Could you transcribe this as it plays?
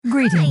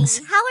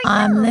Greetings. Hi, how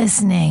are I'm you?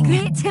 listening.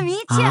 Great to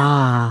meet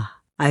you.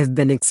 I've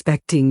been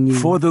expecting you.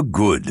 For the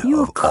good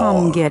You've of come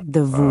all. get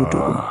the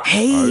voodoo.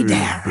 Hey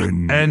there.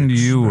 And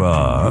you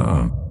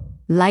are?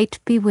 Light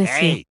be with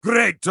you.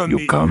 Great to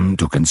meet you. Come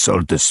to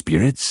consult the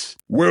spirits?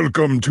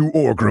 Welcome to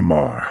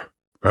Orgrimmar.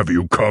 Have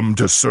you come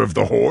to serve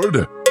the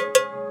Horde?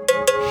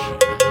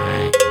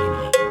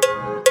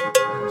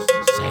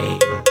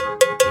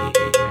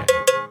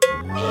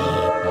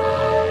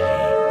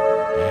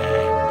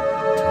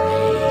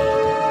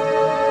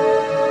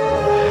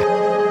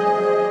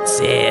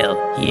 Sail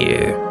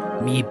here,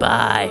 me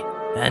buy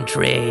and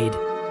trade.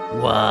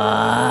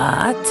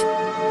 What?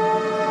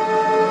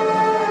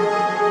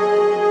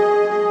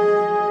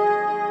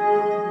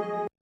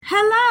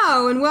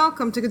 Hello and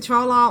welcome to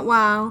Ctrl Alt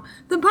WoW,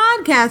 the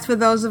podcast for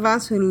those of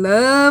us who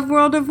love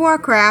World of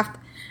Warcraft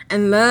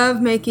and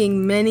love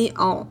making many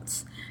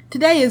alts.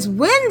 Today is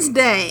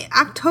Wednesday,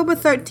 October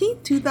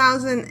 13th,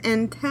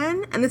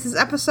 2010, and this is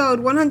episode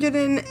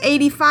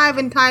 185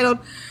 entitled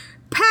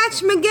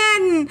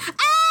Patchmegadon.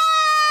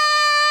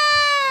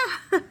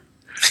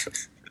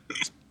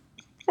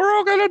 We're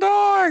all gonna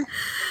die.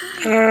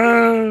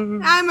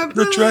 I'm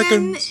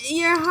Aprillian,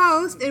 your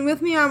host, and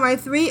with me are my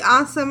three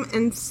awesome,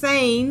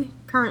 insane,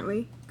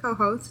 currently,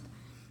 co-hosts.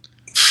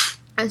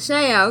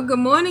 Ashayo. Good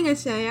morning,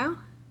 Ashayo.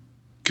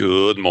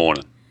 Good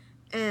morning.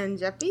 And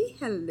Jeppy.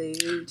 Hello,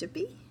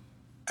 Jeppy.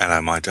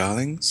 Hello, my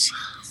darlings.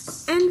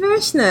 And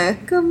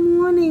Vrishna. Good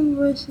morning,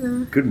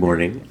 Vrishna. Good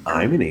morning.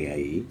 I'm an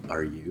AIE.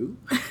 Are you?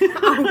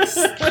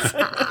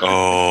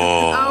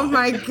 Oh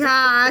my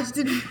gosh.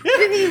 Did he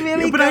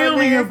really Yeah, but go I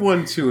only there? have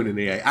one tune in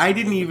AIE. I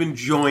didn't even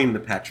join the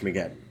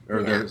Patchmegadon.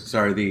 Or Yeah.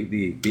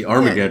 the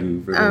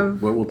Armageddon. For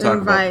what we'll talk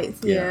invites,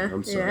 about. yeah.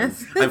 I'm sorry.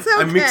 Yes. I'm, It's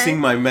I'm okay. mixing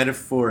my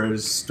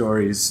metaphors,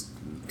 stories,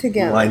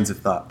 Together. lines of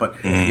thought. But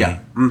yeah.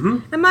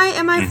 Mm-hmm.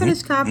 Am I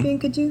finished copying?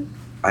 Could you?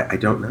 I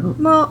don't know.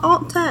 Well,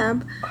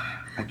 Alt-Tab.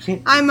 I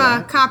can't. do I'm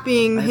that.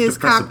 copying I have to his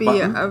press a copy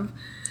button? of...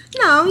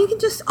 No, you can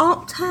just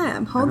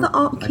Alt-Tab. Hold the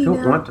Alt key I don't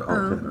down. want to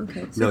Alt-Tab. Oh,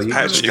 okay. No, you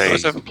Patch You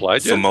guys day haven't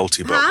played for yet?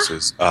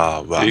 multi-boxes.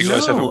 Oh, right. You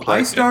guys haven't No, played I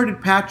yet? started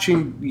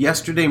patching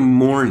yesterday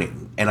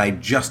morning, and I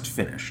just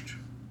finished.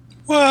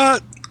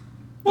 What?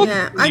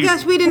 Yeah, I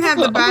guess we didn't have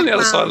the I'm on the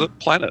other side of the background.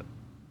 planet.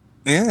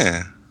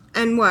 Yeah.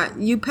 And what?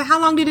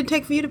 How long did it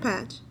take for you to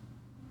patch?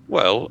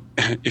 Well,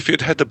 if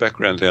you'd had the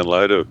background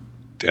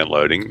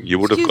downloading, you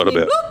would have got Excuse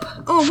me. about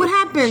Boop. Oh, what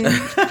happened?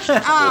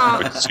 Oh,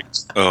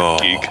 4.6 Oh.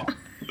 gig,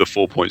 the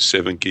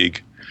 4.7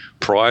 gig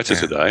prior to Yeah.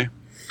 today.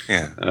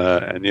 Yeah.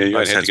 And you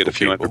Most had to get a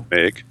few sensible hundred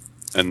meg,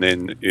 and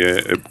then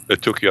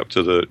it took you up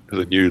to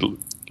the new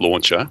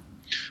launcher,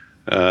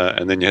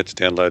 and then you had to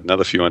download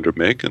another few hundred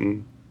meg,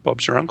 and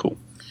Bob's your uncle.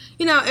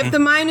 you know, if the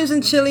miners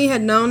in Chile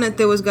had known that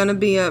there was going to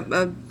be a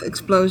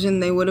explosion,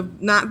 they would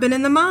have not been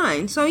in the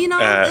mine. So, you know,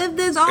 if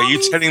there's all Are you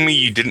these... telling me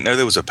you didn't know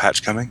there was a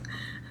patch coming?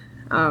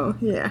 Oh,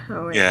 yeah.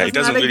 Oh, wait. Yeah, That's it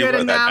doesn't not a really good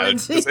work that bad,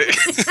 analogy. does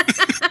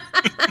it?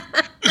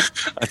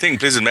 I think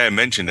Blizzard may have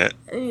mentioned it.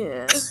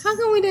 Yeah. How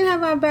come we didn't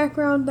have our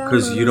background downloaded?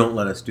 Because you don't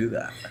let us do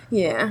that.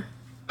 Yeah.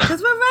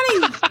 Because we're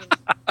running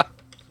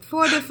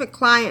 4 different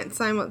clients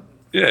simultaneously.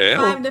 Yeah,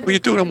 Five well, you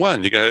do it in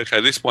one. You go,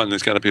 okay, this one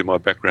is going to be my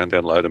background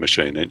downloader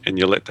machine, and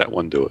you let that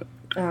one do it.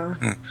 Oh.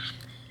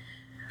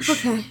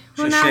 Okay.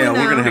 Well, now Shale, we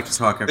know. we're going to have to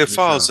talk after The the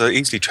files show. are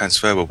easily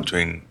transferable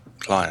between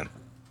client.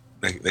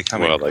 They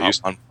come Well, in. they part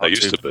used- one, they part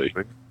used two, to be. part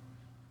three.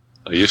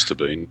 They used to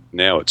be.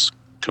 Now it's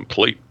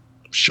complete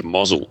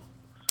schmozzle.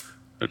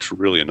 It's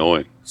really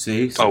annoying.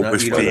 See? Oh, now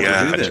with you don't the,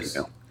 have to do patching this.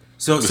 now.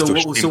 So with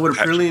the what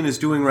patch. Aprillian is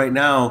doing right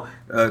now,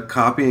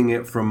 copying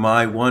it from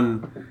my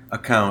one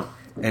account,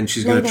 and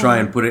she's going to try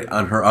and put it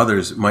on her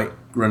others, might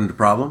run into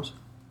problems?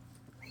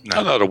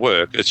 No, it'll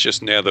work. It's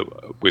just now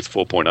that with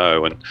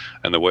 4.0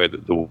 and the way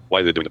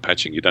they're doing the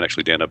patching, you don't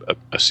actually download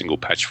a single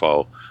patch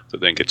file that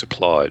then gets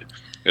applied.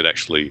 It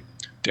actually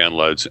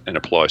downloads and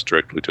applies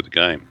directly to the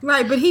game.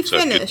 Right, but he So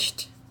if you-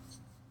 finished.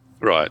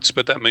 Right,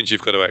 but that means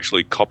you've got to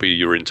actually copy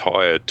your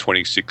entire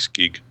 26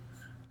 gig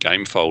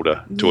game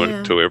folder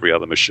Yeah. to every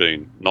other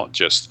machine, not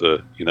just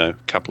the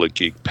couple of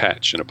gig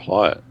patch, and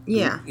apply it.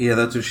 Yeah. Yeah,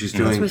 that's what she's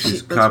doing. what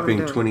She's that's what I'm copying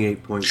doing.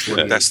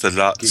 28.4. That's the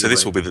so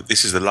this will be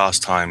this is the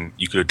last time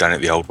you could have done it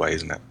the old way,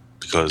 isn't it?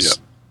 Because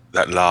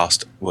that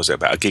last was it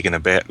about a gig and a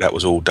bit. That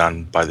was all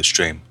done by the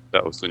stream.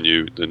 That was the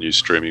new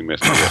streaming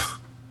method.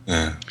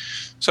 Yeah.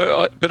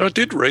 So, but I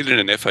did read in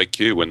an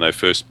FAQ when they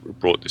first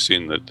brought this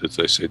in that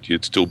they said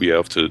you'd still be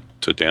able to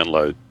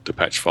download the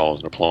patch files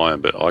and apply them,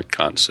 but I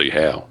can't see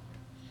how.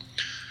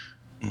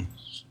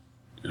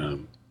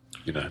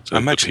 I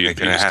imagine you're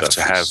going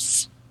to have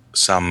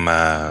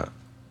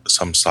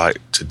some site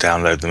to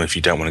download them if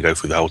you don't want to go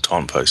through the whole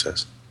taunt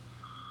process.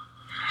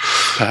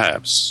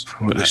 Perhaps.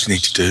 What they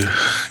need to do.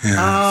 Yeah.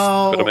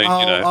 Oh, But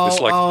I mean, it's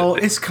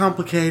like it's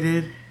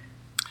complicated.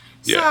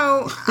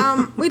 Yeah.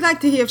 So, we'd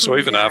like to hear from So you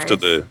even guys. after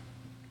the,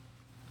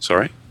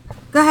 sorry,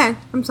 Go ahead.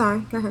 I'm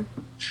sorry. Go ahead.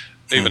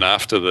 even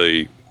after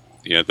the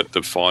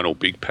final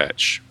big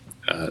patch,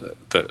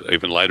 that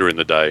even later in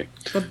the day,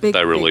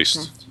 they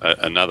released patch.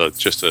 another,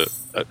 just a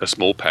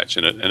small patch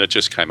in it, and it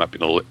just came up in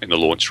the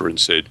launcher and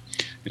said,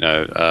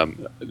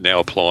 now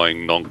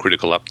applying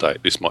non-critical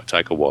update. This might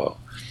take a while.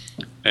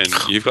 And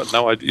you've got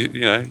no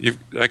idea,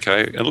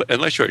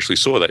 unless you actually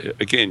saw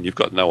that. Again, you've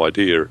got no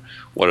idea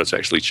what it's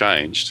actually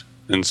changed.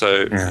 And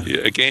so,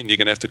 again, you're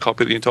going to have to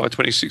copy the entire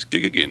 26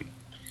 gig again.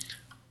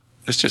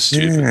 It's just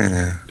stupid.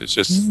 Yeah. It's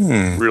just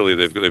really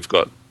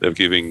they're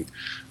giving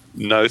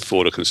no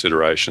thought or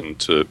consideration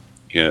to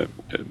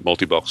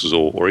multi-boxes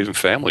or even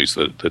families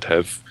that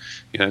have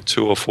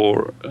 2 or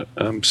 4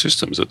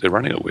 systems that they're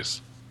running it with.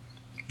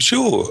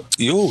 Sure,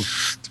 your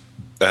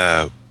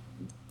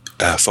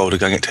folder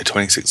going into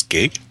 26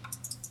 gig.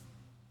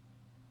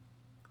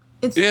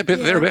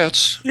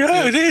 Thereabouts.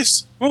 Yeah, it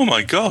is. Oh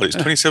my god, it's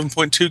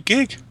 27.2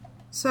 gig.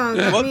 So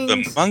what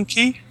the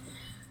monkey?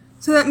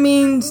 So that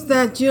means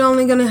that you're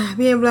only going to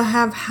be able to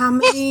have how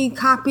many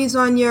copies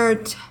on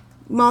your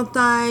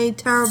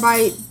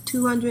multi-terabyte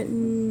 200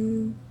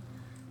 and...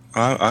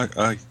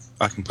 I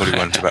can probably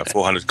run to about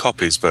 400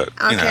 copies, but,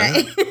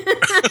 okay.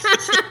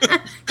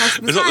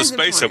 It's not the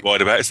space I'm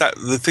worried about. It's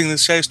the thing that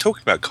Shay's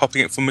talking about,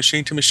 copying it from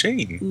machine to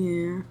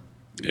machine.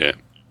 Yeah.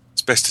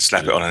 It's best to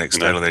slap it on an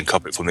external and then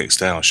copy it from the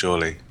external,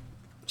 surely.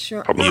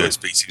 Sure. Probably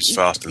USB seems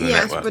faster than the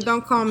network. Yes, but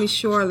don't call me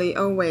Surely.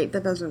 Oh, wait,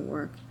 that doesn't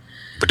work.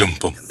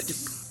 Ba-dum-bum.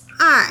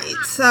 All right,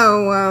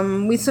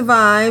 so we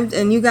survived,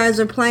 and you guys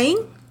are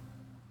playing?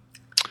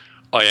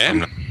 I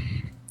am.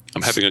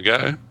 I'm having a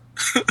go.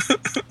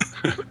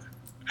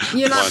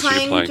 You're not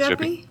playing,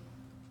 Jeppy?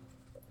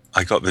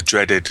 I got the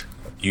dreaded,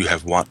 you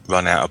have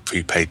run out of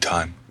prepaid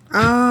time.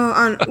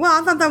 Oh,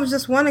 well, I thought that was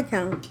just one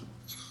account.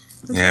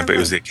 Yeah, but it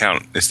was the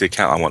account. It's the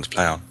account I want to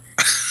play on.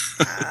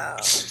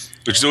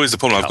 Which is always the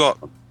problem.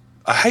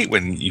 I hate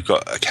when you've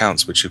got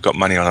accounts which you've got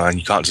money on and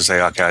you can't just say,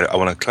 okay, I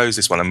want to close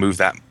this one and move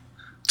that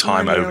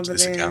time over to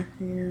this account.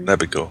 Yeah. That'd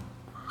be cool.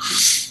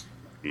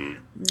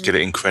 Get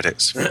it in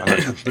credits.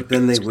 But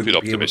then they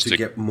wouldn't be able to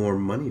get more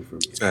money from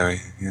you.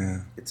 Very,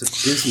 yeah. It's a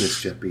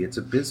business, Jeppy. It's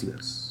a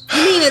business.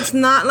 You mean it's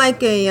not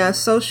like a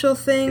social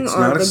thing it's or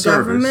not the a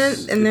government?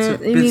 Service.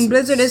 And you mean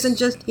Blizzard isn't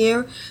just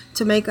here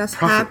to make us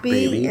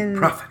happy? Baby. And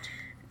Profit.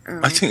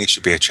 I think it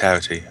should be a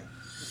charity.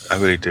 I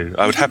really do.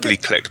 I would happily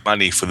collect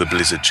money for the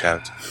Blizzard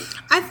charity.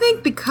 I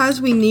think because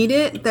we need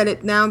it, that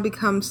it now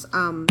becomes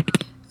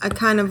a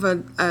kind of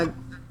a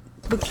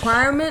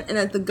requirement, and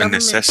that the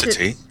government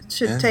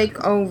should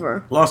take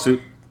over.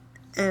 Lawsuit.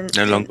 And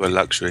no longer a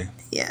luxury.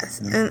 Yes,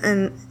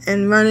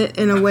 and run it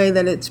in a way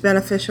that it's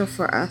beneficial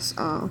for us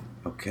all.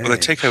 Okay. Well, they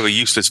take over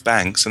useless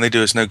banks, and they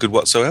do us no good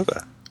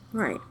whatsoever.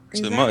 Right.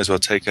 So they might as well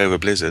take over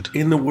Blizzard.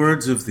 In the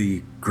words of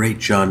the great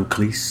John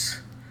Cleese,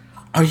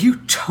 are you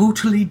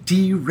totally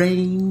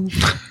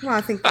deranged? Well,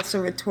 I think that's a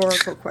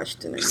rhetorical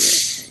question in your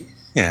case.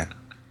 Yeah.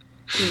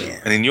 Yeah.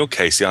 And in your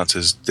case, the answer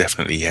is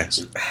definitely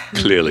yes.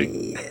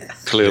 Clearly.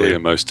 Yes. Clearly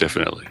and most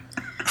definitely.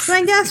 So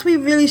I guess we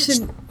really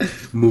should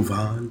move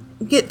on.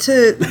 Get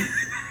to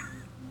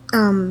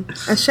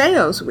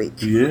Ashayo's week.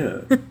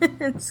 Yeah.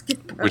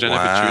 Skip we don't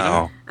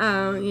have a tune.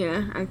 Oh,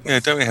 yeah. Okay. Yeah,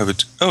 don't we have a...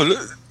 Oh,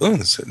 look. Oh,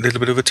 there's a little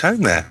bit of a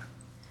tone there.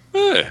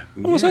 Yeah.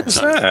 What's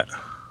that?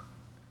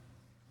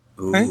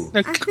 Ooh.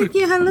 I think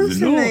you're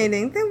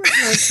hallucinating. There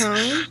was no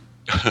tone.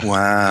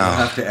 Wow. I'll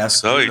have to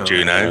ask Sorry,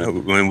 Juno. I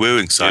mean, we're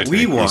excited.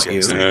 We want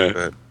you.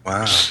 But,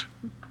 wow.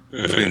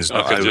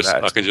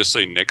 I can just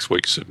see next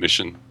week's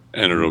submission,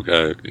 and it'll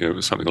go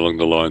something along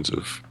the lines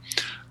of,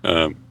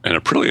 and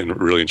it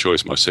really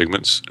enjoys my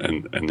segments,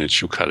 and then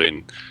she'll cut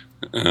in,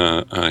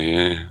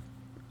 yeah.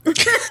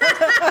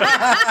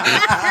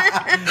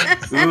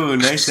 Ooh,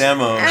 nice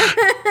ammo.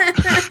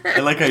 I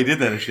like how you did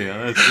that,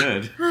 Ashayo. That's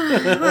good.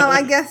 Well,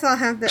 I guess I'll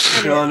have to.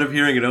 You'll end up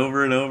hearing it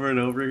over and over and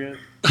over again.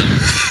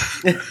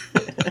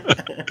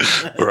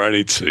 We're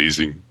only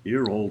teasing.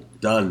 You're all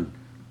done.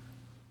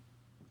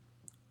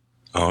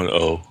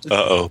 Oh.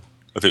 Uh-oh.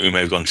 I think we may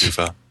have gone too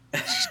far.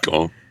 She's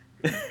gone.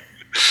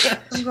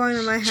 I'm going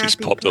to my happy She's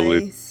popped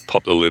place.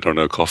 popped the lid on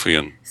her coffee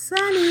and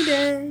Sunny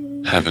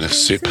day. having a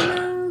sip.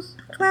 Clouds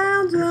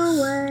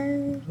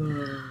away.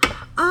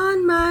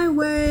 On my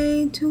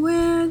way to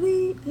where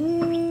the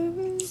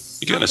air is.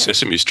 You going to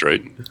Sesame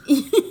Street?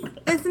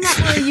 Isn't that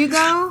where you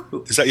go?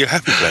 Is that your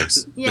happy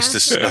place? Yes.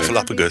 Mr.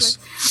 Snuffleupagus.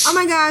 Oh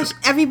my gosh,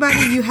 everybody,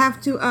 you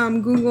have to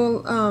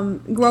Google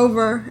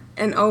Grover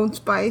and Old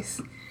Spice.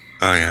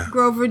 Oh, yeah.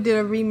 Grover did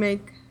a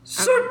remake.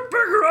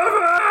 Super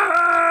Grover!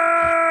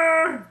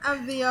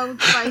 Of the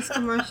Old Spice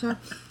commercial.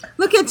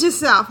 Look at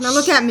yourself. Now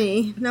look at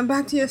me. Now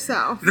back to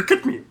yourself. Look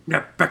at me.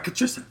 Now back at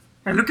yourself.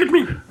 Now look at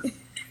me.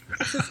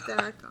 It's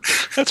hysterical.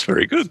 That's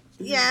very good.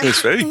 Yeah.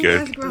 It's very he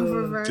good. does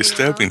Grover very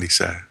Disturbingly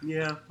so.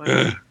 Yeah,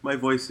 my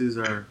voices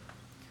are...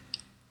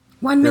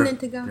 1 minute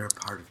to go. They're a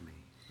part of me.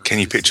 Can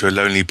you picture a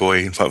lonely boy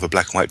in front of a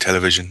black and white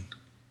television?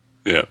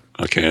 Yeah,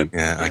 I can.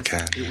 Yeah, I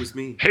can. It was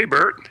me. Hey,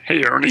 Bert.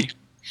 Hey, Ernie.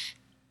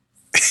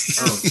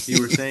 Oh,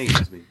 you were saying it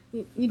was me.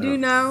 You do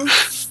know?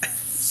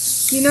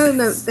 You know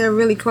that they're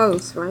really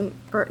close, right?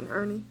 Bert and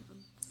Ernie.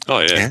 Oh,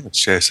 yeah. Yeah,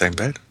 share the same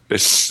bed.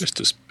 Best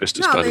as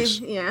No, buddies.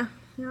 yeah.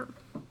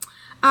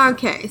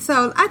 Okay,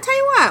 so I tell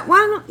you what. Why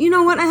don't you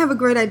know what? I have a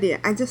great idea.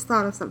 I just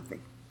thought of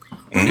something.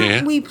 Why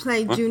don't we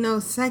play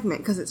Juno's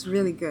segment because it's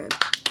really good.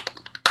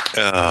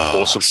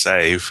 Awesome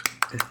save.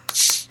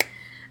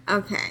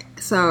 Okay,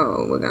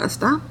 so we're gonna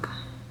stop.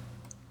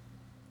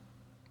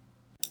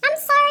 I'm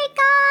sorry,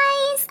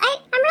 guys.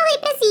 I'm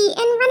really busy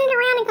and running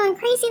around and going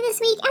crazy this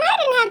week, and I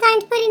didn't have time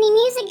to put any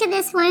music to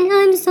this one.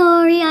 I'm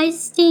sorry. I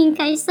stink.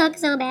 I suck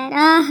so bad.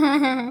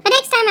 But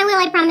next time I will.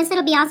 I promise.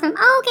 It'll be awesome.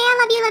 Oh, okay, I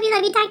love you, love you,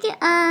 love you. Talk to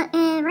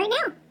you, right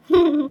now.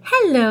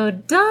 Hello,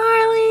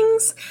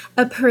 darlings.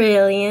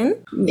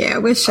 Aprillian. Yeah,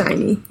 we're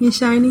shiny. You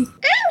shiny?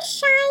 I'm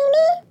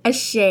shiny.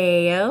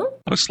 Asheo.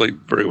 I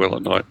sleep very well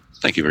at night.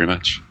 Thank you very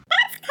much.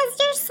 That's because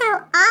you're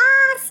so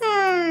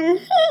awesome.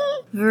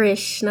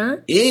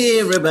 Vrishna.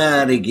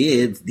 Everybody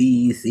gets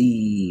the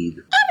seed.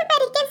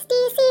 Everybody gets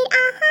the seed.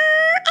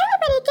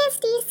 Everybody gets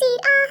the seed.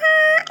 Everybody.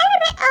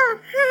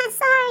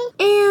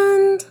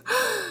 And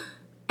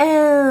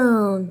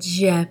El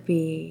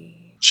Jeppy.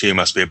 She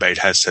must be a bait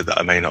has said that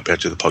I may not be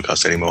able to do the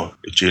podcast anymore.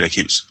 If Juno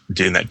keeps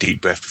doing that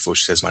deep breath before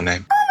she says my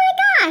name. Oh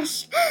my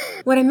gosh.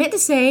 What I meant to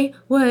say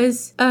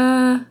was,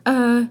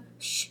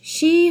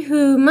 she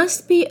who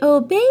must be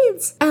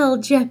obeyed, El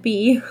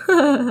Jeppy.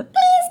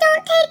 Please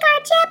don't take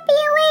our Jeppy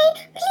away.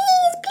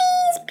 Please,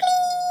 please,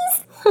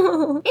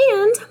 please.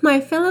 And my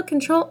fellow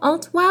Control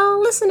Alt WoW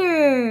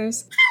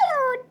listeners.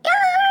 Hello,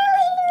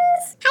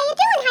 darlings. How you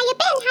doing? How you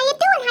been? How you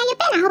doing? How you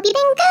been? I hope you've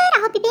been good. I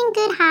hope you've been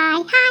good.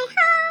 Hi, hi, hi.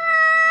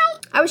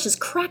 I was just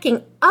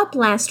cracking up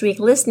last week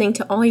listening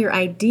to all your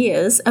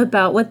ideas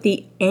about what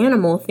the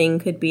animal thing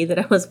could be that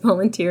I was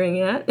volunteering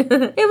at.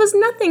 It was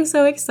nothing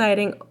so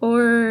exciting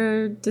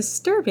or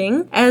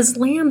disturbing as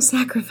lamb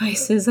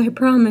sacrifices, I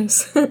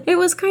promise. It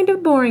was kind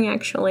of boring,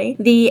 actually.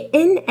 The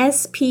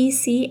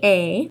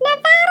NSPCA,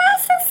 Nevada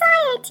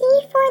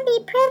Society for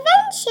the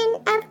Prevention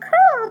of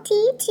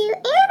Cruelty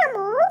to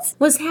Animals,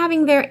 was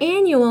having their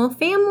annual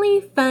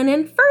Family Fun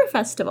and Fur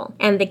Festival,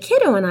 and the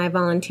kiddo and I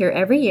volunteer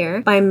every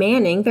year by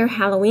manning their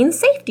Halloween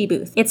safety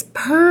booth. It's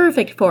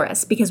perfect for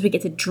us because we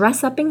get to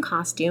dress up in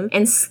costume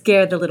and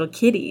scare the little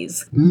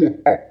kitties.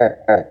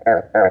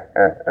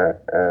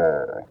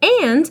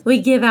 And we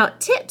give out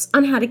tips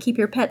on how to keep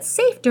your pets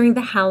safe during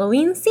the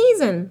Halloween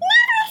season.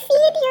 never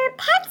feed your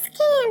pets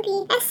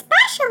candy,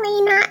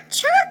 especially not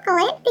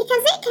chocolate,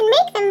 because it can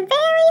make them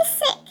very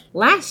sick.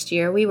 Last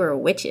year we were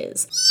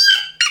witches.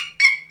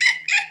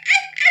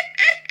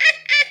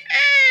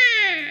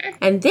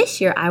 And this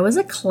year I was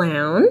a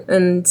clown,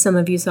 and some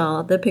of you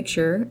saw the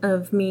picture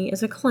of me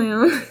as a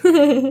clown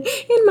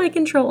in my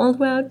Control Alt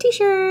WoW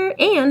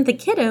t-shirt. And the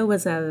kiddo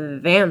was a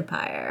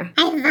vampire.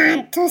 I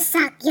want to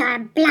suck your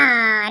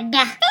blood.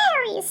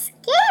 Very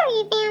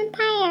scary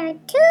vampire,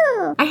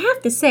 too. I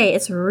have to say,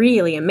 it's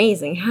really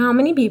amazing how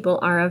many people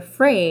are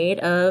afraid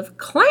of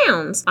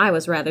clowns. I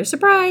was rather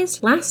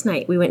surprised. Last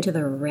night we went to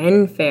the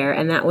Ren Fair,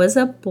 and that was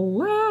a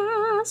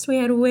blast. We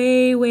had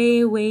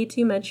way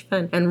too much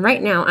fun. And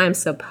right now I'm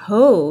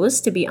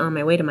supposed to be on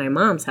my way to my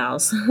mom's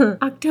house.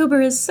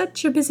 October is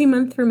such a busy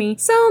month for me.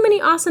 So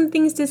many awesome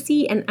things to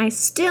see, and I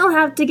still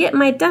have to get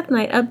my Death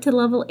Knight up to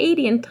level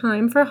 80 in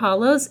time for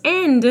Hollow's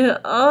End.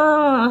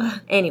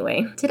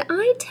 Anyway, did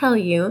I tell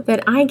you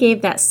that I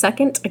gave that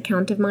second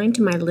account of mine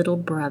to my little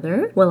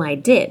brother? Well, I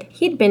did.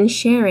 He'd been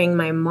sharing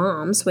my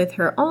mom's with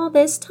her all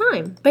this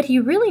time, but he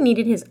really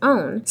needed his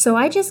own, so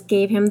I just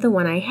gave him the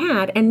one I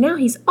had, and now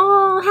he's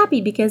all happy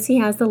because he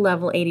has the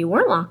level 80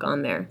 Warlock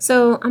on there.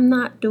 So I'm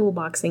not dual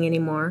boxing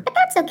anymore. But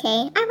that's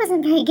okay. I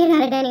wasn't very good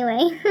at it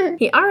anyway.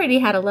 He already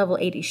had a level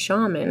 80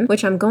 Shaman,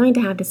 which I'm going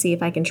to have to see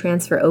if I can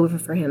transfer over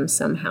for him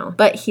somehow.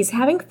 But he's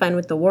having fun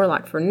with the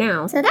Warlock for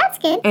now. So that's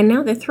good. And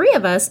now the three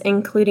of us,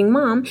 including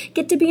Mom,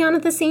 get to be on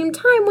at the same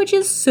time, which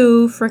is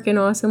so frickin'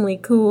 awesomely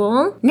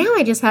cool. Now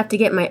I just have to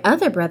get my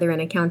other brother an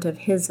account of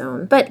his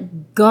own.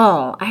 But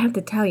gall, I have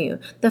to tell you,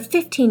 the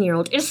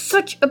 15-year-old is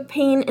such a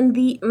pain in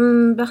the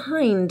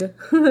behind.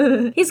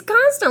 He's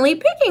constantly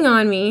picking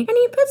on me, and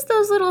he puts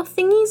those little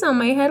thingies on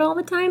my head all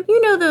the time. You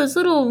know those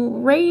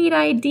little raid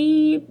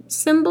ID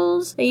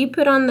symbols that you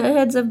put on the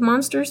heads of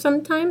monsters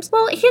sometimes?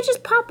 Well, he'll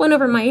just pop one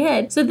over my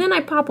head, so then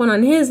I pop one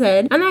on his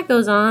head, and that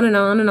goes on and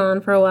on and on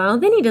for a while.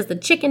 Then he does the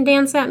chicken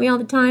dance at me all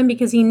the time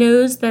because he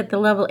knows that the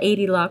level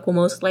 80 lock will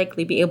most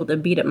likely be able to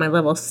beat up my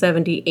level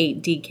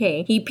 78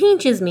 DK. He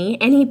pinches me,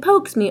 and he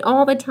pokes me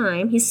all the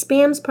time. He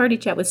spams party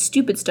chat with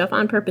stupid stuff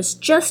on purpose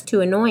just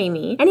to annoy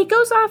me, and he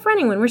goes off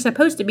running when we're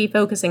supposed to be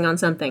focusing on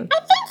something. I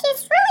think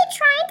he's really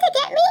trying to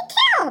get me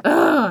killed.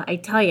 Ugh, I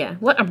tell ya,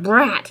 what a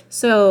brat.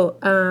 So,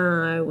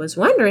 I was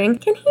wondering,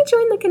 can he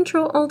join the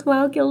Control Alt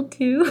WoW Guild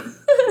too? Little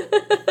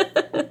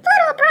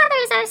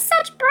brothers are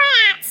such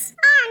brats.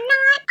 Are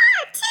not,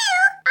 are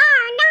two,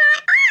 are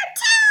not, are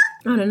two.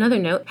 On another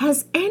note,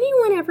 has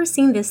anyone ever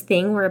seen this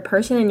thing where a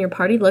person in your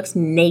party looks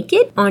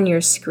naked on your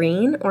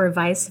screen or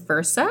vice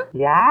versa?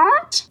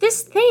 What?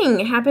 This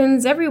thing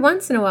happens every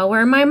once in a while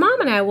where my mom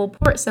and I will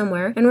port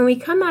somewhere, and when we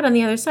come out on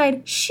the other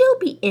side, she'll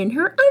be in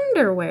her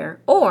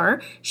underwear,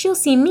 or she'll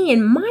see me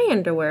in my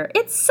underwear.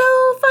 It's so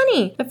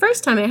funny. The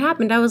first time it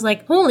happened, I was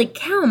like, holy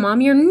cow,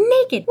 Mom, you're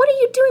naked. What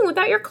are you doing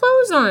without your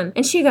clothes on?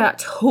 And she got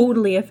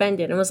totally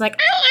offended and was like,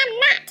 I am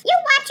not. You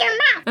watch your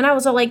mouth. and I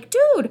was all like,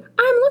 dude,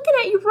 I'm looking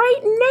at you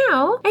right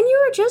now, and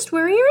you were just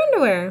wearing your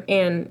underwear.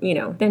 And,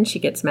 then she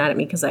gets mad at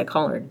me because I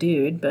call her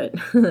dude, but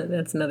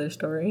that's another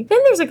story. Then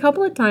there's a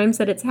couple of times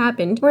that it's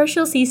happened where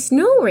she'll see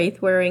Snow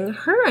Wraith wearing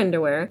her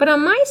underwear, but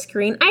on my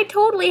screen, I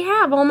totally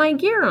have all my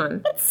gear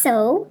on. It's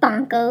so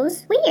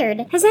bonkos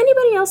weird. Has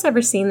anybody else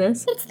ever seen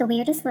this? It's the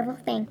weirdest little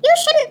thing. You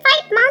shouldn't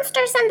fight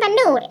monsters in the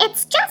nude.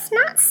 It's just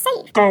not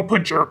safe. Go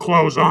put your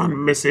clothes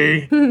on,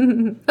 Missy.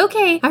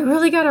 Okay, I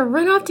really gotta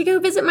run off to go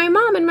visit my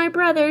mom and my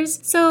brothers,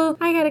 so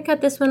I gotta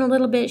cut this one a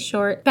little bit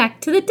short.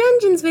 Back to the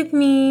dungeons with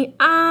me.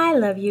 I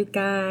love you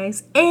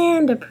guys,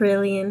 and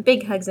Aprillian.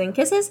 Big hugs and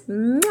kisses.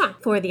 Mwah!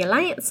 For the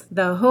Alliance,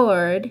 the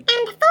Horde,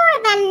 And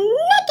for the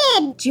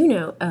naked.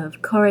 Juno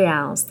of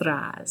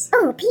Corialstras.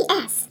 Oh,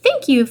 P.S.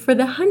 Thank you for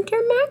the Hunter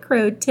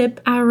Macro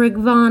tip,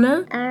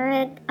 Aragvana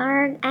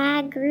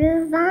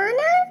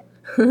Agruvana?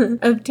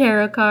 of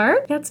Tarot Card.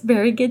 That's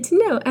very good to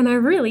know, and I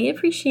really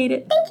appreciate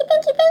it. Thank you,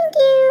 thank you, thank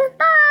you.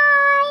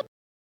 Bye.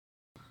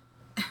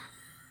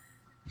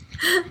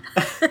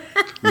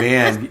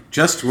 Man,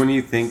 just when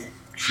you think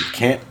she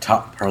can't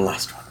top her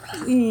last one.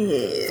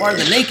 Yeah. For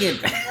the naked.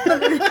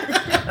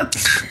 I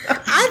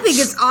think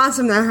it's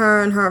awesome that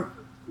her and her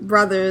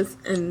brothers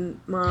and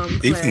mom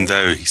play. Even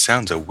though he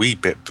sounds a wee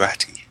bit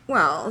bratty.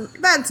 Well,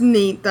 that's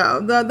neat, though.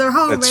 Their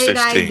whole That's raid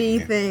 15, ID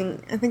yeah.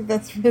 thing. I think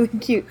that's really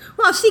cute.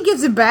 Well, she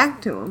gives it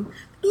back to him.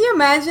 Can you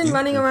imagine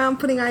running around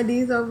putting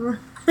IDs over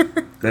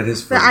That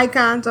is the funny.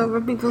 icons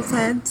over people's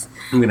heads?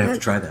 I'm going to have to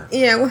try that.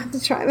 Yeah, we'll have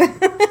to try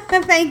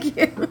that. Thank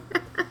you.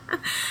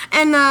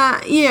 And,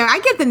 I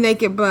get the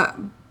naked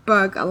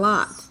bug a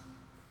lot.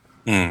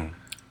 Yeah,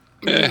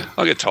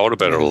 I get told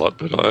about it a lot,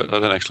 but I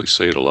don't actually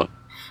see it a lot.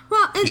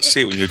 Well, You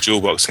see it when you're jewel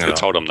boxing I a get lot.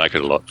 told I'm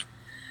naked a lot.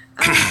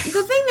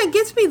 the thing that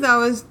gets me,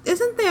 though,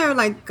 isn't there,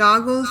 like,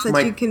 goggles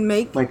that you can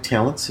make? My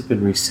talents have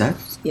been reset?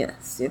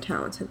 Yes, your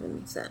talents have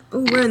been reset.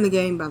 Oh, we're in the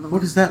game, by the way.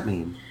 What does that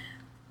mean?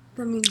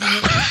 That means you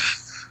have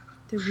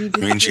to It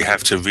means you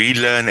have to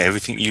relearn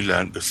everything you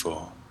learned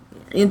before.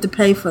 You have to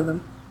pay for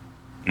them.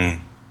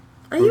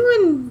 Are you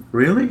in...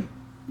 Really?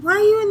 Why are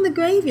you in the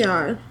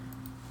graveyard?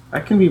 I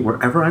can be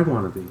wherever I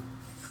want to be.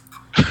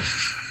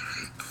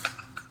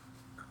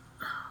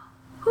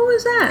 Who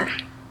is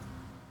that?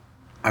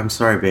 I'm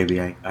sorry,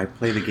 baby. I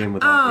play the game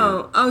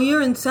without Oh,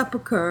 you're in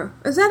Sepulchre.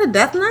 Is that a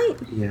Death Knight?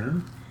 you. Yeah?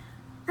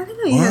 I didn't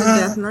know you had a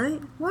Death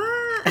Knight.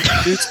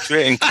 What? Dude's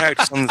creating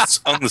characters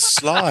on the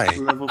sly.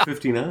 Level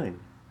 59.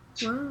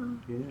 Wow.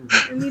 Yeah.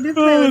 And you did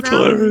play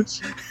without me.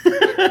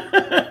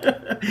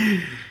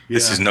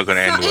 This is not going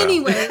to end So well.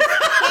 anyway,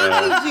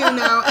 thank you,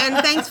 Juno,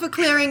 and thanks for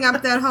clearing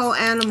up that whole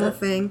animal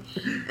thing.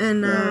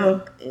 And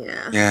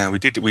yeah. Yeah, we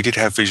did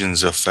have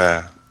visions of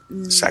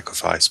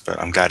sacrifice, but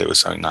I'm glad it was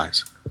something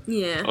nice.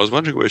 Yeah. I was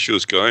wondering where she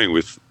was going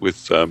with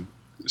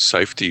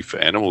safety for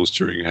animals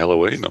during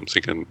Halloween. I'm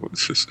thinking,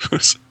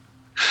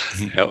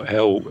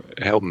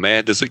 how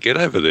mad does it get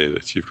over there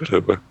that you've got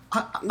to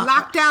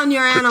Lock down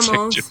your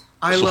animals.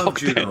 I love Lock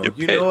down Juno. your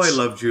You know I pets.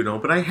 love Juno,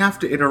 but I have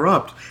to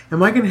interrupt.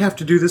 Am I going to have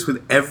to do this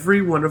with every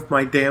one of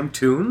my damn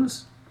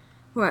tunes?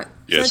 What?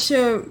 Yes. Such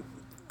a...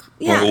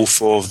 Yeah. Well, all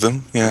 4 of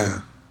them,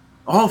 yeah.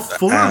 All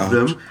 4 of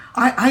them?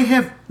 I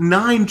have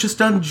 9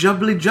 just on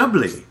Jubbly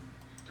Jubbly.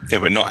 Yeah,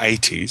 but not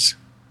 80s.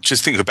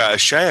 Just think about a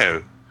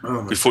show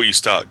before you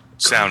start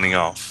sounding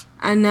off.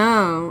 I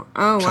know.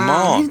 Oh, Come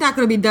wow. on. He's not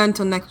going to be done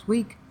till next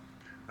week.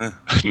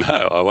 No,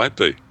 I won't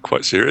be.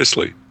 Quite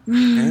seriously.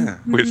 Yeah.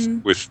 With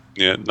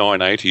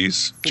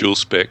 980s, dual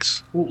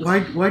specs.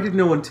 Well, why did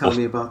no one tell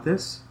me about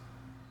this?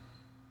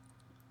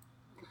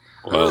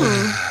 Well,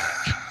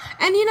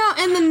 And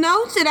in the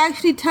notes, it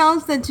actually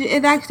tells that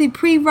it actually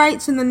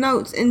pre-writes in the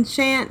notes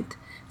enchant,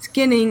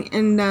 skinning,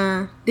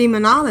 and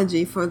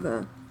demonology for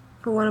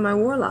one of my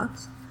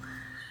warlocks.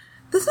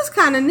 This is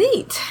kind of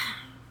neat.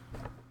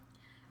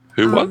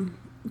 who what?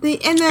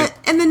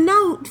 And the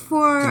note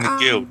for In the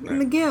guild, in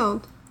the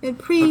guild. It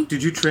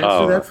Did you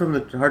transfer that from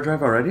the hard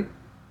drive already?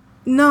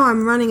 No,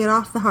 I'm running it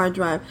off the hard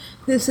drive.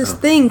 There's this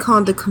thing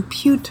called the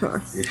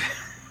computer.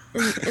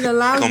 And it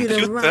allows you to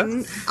Computer?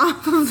 run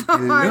off of the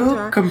hard No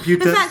drive.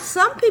 computer. In fact,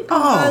 some people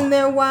run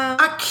their WoW.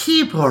 A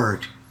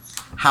keyboard.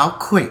 How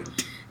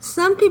quaint.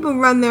 Some people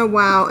run their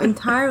WoW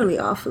entirely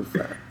off of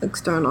the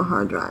external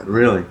hard drive.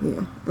 Really?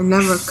 Yeah, and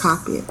never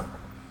copy it.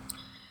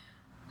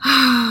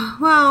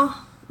 Well,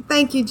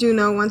 thank you,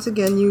 Juno. Once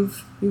again,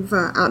 you've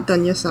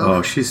outdone yourself.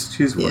 Oh,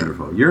 she's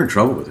wonderful. You're in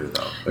trouble with her,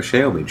 though.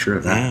 Asheo made sure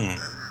of that.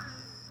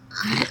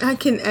 I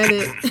can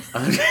edit. You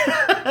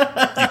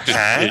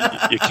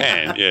You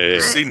can, yeah.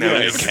 See no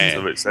evidence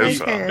of it so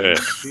far.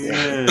 Yes.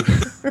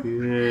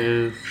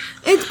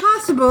 It's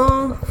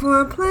possible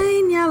for a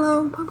plain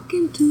yellow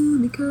pumpkin to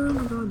become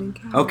a golden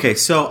cow. Okay,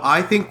 so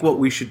I think what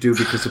we should do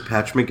because of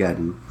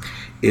Patchmegadon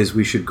is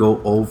we should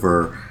go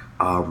over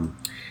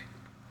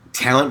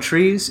talent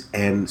trees,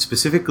 and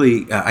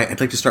specifically, I'd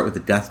like to start with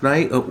the Death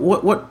Knight.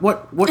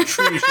 What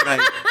tree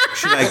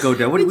should I go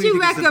down? What Would do you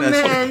you think is the best?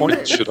 recommend? What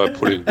point should I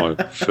put in my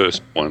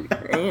first one?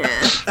 Yeah.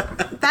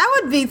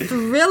 That would be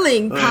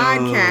thrilling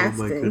podcasting. Oh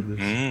my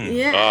goodness.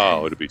 Yeah.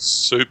 Oh, it'd be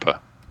super.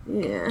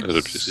 Yeah.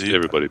 It'd just,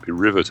 everybody would be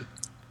riveted.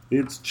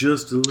 It's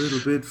just a little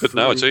bit. But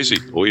no, it's easy.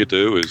 All you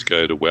do is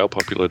go to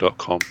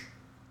wowpopular.com,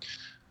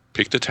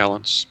 pick the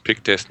talents,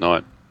 pick Death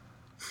Knight,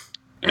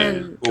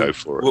 and go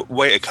for it.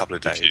 Wait a couple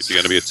of days. If you're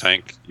going to be a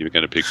tank, you're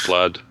going to pick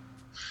Blood.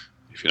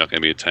 If you're not going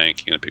to be a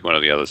tank, you're going to pick one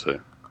of the other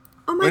two.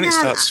 Oh my When it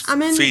God.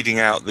 starts feeding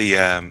out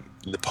the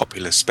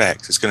popular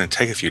specs, it's going to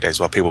take a few days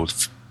while people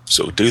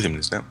sort of do them,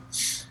 isn't it?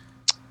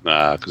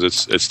 Nah,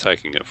 because it's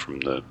taking it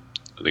from the.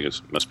 I think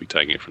it must be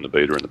taking it from the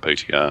beta and the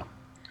PTR.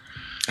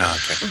 Oh,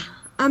 okay.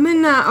 I'm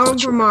in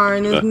Ogrimmar,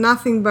 and there's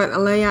nothing but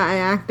Alea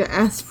Iacta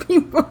S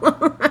people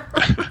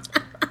around.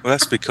 Well,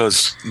 that's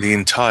because the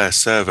entire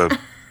server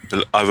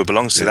either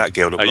belongs to that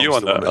guild or Are belongs you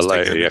on to the one that's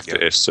taken Alea over the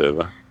guild. S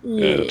server?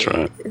 Yeah, that's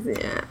right.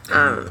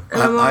 Yeah.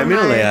 I'm in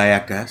Alea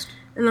Iacta.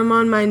 And I'm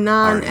on my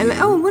non. Are you?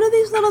 Oh, what are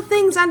these little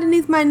things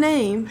underneath my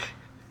name?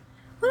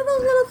 What are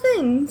those little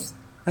things?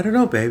 I don't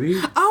know,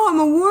 baby. Oh, I'm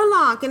a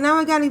warlock, and now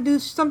I got to do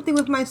something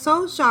with my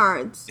soul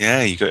shards.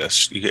 Yeah, you get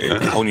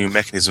a whole new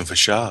mechanism for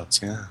shards.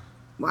 Yeah.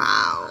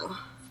 Wow.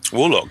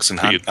 Warlocks and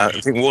I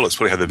think warlocks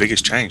probably have the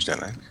biggest change, don't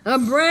they? A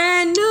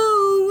brand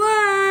new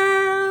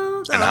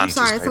world. And I'm hunters,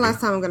 sorry, it's the maybe.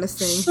 last time I'm going to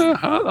sing.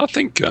 I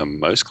think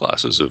most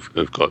classes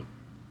have got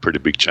pretty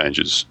big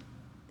changes.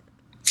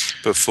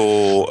 But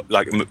for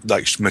like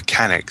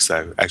mechanics,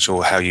 though,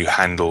 actual how you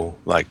handle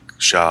like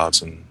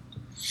shards and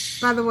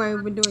By the way,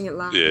 we're doing it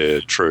live. Yeah,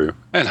 true.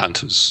 And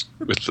hunters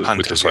with the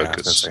Hunters, yeah, I was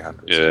focus. gonna say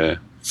hunters. Yeah.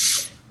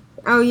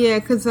 Oh, yeah,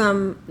 because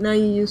now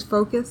you use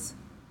focus.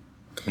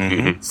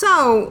 Mm-hmm.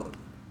 So,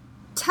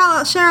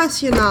 share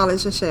us your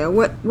knowledge, Michelle.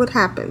 What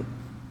happened?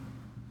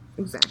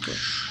 Exactly.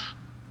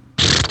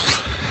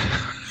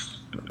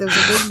 There was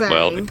a big bang,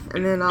 Well,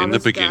 and then all in the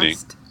this beginning,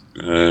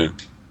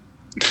 dust.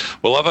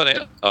 well,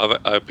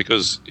 I've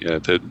because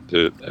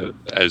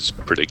as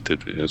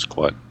predicted, it was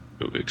quite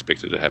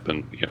expected to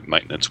happen.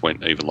 Maintenance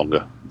went even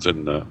longer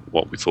than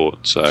what we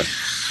thought. So,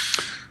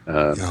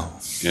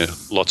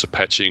 lots of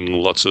patching,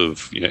 lots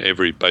of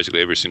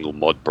basically every single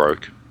mod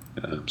broke.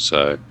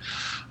 So,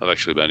 I've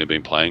actually only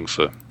been playing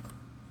for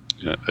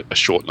a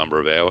short number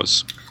of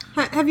hours.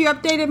 Have you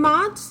updated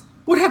mods?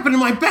 What happened to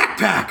my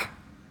backpack?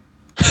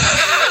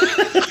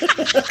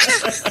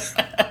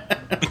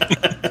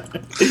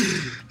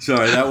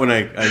 Sorry, that one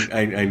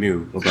I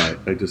knew about.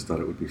 I just thought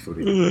it would be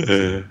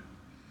funny.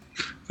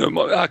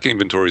 My Arc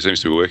inventory seems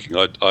to be working.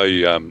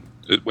 I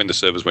when the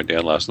servers went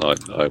down last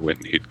night, I went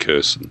and hit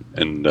Curse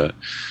and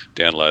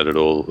downloaded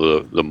all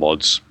the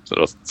mods that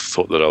I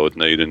thought that I would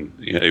need, and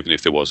even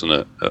if there wasn't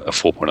a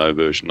 4.0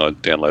 version, I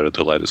downloaded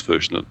the latest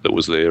version that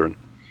was there, and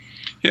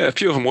a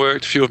few of them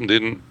worked, a few of them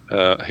didn't.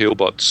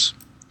 Healbots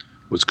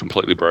was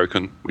completely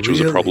broken, which was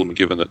a problem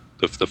given that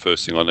the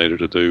first thing I needed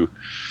to do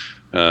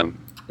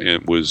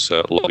was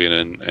log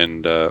in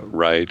and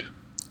raid.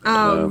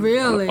 Oh,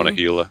 really? On a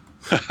healer.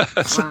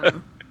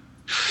 Wow.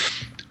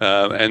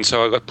 And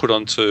so I got put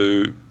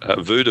onto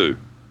Voodoo,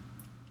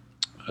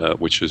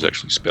 which is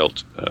actually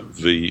spelt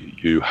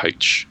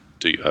VUHDO.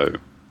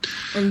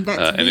 And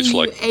that's and it's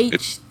like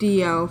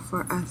VUHDO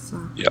for us.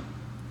 Yep.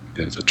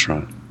 Yeah, that's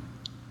right.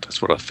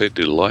 That's what I said,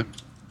 did I?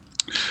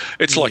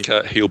 It's like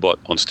a Healbot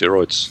on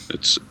steroids.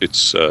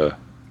 It's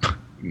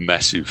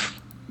massive,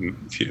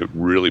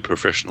 really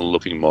professional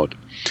looking mod.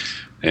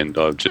 And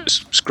I'm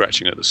just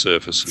scratching at the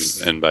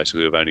surface, and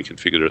basically I've only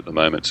configured it at the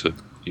moment to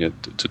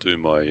do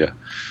my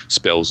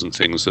spells and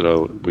things that I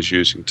was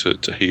using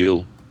to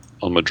heal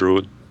on my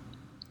druid.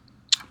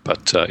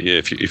 But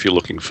if you're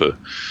looking for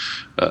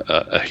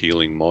a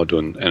healing mod,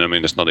 and I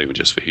mean it's not even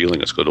just for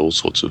healing; it's got all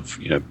sorts of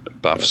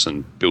buffs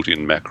and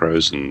built-in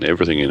macros and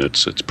everything in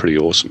it. It's pretty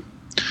awesome.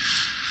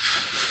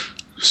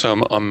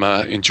 So I'm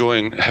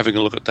enjoying having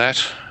a look at that.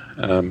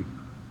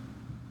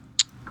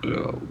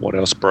 What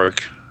else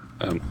broke?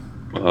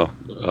 Well,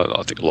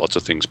 I think lots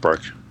of things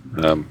broke.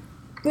 What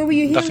were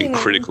you healing? Nothing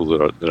critical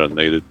that I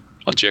needed.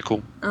 On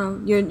Jekyll.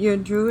 Oh, you're a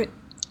druid.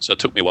 So it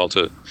took me a while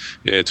to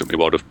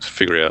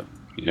figure out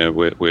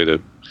where to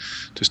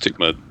stick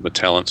my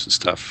talents and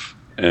stuff,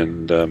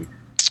 and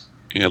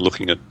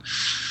looking at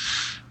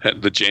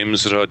the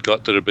gems that I'd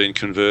got that had been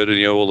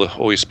converted. All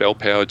your spell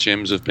power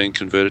gems have been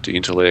converted to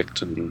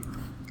intellect, and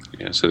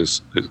so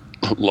there's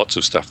lots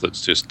of stuff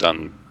that's just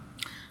done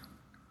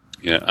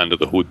under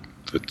the hood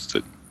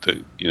that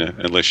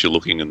unless you're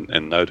looking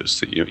and notice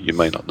that you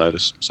may not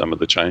notice some of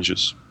the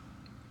changes.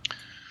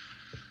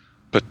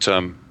 But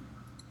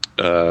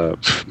the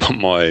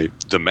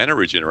mana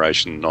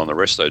regeneration on the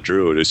Resto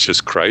Druid is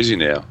just crazy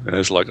now. And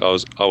it's like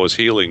I was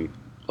healing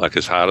like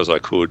as hard as I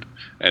could,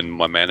 and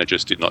my mana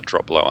just did not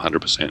drop below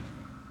 100%.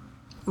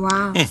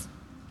 Wow.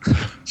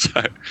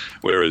 So,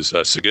 whereas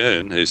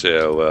Sigurn is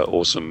our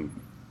awesome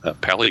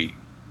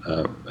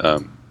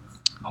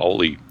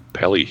holy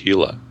Pally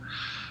healer,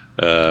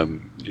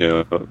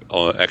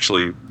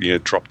 actually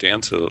dropped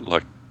down to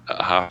like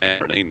a half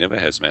mana, and he never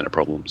has mana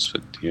problems.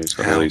 But, he's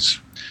got all these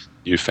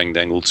new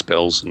fandangled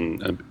spells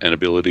and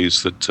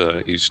abilities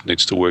that he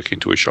needs to work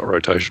into his shot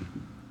rotation.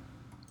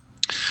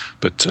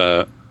 But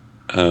the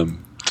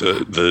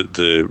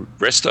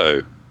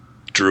Resto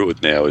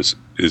Druid now is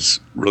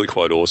really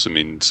quite awesome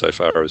in so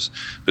far as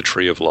the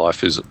Tree of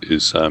Life is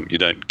you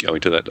don't go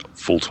into that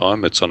full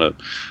time. It's on a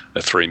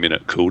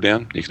 3-minute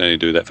cooldown. You can only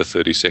do that for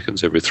 30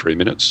 seconds every 3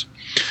 minutes.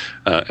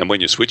 And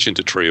when you switch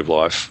into Tree of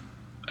Life,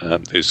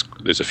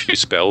 there's a few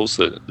spells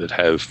that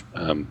have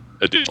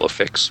additional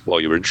effects while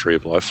you're in Tree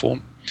of Life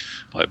form,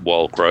 like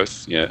Wild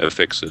Growth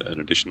affects an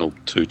additional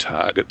 2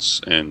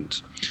 targets,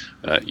 and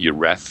your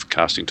Wrath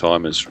casting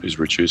time is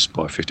reduced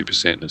by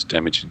 50% and its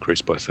damage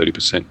increased by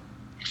 30%.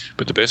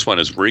 But the best one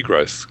is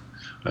Regrowth.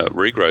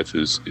 Regrowth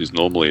is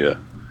normally a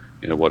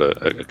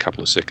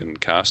couple of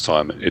second cast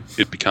time.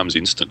 It becomes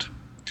instant.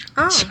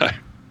 Oh.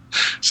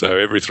 So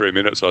every 3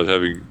 minutes I was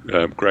having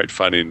great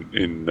fun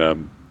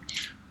in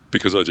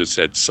because I just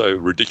had so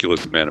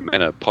ridiculous amount of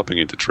mana popping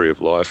into Tree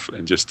of Life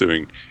and just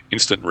doing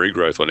instant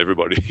regrowth on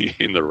everybody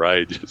in the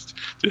raid,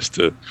 just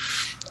to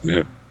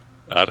doing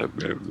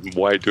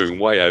way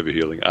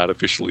overhealing,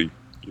 artificially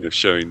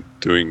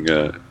doing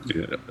a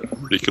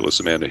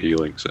ridiculous amount of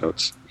healing. So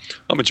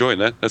I'm enjoying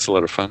that. That's a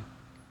lot of fun.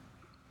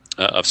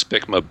 I've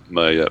spec'd my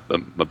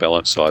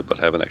balance side, but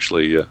haven't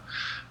actually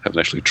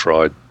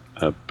tried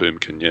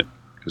Boomkin yet,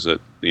 because the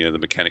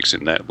mechanics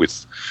in that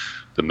with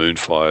the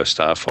Moonfire,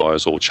 Starfire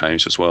has all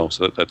changed as well.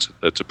 So that's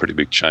a pretty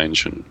big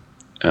change,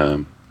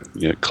 and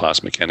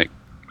class mechanic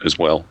as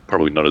well.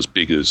 Probably not as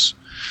big as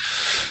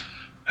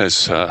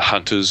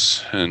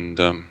Hunters and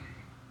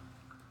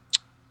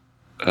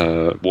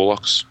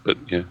Warlocks, but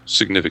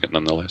significant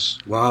nonetheless.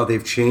 Wow,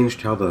 they've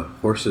changed how the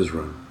horses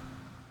run.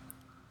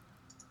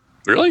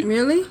 Really?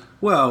 Really?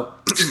 Well,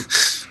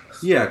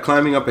 yeah,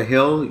 climbing up a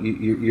hill,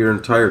 your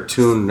entire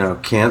tune now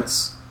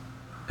cants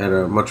at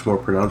a much more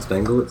pronounced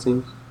angle, it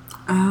seems.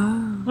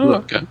 Oh.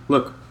 Okay.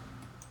 Look.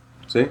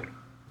 See?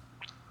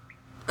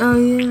 Oh,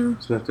 yeah.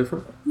 Isn't that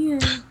different? Yeah.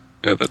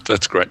 Yeah,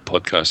 that's great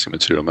podcasting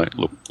material, mate.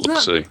 Look,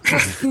 see.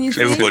 Can you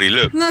see? Everybody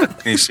look.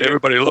 Can you see?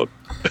 Everybody look.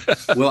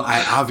 Well,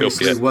 I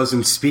obviously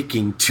wasn't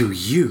speaking to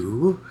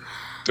you.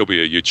 There'll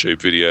be a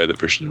YouTube video that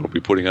Vishnu will be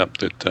putting up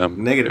that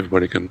Negative.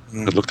 everybody can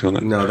look to on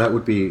that. No, that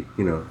would be,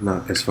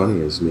 not as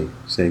funny as me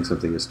saying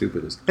something as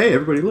stupid as, hey,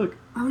 everybody look.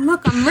 Oh,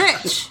 look, I'm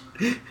rich.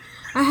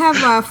 I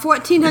have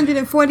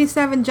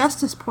 1,447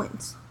 justice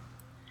points.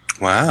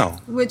 Wow.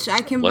 Which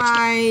I can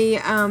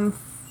buy,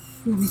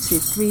 let me see,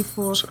 3,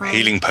 4, 5,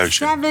 healing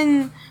potion.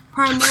 7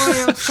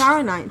 primordial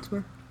Saronites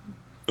with.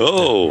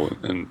 Oh,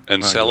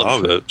 and sell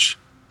them for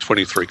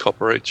 23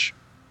 copper each.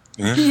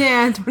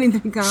 Yeah,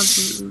 23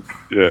 copies.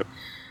 Yeah.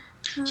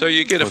 So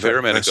you get a fair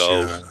amount of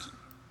gold,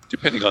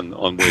 depending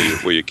on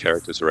where your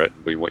characters are at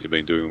and what you've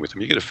been doing with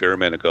them. You get a fair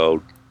amount of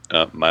gold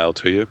mailed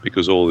to you,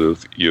 because all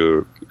of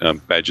your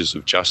badges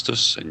of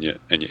justice and your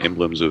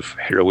emblems of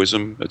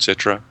heroism,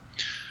 etc.,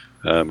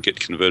 get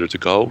converted to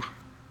gold.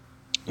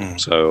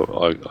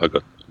 So I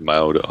got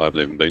mailed. I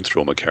haven't even been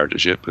through all my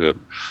characters yet, but I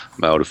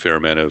mailed a fair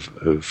amount of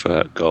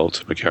gold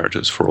to my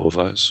characters for all of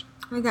those.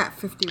 I got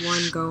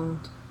 51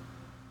 gold.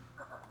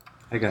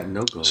 I got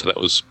no gold. So that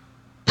was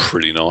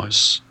pretty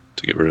nice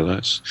to get rid of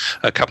those.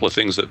 A couple of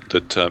things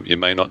that you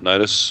may not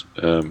notice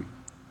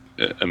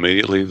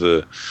immediately.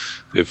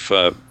 They've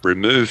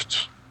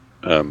removed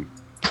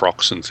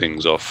procs and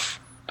things off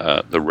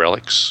the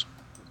relics.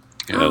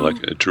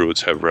 Like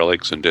druids have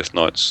relics, and Death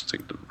Knights. I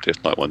think the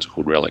Death Knight ones are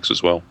called relics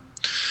as well.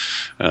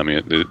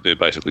 They're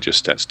basically just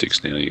stat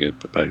sticks now.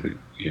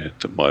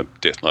 My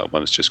Death Knight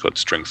one's just got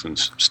strength and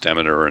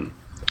stamina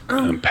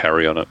and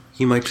parry on it.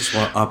 He might just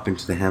want up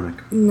into the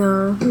hammock.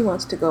 No, he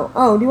wants to go.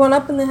 Oh, do you want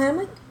up in the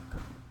hammock?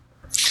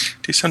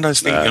 Do you sometimes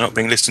think you're not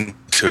being listened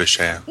to, a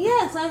share?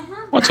 Yes, I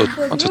have. Once or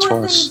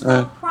twice.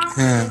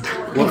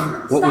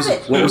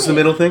 What was the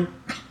middle thing?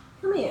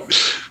 Come here.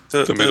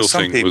 The middle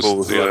thing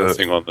was the other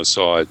thing on the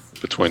side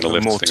between the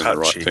left thing and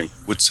the right thing.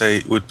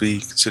 Would be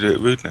considered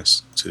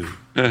rudeness to.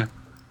 Yeah.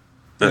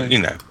 But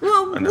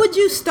Well, would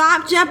you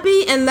stop,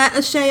 Jeppy, and let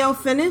Asheo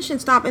finish and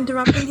stop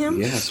interrupting him?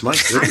 Yes, my Oh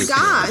goodness.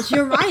 gosh,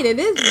 you're right. It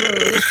is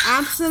rude. It's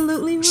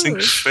absolutely rude.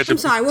 incredible. I'm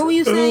sorry. What were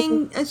you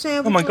saying,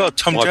 Asheo? Oh my God,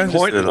 Tom My Jones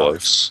point is alive.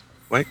 was,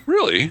 Wait.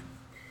 really?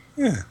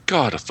 Yeah.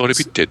 God, I thought he'd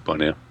be dead by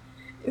now.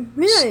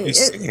 Really?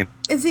 He's singing.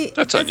 Is he?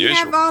 That's does he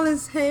unusual. have all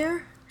his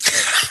hair?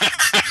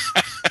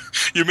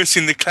 You're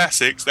missing the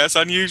classics. That's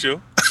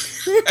unusual.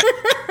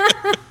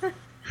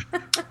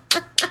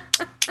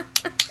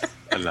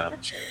 I love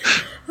it.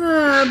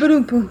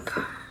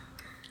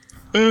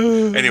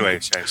 Anyway,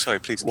 Shay, sorry,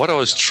 please. What I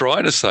was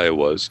trying to say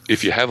was,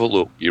 if you have a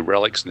look, your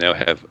relics now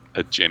have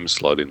a gem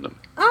slot in them.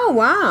 Oh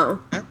wow!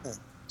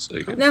 So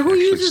you can Now who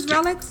actually uses stick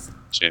relics?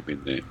 Gem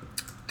in there.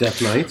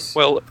 Death Knights?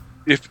 Well,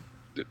 if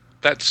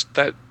that's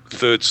that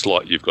third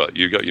slot you've got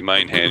your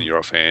main hand, your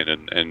offhand,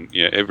 and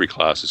every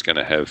class is going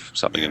to have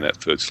something in that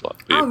third slot,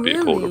 be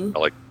it called a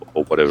relic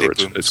or whatever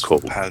it's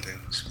called.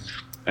 Paladins.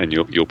 And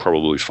you'll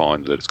probably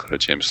find that it's got a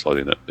gem slot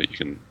in it that you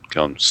can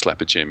go and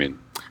slap a gem in.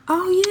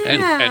 Oh yeah.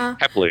 And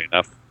happily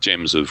enough,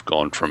 gems have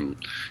gone from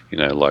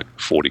like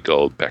 40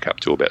 gold back up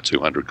to about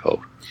 200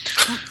 gold.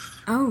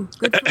 Oh,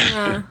 good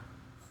for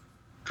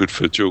good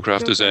for dual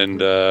crafters and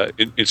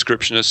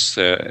inscriptionists.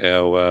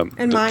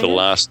 The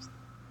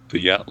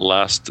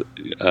last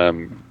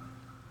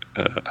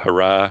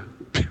hurrah,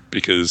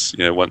 because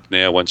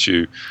once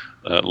you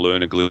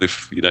learn a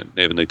glyph, you don't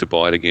never need to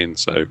buy it again.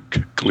 So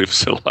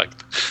glyphs are like,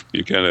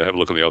 you're going to have a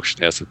look on the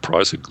auction house. The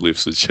price of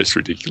glyphs is just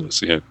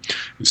ridiculous.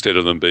 Instead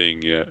of them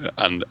being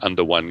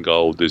under 1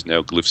 gold, there's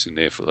now glyphs in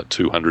there for like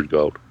 200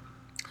 gold.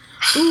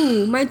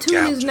 Ooh, my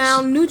tune is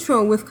now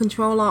neutral with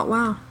Control Alt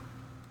WoW.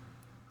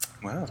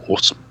 Wow,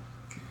 awesome!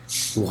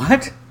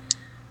 What?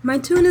 My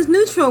tune is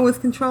neutral with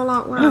Control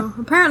Alt WoW.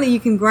 Apparently, you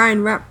can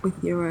grind rep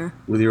with your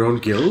own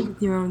guild.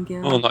 With your own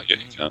guild. Oh, not yet.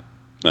 You can't.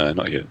 No,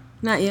 not yet.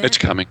 Not yet. It's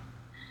coming.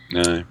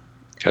 No,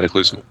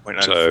 Cataclysm.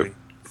 So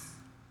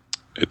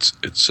it's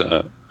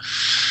all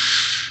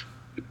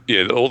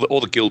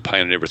the guild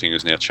paint and everything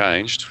is now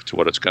changed to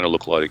what it's going to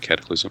look like in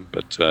Cataclysm.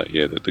 But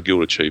the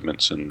guild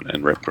achievements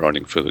and rep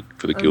grinding for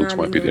the guilds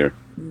won't be there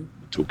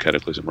until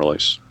Cataclysm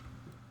release.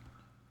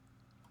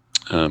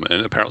 And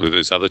apparently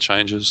there's other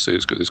changes.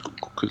 There's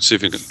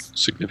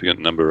significant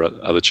number of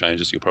other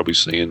changes you'll probably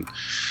see in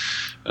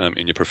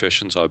your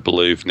professions. I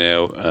believe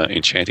now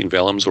enchanting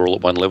vellums are all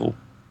at 1 level.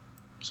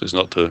 So it's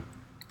not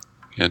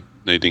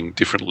needing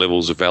different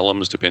levels of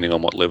vellums depending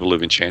on what level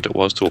of enchant it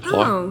was to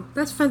apply. Oh,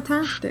 that's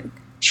fantastic.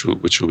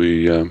 Which will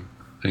be a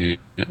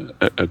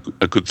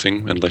good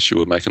thing unless you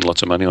were making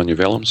lots of money on your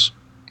vellums.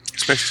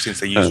 Especially since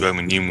they use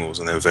Roman numerals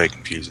and they were very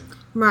confusing.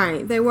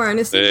 Right, they were, and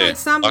it seems like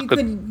some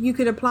you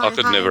could apply. I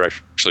could never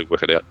actually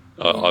work it out.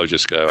 I would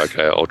just go,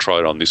 okay, I'll try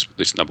it on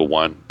this number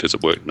 1. Does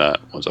it work? Nah.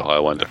 Was a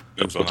higher one?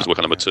 I'll just work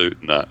on number 2.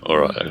 Nah. All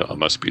right, I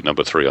must be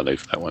number 3 I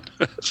need for that one.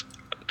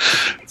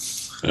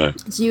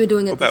 So you were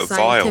doing it the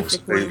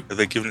scientific way. Are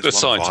they giving us the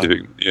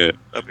scientific? Vial? Yeah,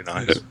 that'd be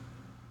nice.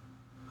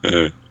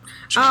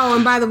 Oh,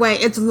 and by the way,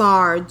 it's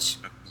large.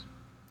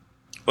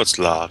 What's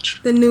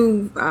large? The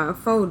new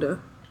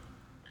folder.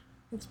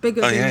 It's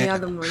bigger than the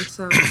other one.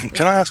 So,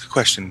 Can I ask a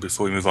question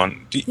before we move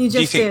on? Do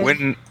you think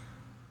when?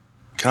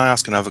 Can I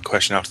ask another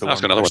question after the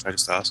one I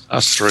just asked?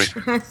 Ask 3.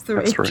 That's 3.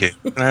 Okay.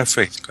 Can I have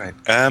 3? Great.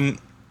 The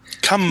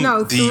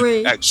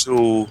 3.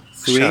 actual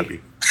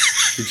 3.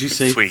 Did you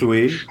say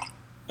 3?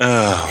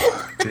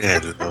 Oh, dear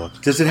Lord.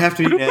 Does it have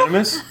to be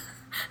unanimous?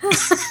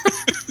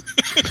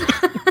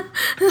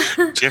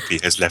 Jeffy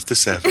has left the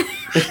server.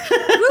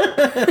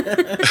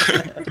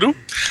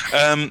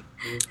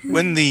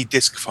 When the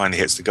disc finally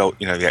hits the goal,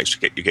 you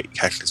get your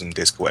Cataclysm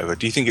disc or whatever,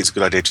 do you think it's a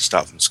good idea to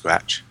start from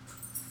scratch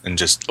and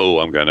just... Oh,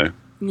 I'm going to,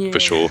 for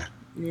sure.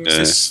 Yeah.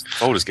 This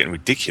folder's getting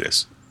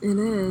ridiculous. It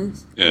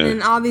is. Yeah. And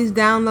then all these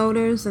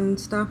downloaders and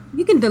stuff.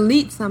 You can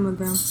delete some of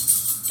them.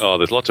 Oh,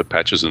 there's lots of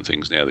patches and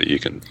things now that you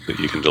can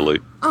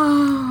delete.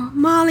 Oh,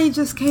 Molly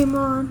just came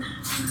on.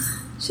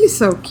 She's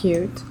so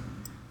cute.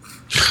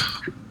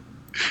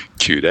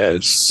 Cute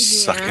as.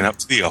 Sucking up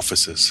to the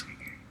officers.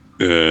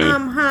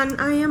 Hon,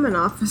 I am an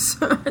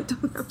officer. I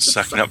don't know.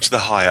 Sucking up to the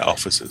higher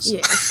officers.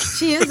 Yeah,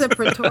 she is a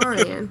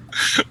Praetorian.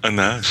 I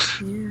know.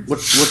 Yeah.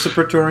 What's a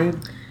Praetorian?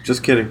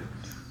 Just kidding.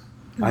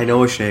 I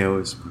know a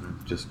Sheo is.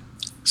 Just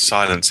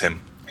silence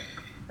him.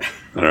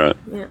 All right.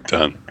 Yeah.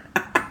 Done.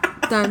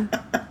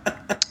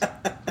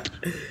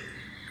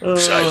 In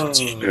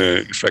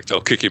fact, I'll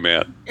kick him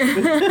out.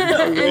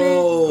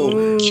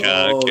 Whoa!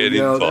 Can't get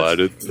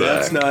invited back.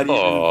 That's not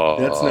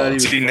even.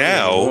 See,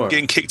 now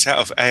getting kicked out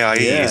of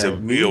AIE is a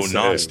real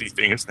nasty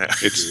thing, isn't it?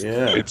 It's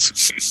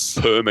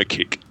perma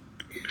kick.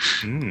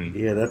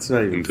 Yeah, that's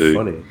not even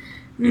funny.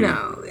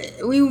 No,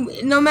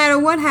 no matter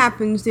what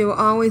happens, there will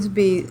always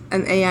be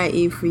an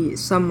AIE for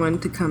someone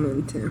to come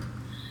into.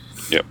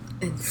 Yep.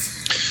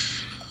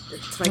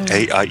 It's like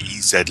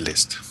AIE Z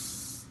list.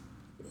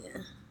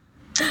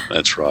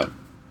 That's right.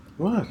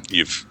 What?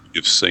 You've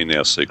seen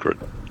our secret.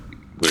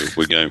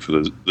 We're going for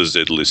the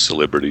Z list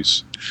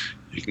celebrities.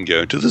 You can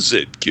go into the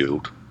Z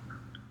Guild.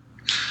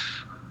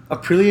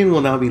 Aprillian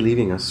will now be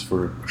leaving us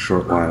for a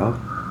short while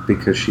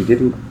because she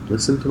didn't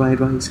listen to my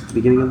advice at the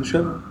beginning of the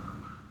show.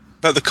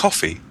 About the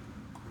coffee?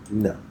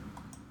 No.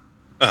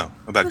 Oh,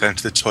 about going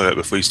to the toilet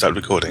before you start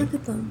recording?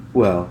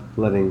 Well,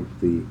 letting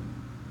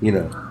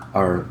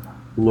our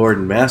Lord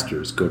and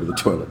Masters go to the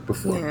toilet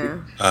before.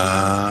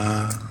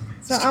 Yeah.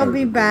 So I'll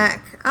be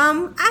back.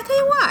 I tell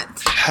you what.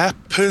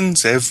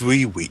 Happens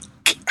every week.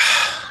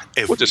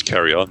 We'll just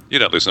carry on. You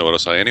don't listen to what I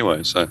say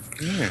anyway, so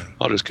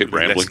I'll just keep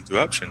rambling.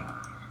 Interruption.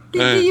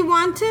 Do you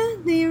want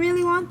to? Do you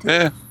really want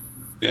to?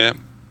 Yeah.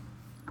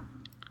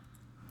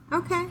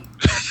 Okay.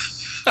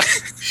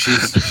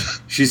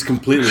 She's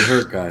completely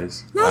hurt,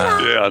 guys. Yeah,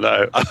 I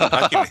know.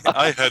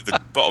 I heard the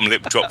bottom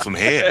lip drop from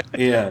here.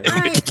 Yeah.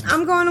 All right,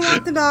 I'm going to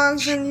walk the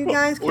dogs, and you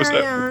guys Was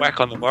carry that on. whack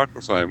on the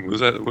microphone?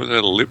 Was that a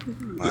lip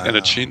and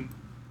a chin?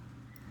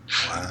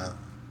 Wow.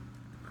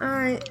 All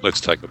right, Let's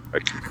take a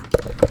break.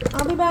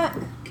 I'll be back.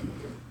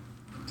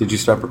 Did you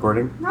stop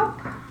recording? Nope.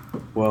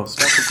 Well,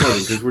 stop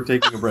recording because we're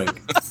taking a break.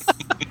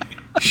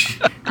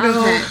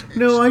 Okay.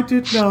 No, I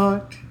did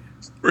not.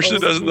 Rishna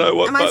doesn't know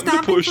what Am I button to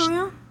stopping push. for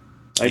real?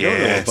 I don't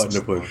know what button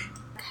to push.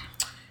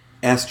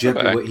 Ask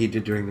Jeppy what he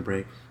did during the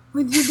break.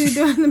 What did you do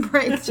during the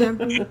break,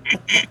 Jeppy?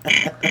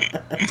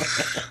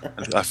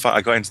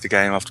 I got into the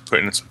game after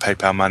putting some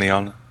PayPal money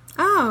on.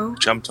 Oh.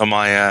 Jumped on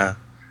my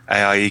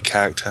AIE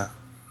character,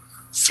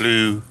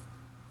 flew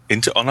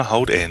on a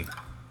hold in,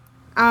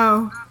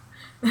 Oh.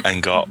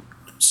 and got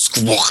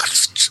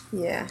squashed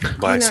Yeah.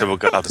 by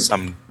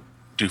some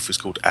doofus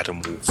called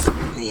Adam Wolf.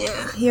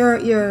 Yeah.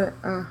 You're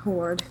a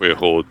horde. We're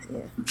horde.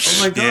 Oh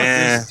my god,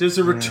 Yeah. there's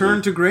a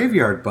return to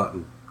graveyard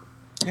button.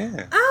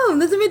 Yeah. Oh,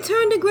 there's a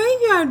return to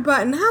graveyard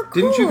button. How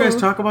cool! Didn't you guys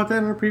talk about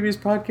that in a previous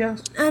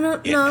podcast? I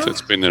don't know.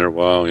 It's been there a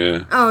while,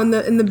 yeah. Oh, in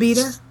the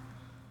beta.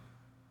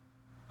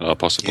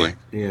 Possibly.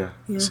 Yeah.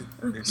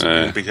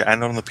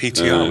 And on the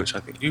PTR, which I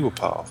think you were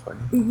part of,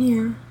 weren't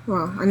you? Yeah.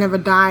 Well, I never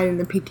died in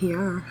the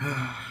PTR.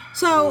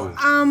 So,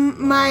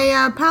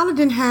 my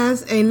paladin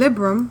has a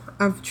Librum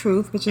of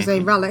Truth, which is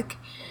a relic,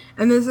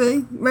 and there's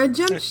a red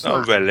gem It's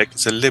slot. not a relic,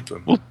 it's a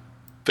Librum. Well,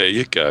 there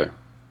you go.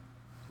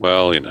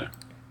 Well,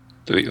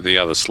 the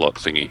other slot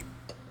thingy.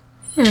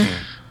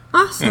 Yeah.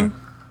 Awesome.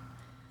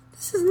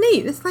 This is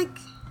neat. It's like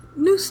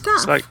new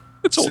stuff.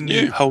 It's all a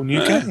new. whole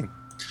new game.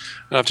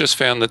 And I've just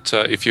found that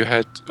if you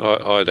had,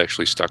 I'd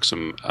actually stuck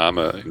some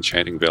armor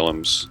enchanting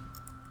vellums.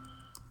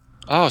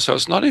 Oh, so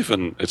it's not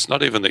even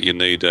that you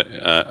need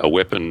a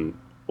weapon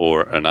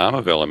or an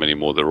armor vellum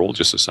anymore. They're all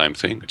just the same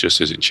thing. It just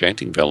says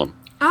enchanting vellum.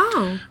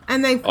 Oh,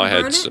 and they've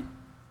converted?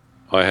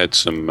 I had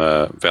some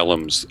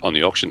vellums on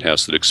the auction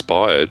house that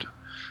expired,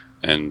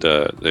 and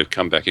they've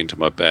come back into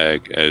my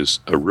bag as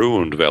a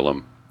ruined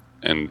vellum,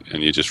 and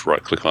you just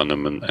right click on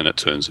them and it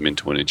turns them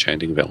into an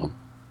enchanting vellum.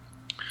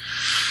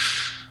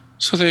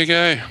 So there you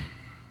go.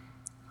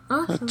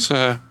 Awesome. That's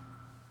a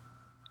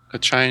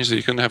change that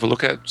you can have a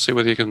look at, see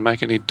whether you can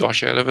make any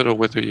dosh out of it or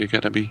whether you're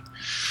going to be...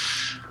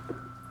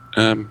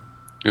 I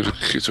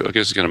guess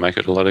it's going to make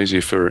it a lot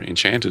easier for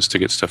enchanters to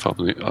get stuff up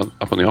on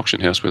the auction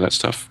house with that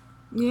stuff.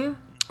 Yeah.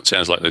 It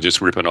sounds like they're just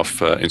ripping off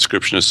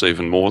inscriptionists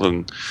even more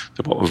than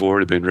what we've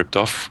already been ripped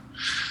off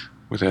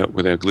with our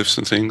glyphs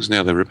and things.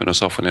 Now they're ripping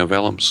us off with our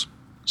vellums.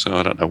 So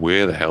I don't know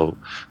where the hell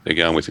they're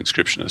going with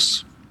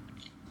inscriptionists.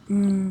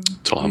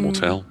 Time will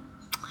tell.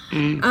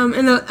 And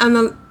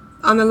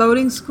on the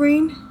loading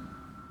screen,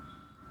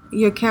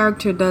 your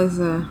character does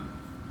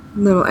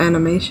little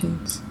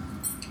animations.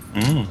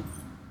 Oh.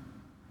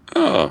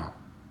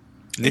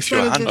 And if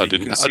you're a hunter, I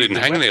didn't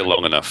hang there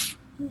long enough.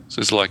 So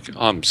it's like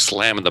I'm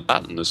slamming the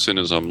button as soon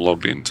as I'm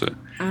logged in to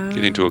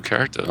get into a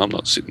character. I'm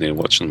not sitting there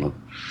watching the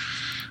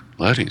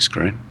loading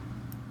screen.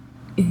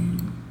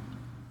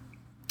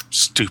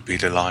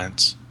 Stupid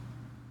alliance.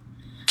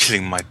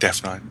 Killing my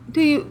Death Knight.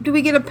 Do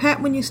we get a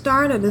pet when you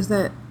start, or is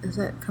that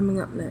coming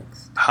up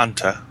next?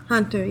 Hunter,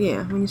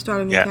 yeah, when you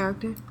start a new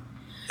character.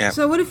 Yeah.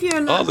 So what if you're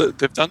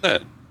they've done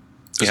that.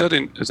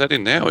 Is that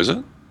in now, is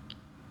it?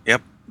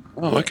 Yep.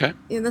 Oh, okay.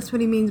 Yeah, that's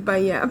what he means by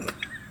yep.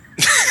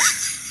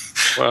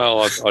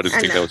 Well, I didn't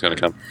think that was going to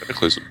come to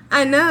Cataclysm.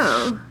 I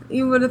know.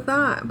 You would have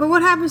thought. But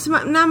what happens to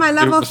my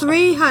level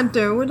 3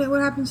 hunter? What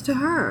happens to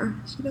her?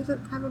 She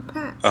doesn't have a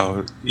pet.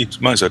 Oh, you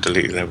might as well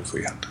delete level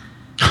 3 hunter.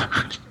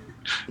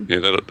 Yeah,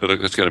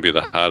 that's going to be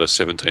the hardest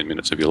 17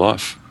 minutes of your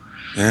life.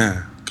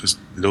 Yeah, because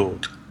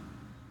Lord.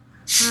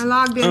 I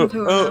logged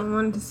into her. I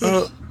wanted to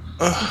see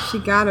if she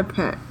got a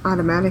pet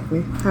automatically.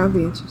 That would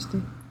be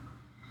interesting.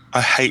 I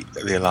hate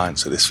the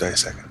alliance at this very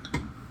second.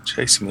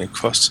 Chasing me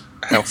across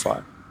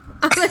Hellfire.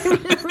 How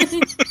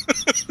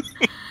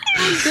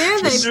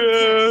dare they?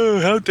 No,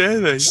 how dare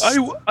they?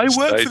 I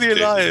work for the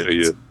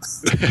Alliance.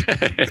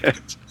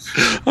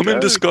 I'm in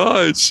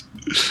disguise.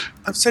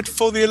 I've said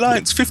for the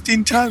Alliance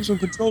 15 times on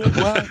Control.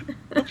 Wow.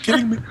 You're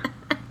kidding me.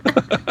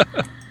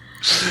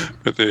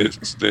 But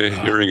they're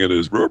hearing it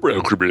as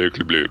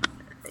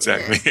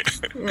exactly.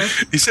 Yeah.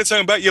 He said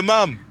something about your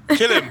mum.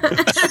 Kill him.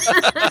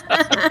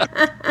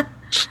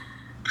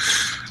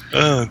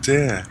 Oh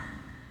dear.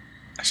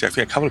 Actually, I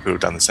think a couple of people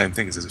have done the same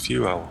thing because there's a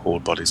few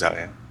horde bodies out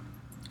here.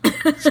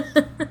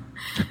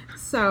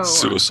 So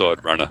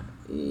suicide runner.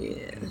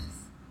 Yes.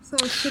 So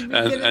should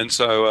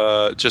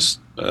we just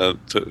a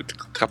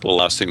couple of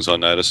last things I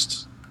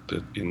noticed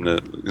that in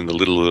the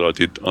little that I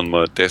did on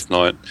my Death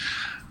Knight,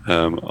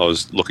 I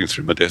was looking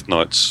through my Death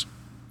Knight's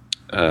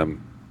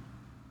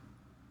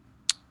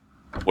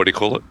what do you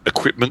call it?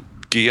 Equipment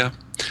gear,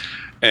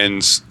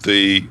 and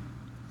the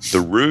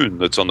rune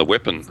that's on the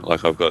weapon.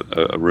 Like I've got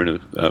a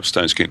rune of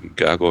Stone Skin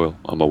Gargoyle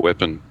on my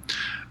weapon,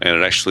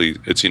 and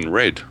it's in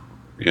red.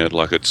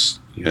 Like it's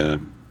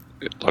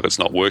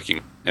not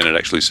working, and it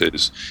actually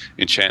says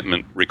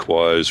enchantment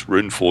requires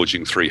rune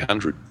forging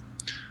 300.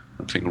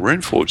 I'm thinking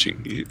rune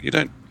forging. You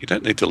don't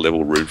need to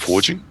level rune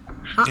forging.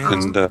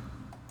 And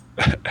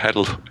had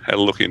a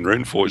look in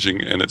rune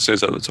forging, and it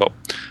says at the top,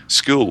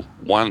 skill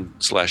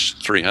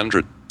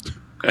 1/300,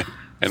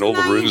 and all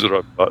the runes that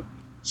I've got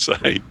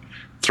say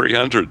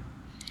 300.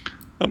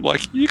 I'm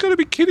like, you got to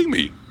be kidding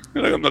me!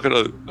 I'm not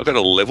gonna. I've got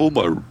to level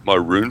my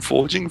rune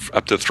forging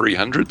up to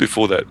 300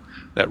 before that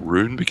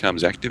rune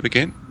becomes active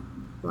again.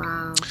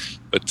 Wow.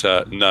 But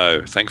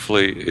no,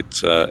 thankfully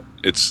it's a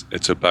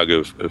bug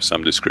of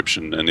some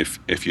description, and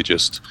if you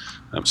just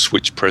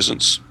switch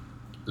presence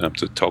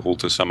to toggle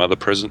to some other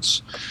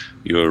presence,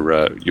 your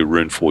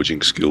rune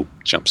forging skill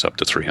jumps up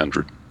to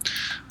 300,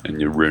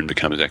 and your rune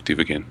becomes active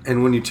again.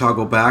 And when you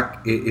toggle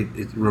back,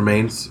 it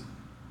remains.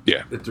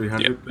 Yeah. At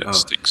 300? Yeah, it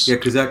sticks. Yeah,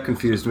 because that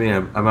confused me.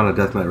 I'm on a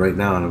death knight right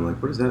now, and I'm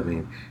like, what does that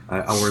mean?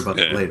 I'll worry about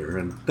that later.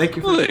 And thank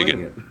you for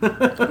explaining it.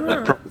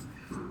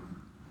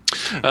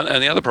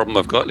 And the other problem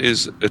I've got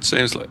is it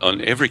seems like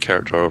on every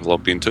character I've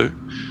logged into,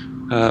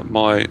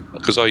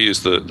 because I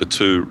use the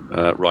two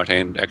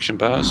right-hand action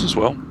bars as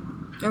well,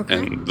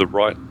 and the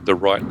right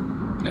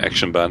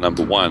action bar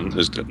number 1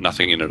 has got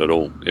nothing in it at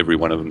all. Every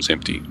one of them's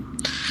empty.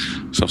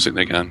 So I'm sitting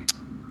there going,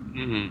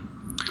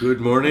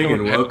 Good morning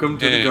and welcome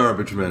to the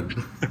Garbage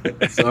Men.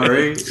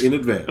 Sorry in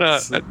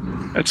advance. I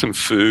had some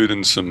food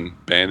and some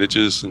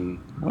bandages, and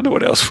I wonder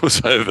what else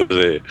was over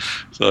there.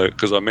 So,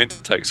 because I meant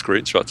to take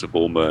screenshots of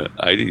all my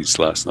 80s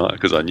last night,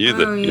 because I knew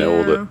that all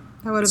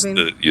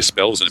your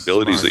spells and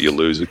abilities that you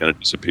lose are going to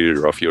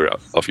disappear off your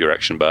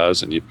action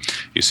bars, and you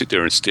sit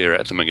there and stare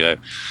at them and go,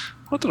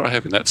 what did I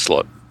have in that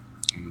slot?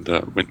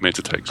 And meant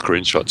to take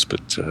screenshots,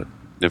 but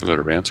never got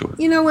around to it.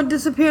 You know what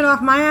disappeared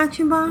off my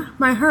action bar?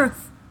 My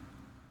hearth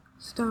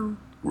stone.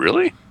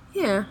 Really?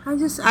 Yeah,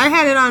 I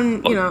had it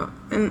on,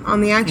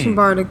 on the action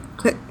bar to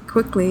click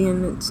quickly,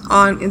 and it's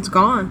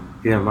gone.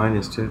 Yeah, mine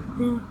is too.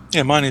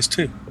 Yeah, mine is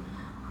too.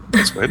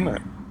 That's weird, isn't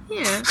it?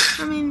 Yeah,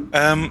 I mean...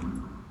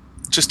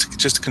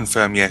 Just to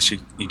confirm, yes, you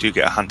do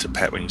get a hunter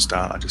pet when you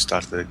start. I just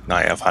started the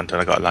Night Elf Hunter,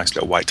 and I got a nice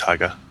little white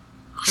tiger.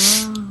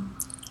 Oh.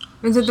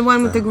 Is it the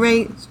one with the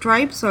grey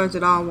stripes, or is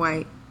it all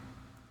white?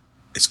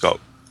 It's got,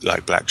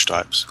 like, black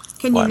stripes.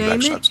 Can you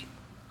name it?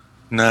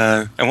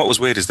 No. And what was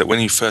weird is that when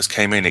you first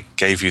came in, it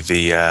gave you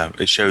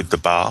it showed the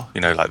bar,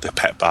 like the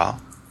pet bar.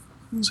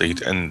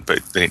 Mm-hmm.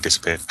 But then it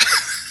disappeared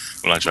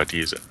when I tried to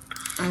use it.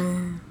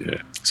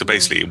 Yeah. So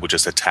basically, it will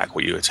just attack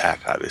what you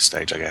attack at this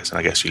stage, I guess. And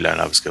I guess you learn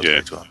other skills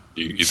later on.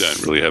 You don't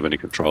really have any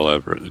control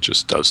over it. It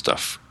just does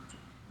stuff.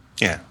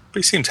 Yeah. But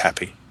he seems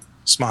happy,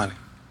 smiling.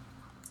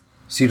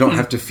 So you don't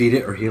have to feed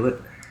it or heal it?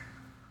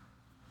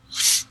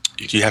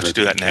 Do you have to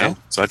do that now?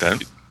 So I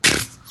don't.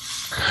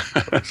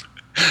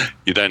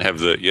 You don't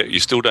have you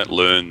still don't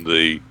learn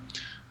the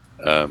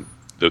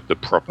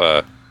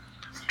proper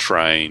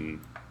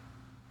train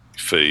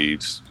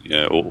feeds,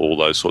 all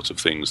those sorts of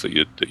things that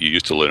you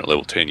used to learn at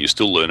level 10. You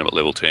still learn them at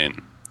level 10.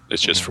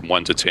 It's just from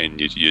 1 to 10.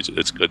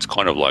 It's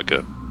kind of like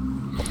a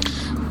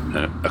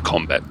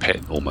combat pet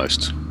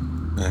almost.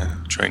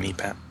 Trainee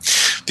pet.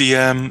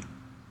 I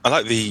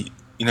like that you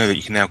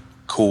can now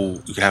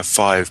you can have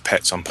 5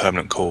 pets on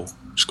permanent call,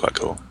 which is quite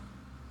cool.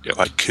 Yep.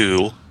 Quite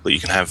cool that you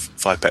can have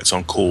 5 pets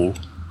on call.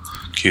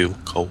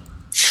 Cool.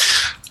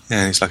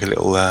 Yeah, it's like a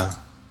little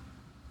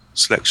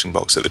selection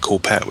box at the call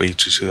pet where you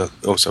just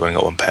also only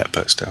got 1 pet,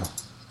 but still,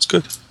 it's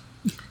good.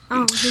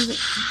 Oh, does it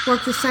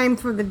work the same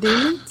for the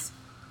demons?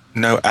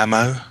 No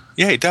ammo.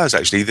 Yeah, it does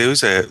actually. There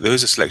is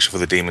a selection for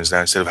the demons now.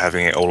 Instead of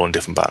having it all on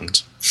different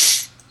buttons,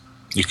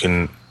 you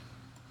can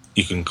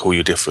call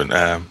your different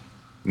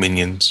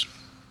minions.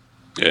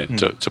 Yeah,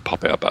 to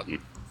pop out button.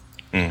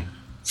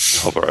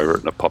 Hover over it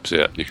and it pops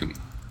out. You can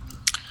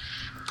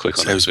click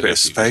on it. Saves a bit of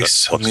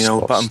space on the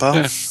old button bar.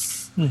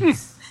 Yeah.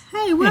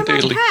 Hey, where are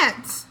my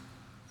pets?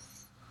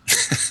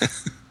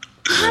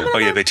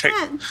 They take.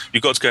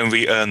 You've got to go and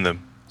re-earn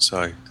them.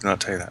 Sorry, did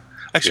not tell you that.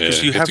 Actually,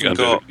 because you haven't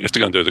got. You have to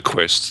go and do the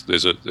quest.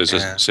 There's a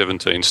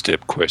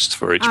 17-step quest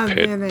for each pet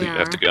that you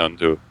have to go and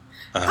do.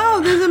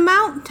 There's a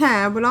mount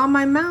tab with all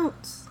my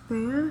mounts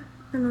there,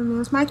 and then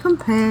there's my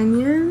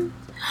companion.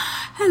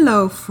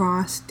 Hello,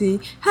 Frosty.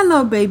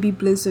 Hello, baby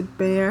Blizzard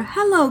Bear.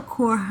 Hello,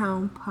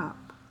 Corehound Pup.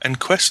 And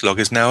quest log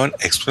is now an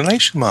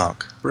exclamation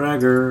mark.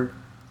 Bragger.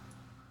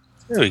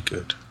 Very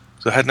good.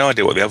 So I had no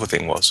idea what the other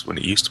thing was when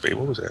it used to be.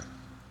 What was it?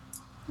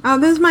 Oh,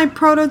 this is my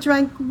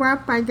proto-drink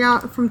rep I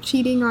got from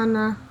cheating on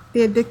the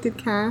Addicted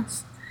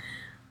cast.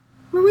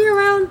 Were we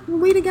around? Were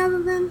we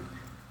together then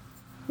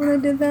when I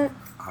did that?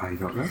 I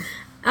don't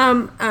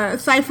know.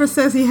 Cypher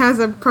says he has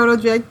a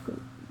proto-drink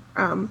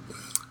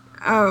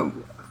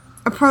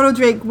a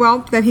proto-drake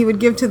whelp that he would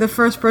give to the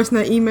first person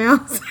that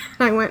emails.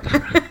 I went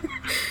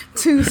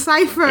to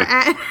Cypher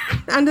at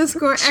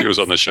 _ She was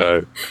on the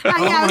show. Yeah,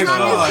 oh my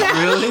God,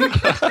 really?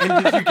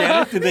 And did you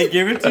get it? Did they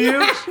give it to you?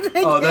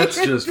 That's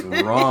just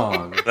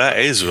wrong. That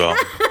is wrong.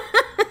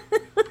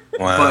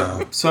 Wow.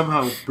 But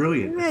somehow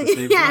brilliant at the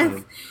same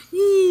time.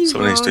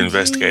 Someone needs to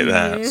investigate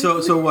that.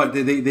 So what?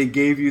 They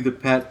gave you the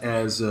pet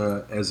as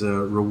a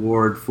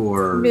reward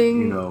for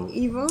being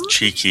evil,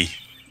 cheeky,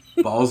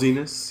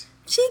 ballsiness.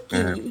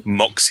 Cheeky.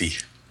 Moxie.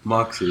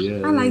 Moxie,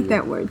 yeah. I like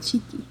that word,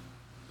 cheeky.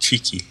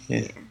 Cheeky,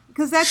 yeah.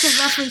 Because that's a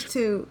reference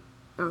to...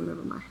 Oh,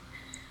 never mind.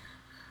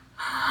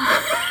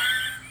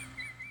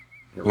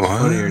 It was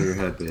funnier in your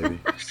head, baby.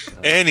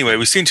 Anyway,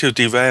 we seem to have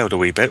derailed a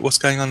wee bit. What's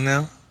going on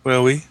now? Where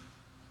are we?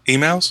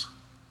 Emails?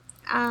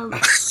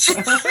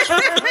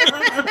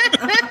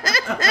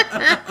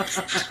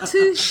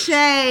 Touche,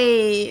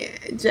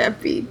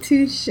 Jeffy,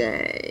 touche.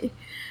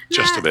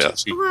 Just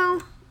about.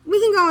 Well, we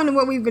can go into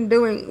what we've been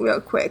doing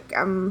real quick.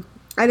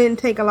 I didn't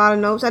take a lot of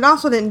notes. I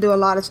also didn't do a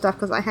lot of stuff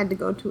because I had to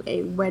go to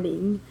a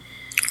wedding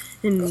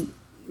in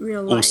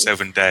real life. All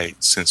 7 days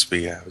since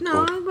we No,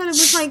 recorded. but it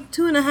was like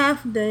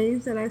 2.5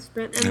 days that I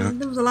spent, and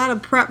there was a lot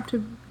of prep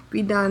to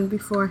be done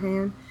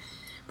beforehand.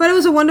 But it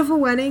was a wonderful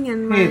wedding,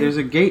 and Hey, there's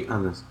a gate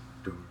on this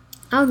door.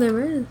 Oh, there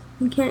is.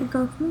 You can't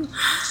go through.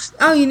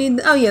 Oh, you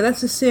need. Oh, yeah,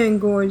 that's the Searing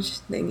Gorge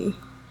thingy.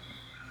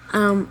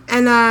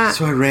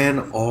 So I ran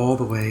all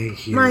the way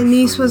here. My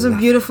niece was a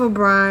beautiful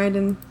bride,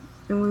 and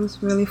it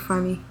was really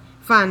fun.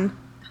 Funny.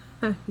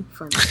 It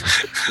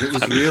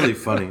was really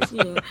funny.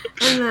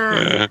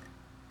 Yeah.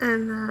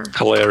 And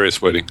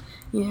Hilarious wedding.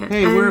 yeah.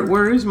 Hey,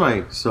 where is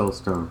my soul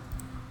stone?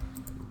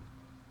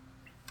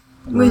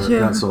 Where's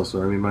your... Not soul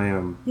stone. I mean my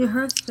Your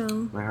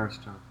hearthstone. My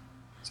hearthstone.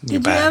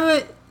 Did you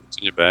ever... It's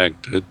in your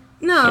bag, dude.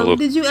 No.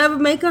 Did you ever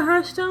make a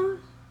hearthstone?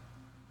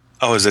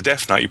 Oh, as a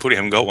Death Knight, you probably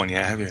haven't got one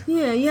yet, have you?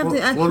 Yeah, you have to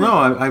actually... Well,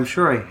 no, I'm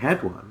sure I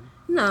had one.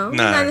 No,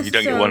 No, you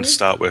don't get one to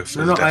start with.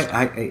 No,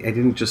 I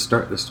didn't just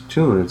start this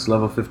tune. It's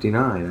level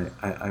 59.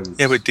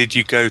 Yeah, but did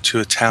you go to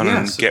a town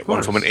and Yes, get of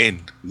one from an course.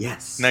 inn?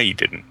 Yes. No, you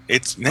didn't. You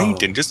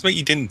didn't. Just admit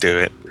you didn't do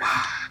it.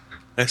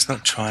 Let's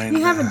not try and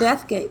You have a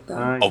death gate,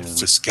 though.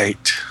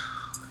 obfuscate.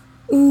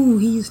 Ooh,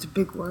 he used a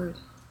big word.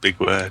 Big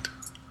word.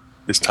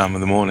 This time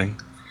of the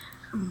morning.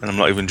 And I'm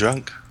not even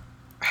drunk.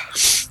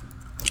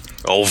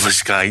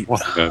 Obfuscate.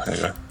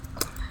 Anyway.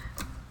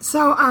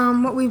 So,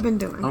 what we've been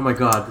doing. Oh my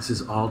god, this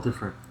is all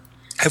different.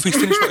 Have we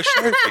finished what a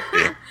show's been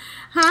doing?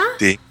 Huh?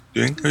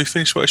 Have we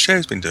finished what a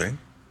show's been doing?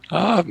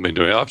 I haven't been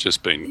doing it. I've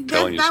just been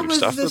telling you some was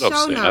stuff the that I've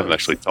show seen. I haven't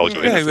notes. actually told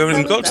you Yeah, anything. we haven't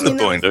even got to the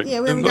point. Yeah,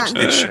 we haven't gotten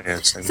to the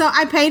show. So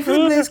I paid for the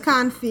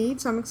BlizzCon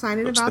feed, so I'm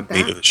excited about the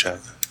meat of that. the show.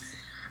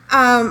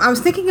 I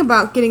was thinking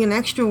about getting an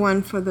extra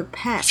one for the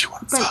pet. If you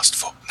want fast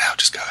forward now,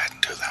 just go ahead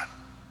and do that.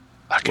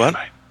 Okay, What?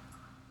 mate.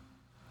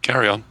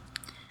 Carry on.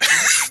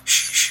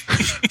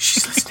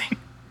 She's listening.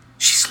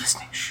 She's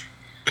listening.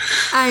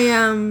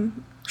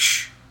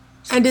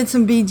 I did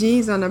some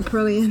BGs on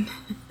Aprillian.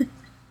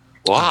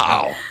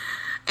 Wow.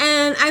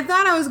 And I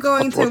thought I was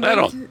going What brought that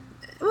on?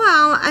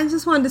 Well, I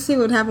just wanted to see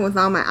what would happen with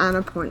all my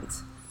honor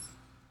points.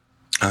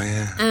 Oh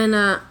yeah. And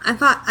I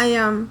thought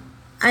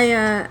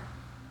I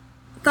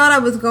thought I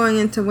was going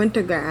into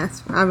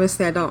Wintergrass.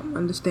 Obviously, I don't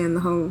understand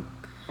the whole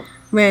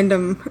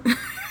random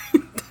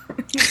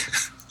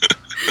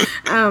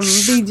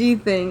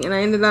BG thing, and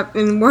I ended up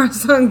in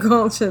Warsong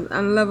Gulch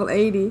on level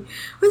 80,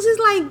 which is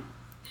like,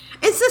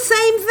 it's the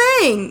same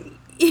thing.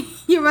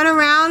 You run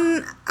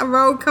around, a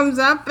rogue comes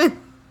up and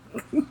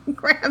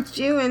grabs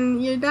you,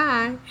 and you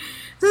die.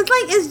 So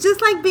it's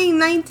just like being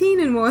 19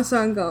 in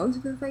Warsong Gulch.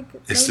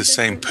 It's the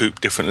same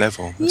poop, different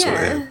level. That's what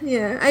it is.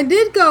 Yeah. I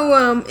did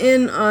go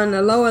in on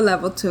a lower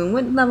level tune.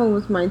 What level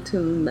was my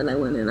tune that I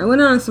went in? I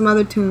went on some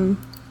other tune.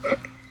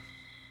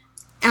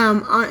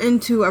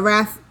 Into a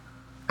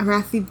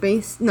Arathi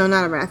base. No,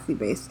 not Arathi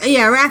base.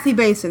 Yeah, Arathi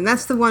Basin.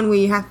 That's the one where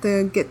you have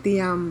to get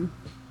the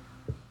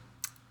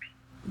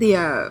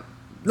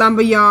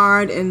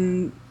lumberyard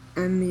and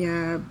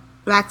the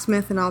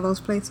blacksmith and all those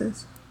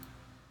places.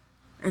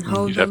 And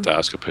hold You'd them. have to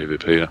ask a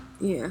PvP.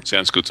 Yeah.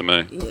 Sounds good to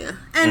me. Yeah.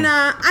 And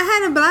I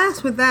had a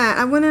blast with that.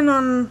 I went in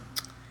on...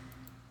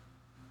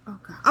 Oh,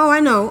 God. Oh,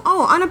 I know.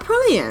 Oh, on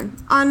Aprillian.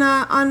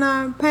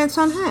 On Pants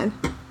on Head.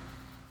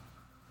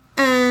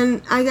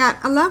 And I got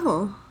a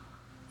level.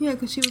 Yeah,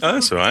 because she was... Oh,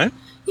 that's all right.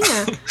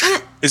 Yeah.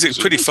 Is it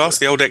pretty fast,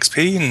 the old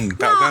XP and No,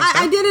 Battleground I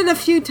stuff? did it a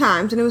few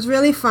times, and it was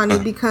really funny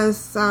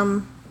because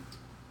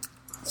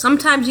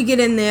sometimes you get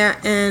in there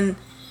and,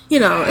 you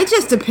know, it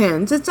just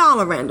depends. It's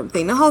all a random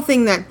thing. The whole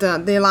thing that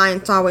the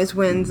Alliance always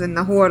wins and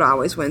the Horde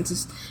always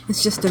wins,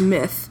 it's just a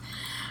myth.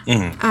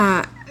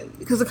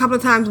 Because a couple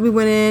of times we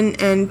went in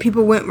and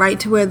people went right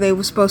to where they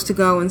were supposed to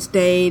go and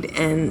stayed,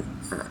 and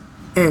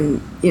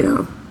you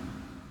know...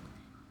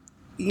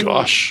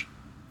 Gosh.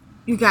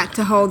 You got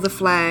to hold the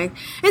flag.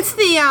 It's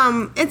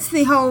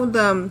the whole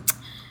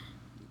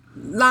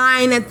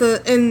line at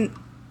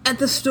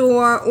the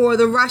store, or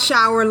the rush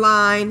hour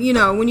line. You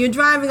know, when you're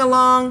driving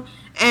along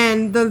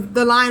and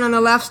the line on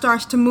the left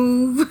starts to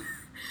move,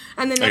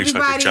 and then you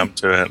try everybody to jump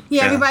to it.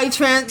 Yeah, everybody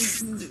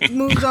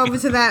moves over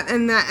to that,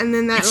 and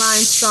then that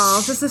line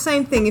stalls. It's the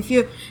same thing. If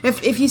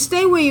you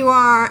stay where you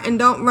are and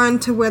don't run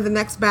to where the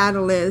next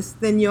battle is,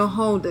 then you'll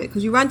hold it.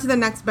 Because you run to the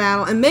next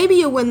battle, and maybe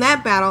you'll win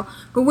that battle,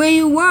 but where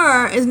you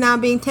were is now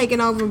being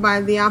taken over by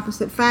the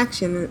opposite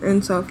faction.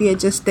 And so if you had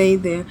just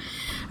stayed there,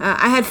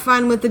 I had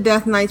fun with the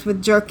Death Knights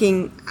with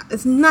jerking.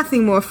 It's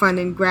nothing more fun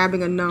than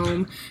grabbing a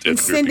gnome and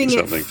sending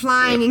it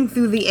flying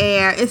through the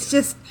air. It's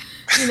just,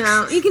 you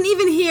know, you can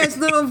even hear its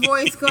little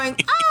voice going,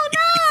 "Oh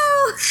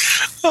no!"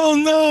 Oh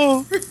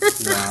no!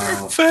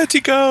 Wow.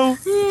 Vertigo.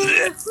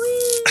 Yeah,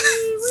 wee.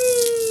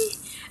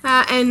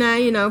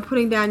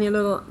 Putting down your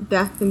little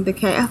death and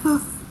decay. I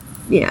have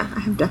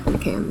death and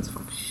decay on this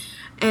one.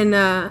 And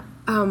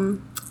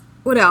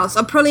what else?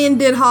 Aprillian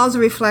did Halls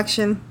of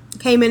Reflection.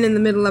 Came in the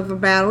middle of a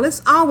battle.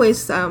 It's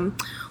always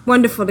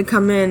wonderful to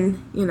come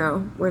in,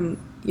 when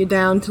you're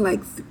down to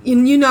like,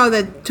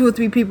 that 2 or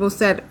 3 people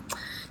said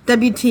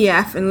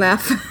WTF and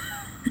left.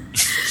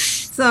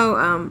 So,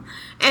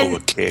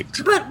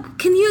 overkicked. But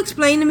can you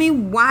explain to me,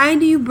 why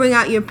do you bring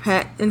out your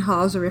pet in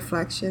Halls of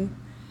Reflection?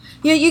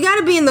 You got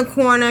to be in the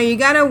corner. You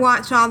got to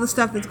watch all the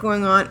stuff that's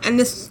going on. And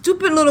this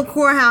stupid little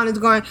corehound is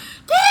going,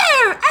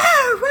 there,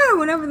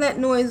 whatever that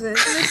noise is.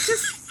 And it's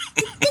just,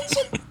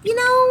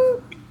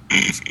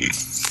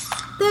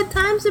 there are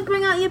times to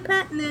bring out your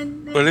pet. And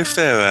then Well, if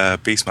they're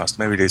Beastmaster,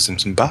 maybe there's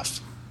some buff.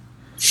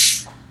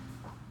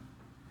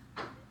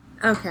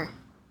 Okay.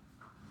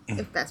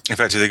 If that's... In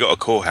fact, if they got a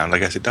corehound, I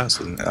guess it does.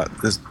 No.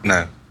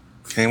 Can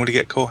anybody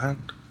get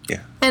corehound?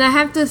 Yeah. And I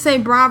have to say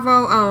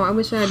bravo. Oh, I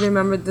wish I had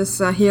remembered this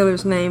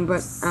healer's name,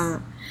 but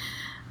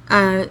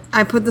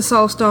I put the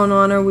soul stone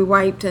on her. We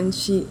wiped, and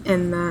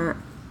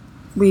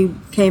we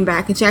came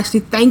back, and she actually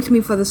thanked me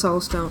for the soul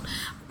stone.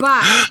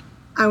 But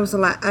I was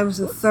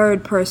the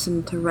third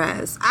person to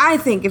res. I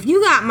think if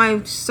you got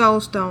my soul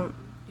stone,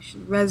 you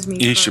should res me.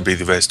 You first. should be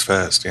the best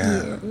first.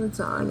 Yeah. That's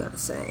all I gotta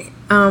say.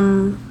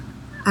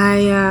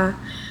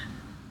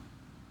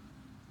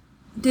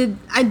 I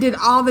did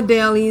all the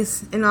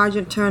dailies in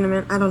Argent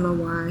Tournament. I don't know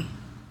why.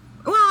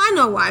 Well, I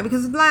know why,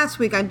 because last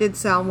week I did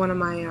sell one of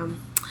my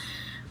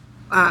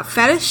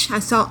fetish. I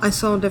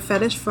sold a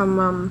fetish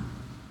from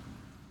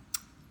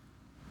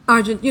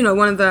Argent.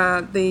 One of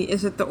the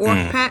is it the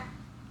orc pet?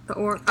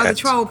 The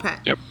troll pet.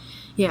 Yep.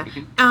 Yeah.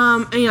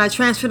 And I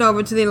transferred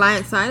over to the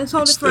Alliance side. I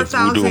sold it for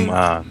 1,000.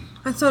 I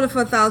sold it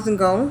for 1,000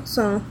 gold.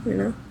 So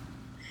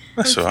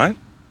That's all right.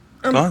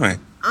 Blimey.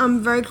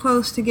 I'm very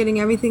close to getting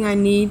everything I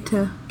need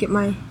to get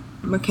my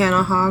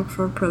Mechano Hog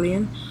for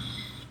Aprillian.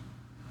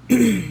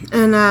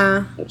 And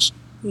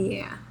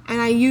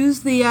and I use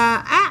the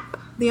app,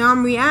 the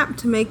Armory app,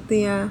 to make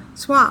the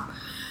swap,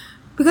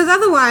 because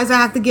otherwise I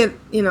have to get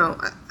an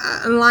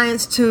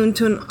Alliance tune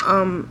to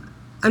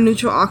a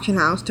neutral auction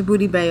house to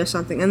Booty Bay or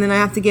something, and then I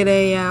have to get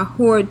a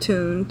Horde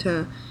tune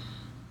to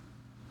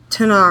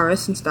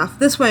Tanaris and stuff.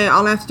 This way,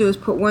 all I have to do is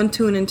put one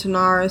tune in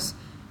Tanaris,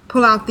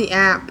 pull out the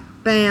app,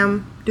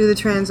 bam, do the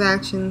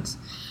transactions,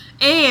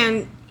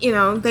 and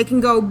they can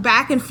go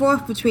back and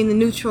forth between the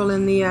neutral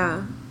and the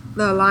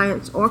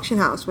Alliance auction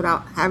house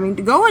without having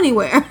to go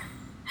anywhere.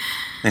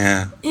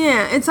 Yeah.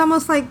 Yeah, it's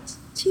almost like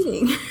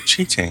cheating.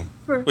 Cheating.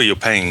 Well, you're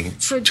paying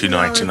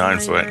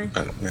 $2.99 for it,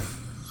 but yeah.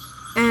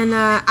 And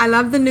I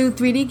love the new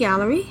 3D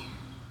gallery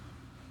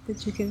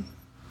that you can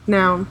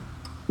now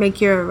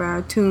make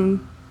your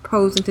tune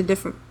pose into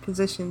different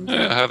positions.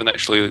 I haven't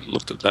actually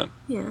looked at that.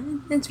 Yeah,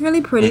 it's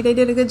really pretty. They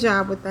did a good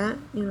job with that,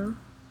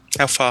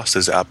 How fast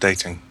is it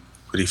updating?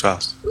 Pretty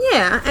fast.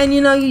 Yeah, and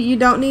you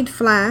don't need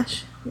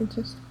Flash. It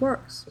just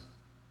works.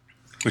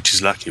 Which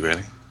is lucky,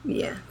 really.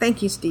 Yeah,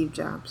 thank you, Steve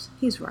Jobs.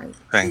 He's right.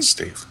 Thanks,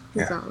 Steve.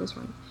 He's always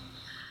right.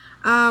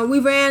 We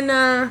ran...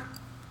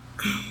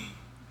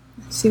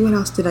 let's see, what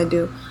else did I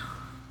do?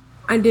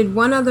 I did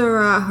one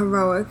other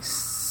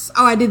heroics.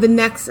 Oh, I did the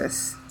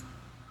Nexus.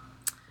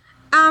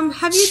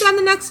 Have you done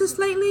the Nexus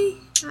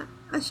lately,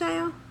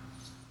 Ashayo?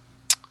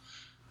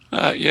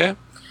 Yeah.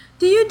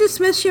 Do you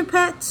dismiss your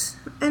pets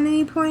at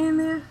any point in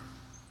there?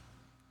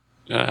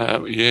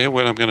 Yeah,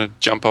 when I'm going to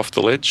jump off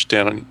the ledge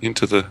down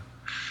into the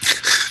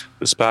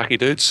Sparky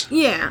dudes.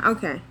 Yeah,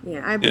 okay.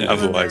 Yeah, I've been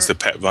Otherwise, the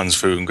pet runs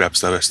through and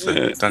grabs the rest of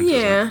the dungeons.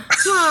 Yeah.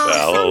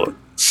 Well,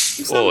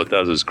 all it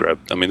does is grab.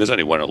 I mean, there's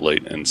only one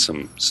elite and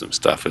some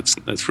stuff.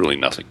 It's really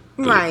nothing.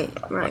 Right.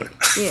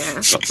 Yeah.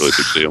 It's not really a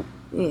big deal.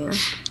 Yeah,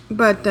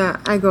 but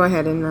I go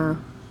ahead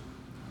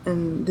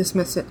and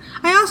dismiss it.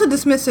 I also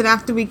dismiss it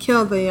after we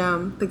kill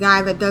the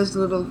guy that does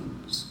the little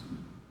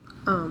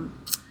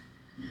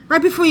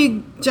right before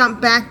you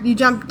jump back. You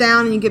jump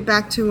down and you get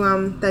back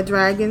to that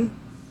dragon.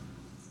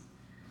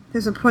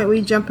 There's a point where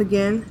you jump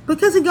again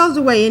because it goes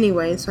away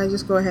anyway. So I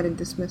just go ahead and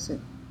dismiss it.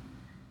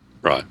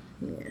 Right.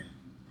 Yeah.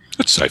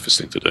 It's the safest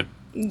thing to do.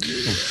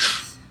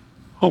 Yes.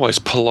 Always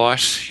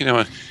polite.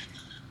 You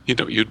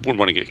wouldn't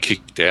want to get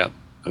kicked out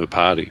of a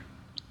party.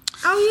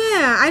 Oh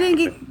yeah, I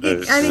didn't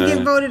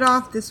get voted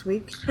off this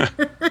week.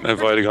 No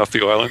voting off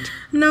the island.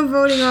 No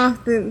voting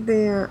off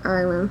the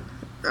island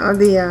or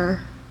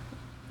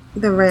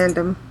the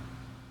random.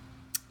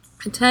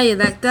 I tell you,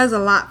 that does a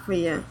lot for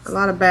you. A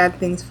lot of bad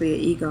things for your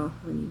ego.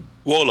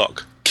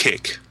 Warlock,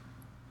 kick.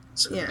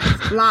 Yeah,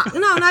 lock.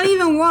 No, not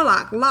even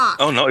warlock. Lock.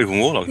 Oh, not even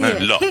warlock. No,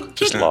 yeah, lock.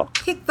 Kick lock.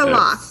 Kick the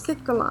lock.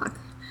 Kick the lock.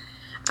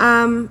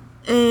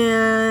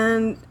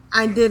 And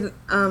I did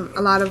a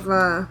lot of.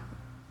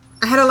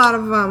 I had a lot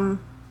of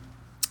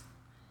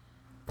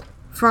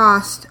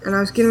frost, and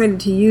I was getting ready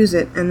to use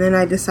it, and then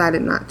I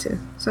decided not to.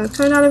 So it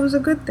turned out it was a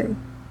good thing.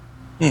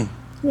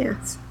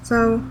 Yes.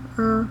 So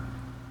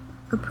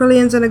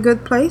Aprillian's in a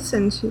good place,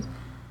 and she's.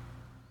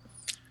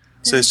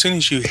 So as soon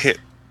as you hit,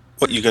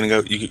 what you're going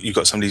to go? You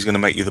got somebody who's going to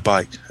make you the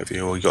bike, have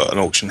you? Or you got an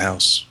auction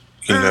house?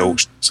 You're going to go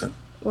auction. So.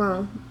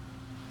 Well,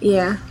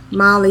 yeah,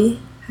 Molly,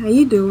 how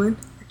you doing?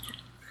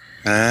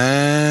 Okay.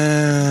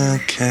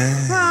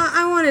 Well,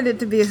 I wanted it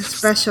to be a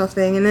special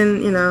thing, and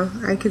then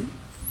I could.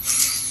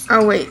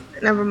 Oh wait,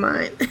 never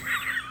mind.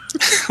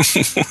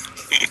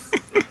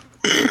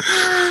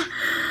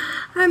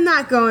 I'm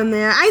not going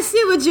there. I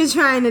see what you're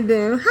trying to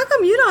do. How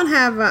come you don't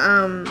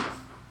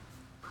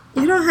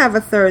have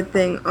a third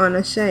thing on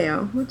a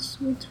shell? What's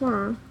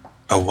wrong?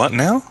 A what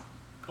now?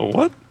 A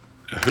what?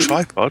 A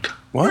tripod?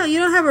 What? No, you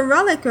don't have a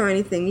relic or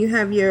anything. You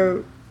have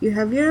your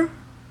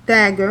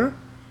dagger,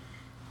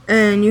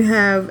 and you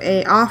have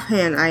a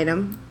offhand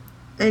item,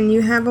 and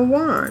you have a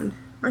wand.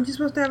 Aren't you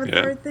supposed to have a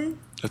third thing?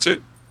 That's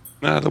it.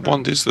 No, the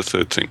wand is the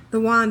third thing. The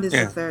wand is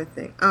the third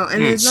thing. Oh,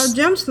 and there's no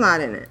gem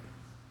slot in it.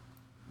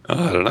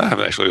 Oh, I don't know. I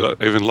haven't actually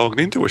even logged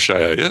into a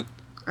Sheo yet.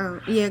 Oh,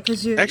 yeah,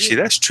 because you... Actually,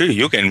 that's true.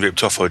 You're getting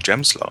ripped off for a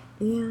gem slot.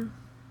 Yeah.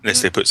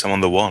 Unless they put some on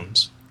the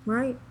wands.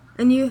 Right.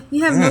 And you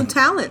have no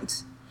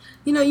talent.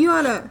 You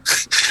ought to...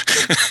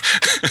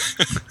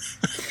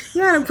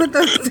 you ought to put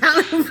those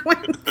talent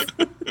points.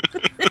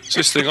 Is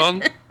this thing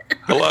on?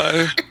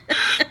 Hello?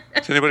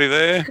 Is anybody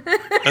there?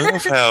 I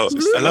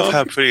love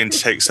how Brilliant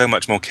takes so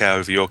much more care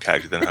over your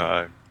character than her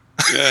own.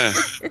 Yeah.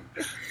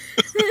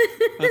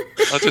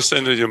 I'll just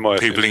send you my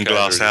people in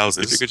glass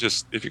houses. If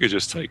you could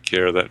just take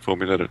care of that for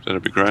me,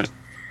 that'd be great.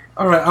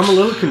 All right, I'm a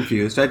little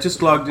confused. I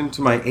just logged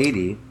into my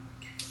 80,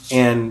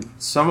 and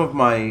some of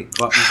my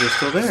buttons are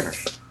still there.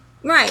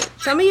 Right,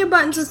 some of your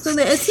buttons are still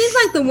there. It seems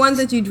like the ones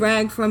that you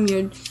drag from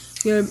your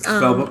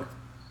spellbook,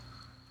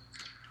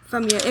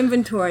 from your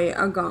inventory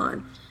are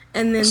gone,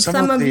 and then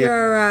some of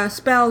your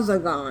spells are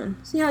gone.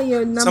 See how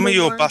your number some of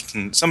your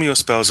buttons, some of your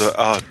spells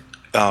are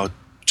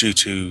due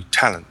to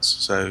talents,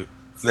 so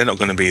they're not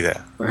going to be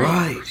there.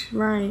 Right.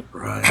 Really,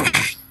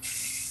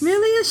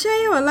 a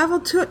Sheo, a level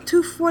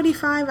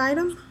 245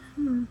 item?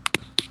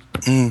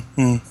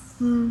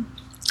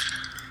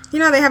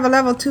 They have a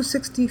level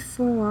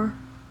 264.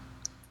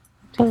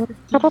 And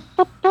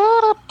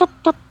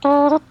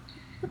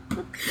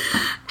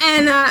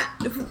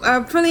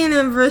Prillian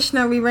and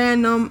Vrishna, we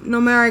ran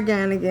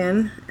Nomaragan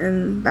again,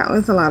 and that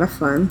was a lot of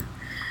fun.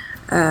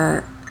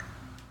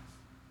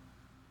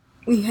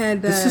 We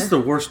had... this is the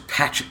worst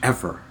patch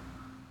ever.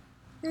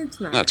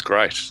 It's not. That's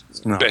great.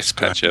 Best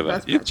patch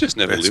ever. You've just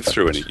never lived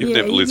through any. You've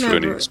never lived through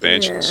any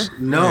expansions. Yeah.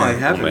 No, I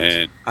haven't. Oh,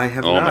 man. I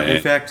have not. Man.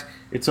 In fact,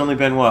 it's only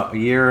been a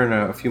year and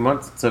a few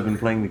months since I've been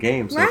playing the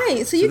game. So,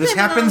 right. So this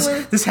happens.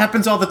 This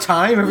happens all the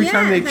time. Every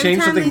time they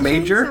change something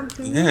major.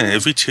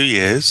 Every 2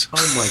 years.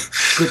 Oh my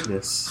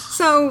goodness.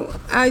 So,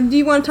 do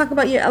you want to talk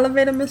about your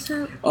elevator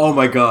mishap? Oh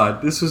my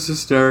god, this was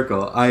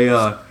hysterical.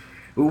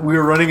 We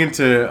were running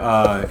into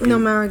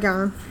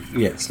Nomaragan.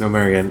 Yes,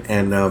 Nomaragan,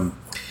 and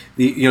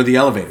the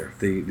elevator,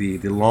 the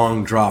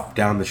long drop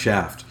down the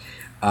shaft.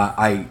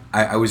 I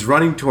was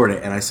running toward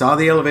it, and I saw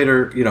the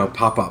elevator,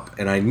 pop up,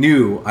 and I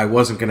knew I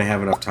wasn't going to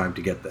have enough time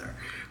to get there.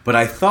 But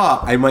I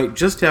thought I might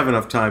just have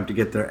enough time to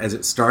get there as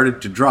it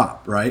started to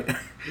drop, right?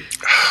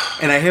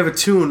 And I have a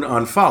tune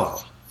on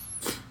follow.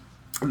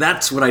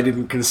 That's what I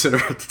didn't consider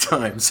at the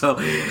time. So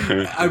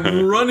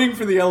I'm running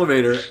for the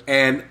elevator,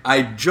 and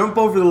I jump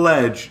over the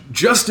ledge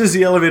just as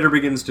the elevator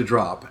begins to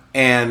drop.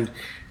 And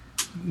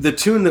the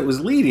tune that was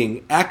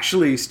leading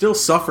actually still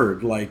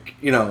suffered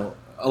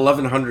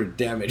 1,100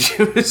 damage.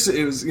 It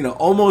was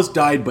almost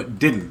died but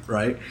didn't,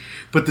 right?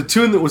 But the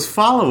tune that was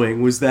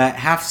following was that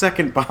half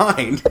second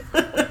behind.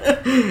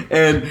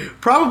 And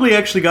probably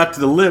actually got to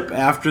the lip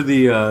after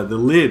the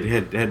lid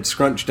had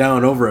scrunched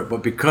down over it,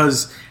 but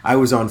because I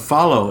was on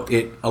follow,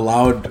 it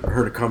allowed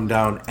her to come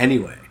down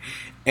anyway.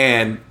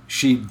 And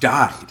she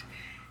died.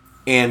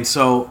 And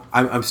so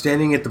I'm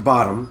standing at the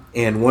bottom,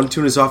 and one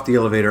tune is off the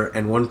elevator,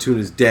 and one tune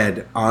is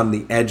dead on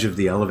the edge of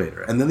the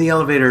elevator. And then the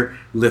elevator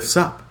lifts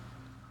up,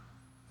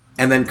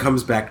 and then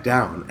comes back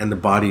down, and the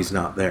body's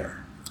not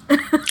there.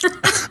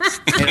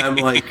 And I'm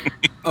like,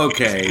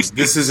 okay,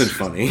 this isn't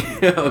funny.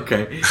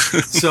 Okay.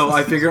 So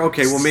I figure,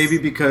 okay, well, maybe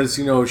because,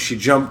 she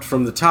jumped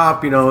from the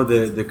top,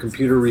 the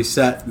computer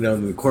reset,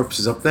 and the corpse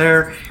is up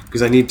there,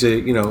 because I need to,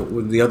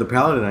 with the other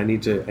paladin, I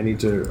need to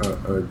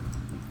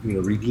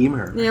redeem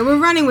her. Yeah, we're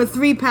running with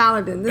 3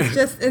 paladins.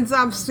 It's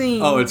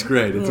obscene. Oh, it's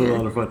great. It's a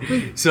lot of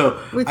fun. So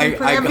I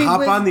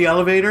hop on the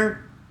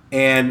elevator,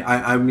 and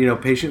I'm,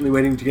 patiently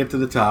waiting to get to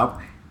the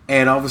top,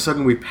 and all of a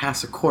sudden we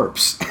pass a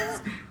corpse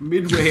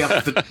midway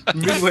up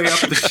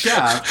the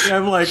shaft, and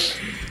I'm like,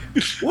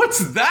 what's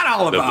that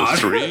all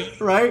about? Number 3,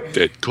 right?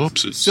 Dead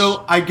corpses.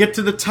 So I get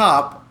to the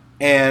top,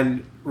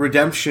 and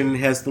Redemption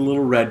has the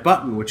little red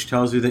button, which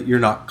tells you that you're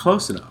not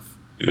close enough.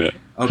 Yeah.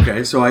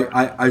 Okay, so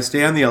I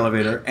stay on the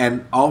elevator,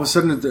 and all of a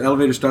sudden the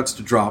elevator starts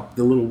to drop,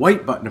 the little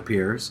white button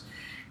appears,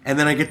 and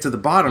then I get to the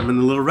bottom, and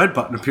the little red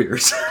button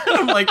appears.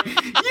 I'm like,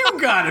 you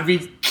gotta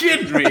be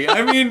kidding me.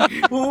 I mean,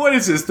 what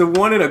is this, the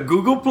one in a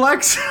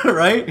Googleplex,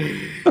 right?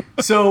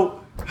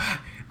 So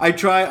I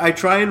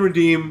try and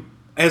redeem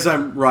as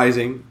I'm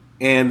rising,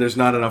 and there's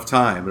not enough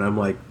time. And I'm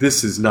like,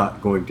 this is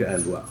not going to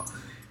end well.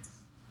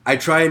 I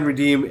try and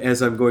redeem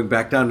as I'm going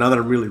back down now that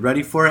I'm really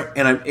ready for it,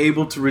 and I'm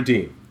able to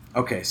redeem.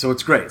 Okay, so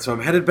it's great. So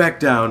I'm headed back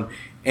down,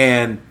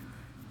 and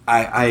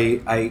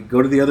I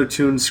go to the other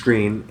tune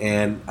screen,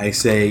 and I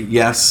say,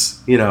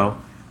 yes,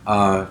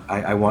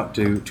 I want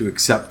to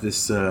accept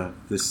this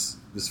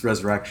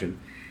resurrection.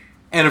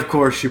 And, of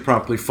course, she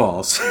promptly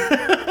falls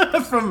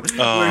from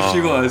where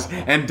she was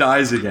and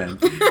dies again.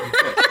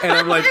 And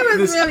I'm like, it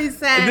was really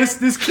sad.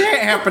 This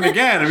can't happen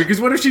again, because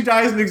what if she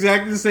dies in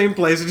exactly the same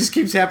place? It just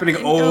keeps happening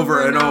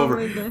over and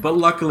over. But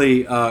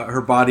luckily,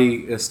 her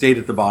body stayed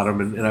at the bottom,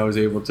 and I was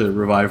able to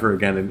revive her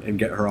again and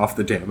get her off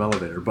the damn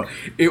elevator. But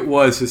it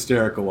was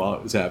hysterical while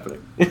it was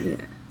happening. Yeah.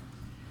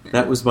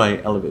 That was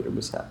my elevator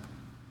mishap.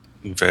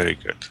 Very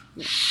good.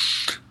 Yeah.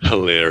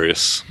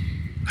 Hilarious.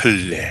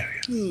 Yeah.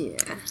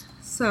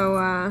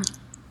 So,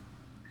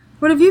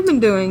 what have you been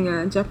doing,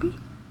 Jeppy?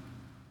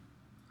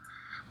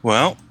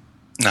 Well,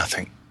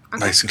 nothing.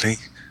 Okay. Basically,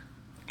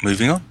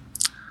 moving on.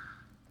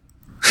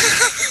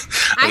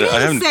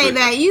 I didn't say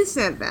that. You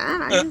said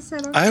that. I just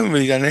said. Okay. I haven't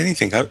really done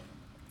anything. I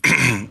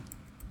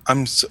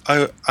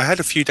had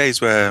a few days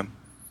where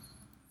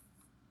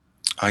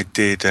I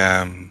did.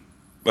 I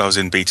was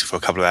in beta for a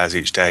couple of hours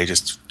each day,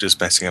 just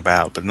messing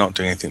about, but not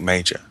doing anything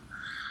major.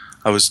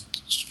 I was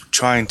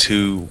trying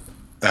to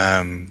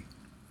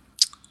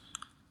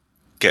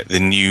get the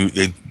new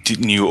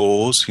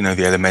ores, the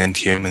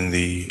Elementium and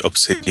the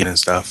Obsidian and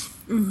stuff.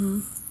 Mm-hmm.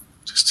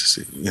 Just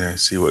to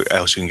see what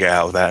else you can get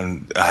out of that.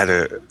 And I had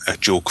a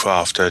dual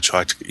crafter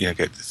try to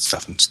get the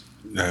stuff and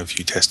a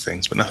few test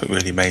things, but nothing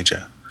really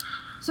major.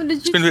 So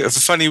it's been a bit of a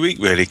funny week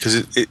really,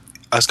 because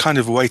I was kind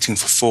of waiting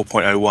for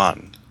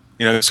 4.01.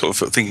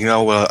 Sort of thinking,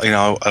 oh well,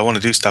 I want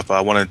to do stuff, but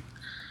I want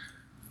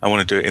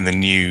to do it in the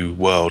new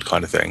world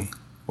kind of thing,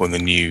 or in the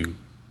new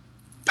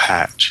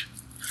patch.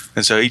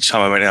 And so each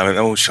time I went out, I went,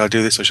 oh, should I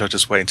do this or should I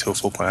just wait until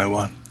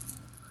 4.01? And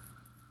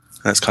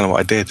that's kind of what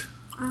I did.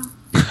 Oh.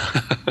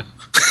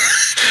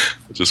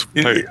 Just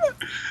wait.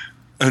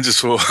 I just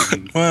thought,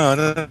 well, I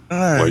don't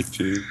know. Wait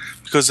till.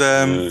 Because,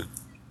 so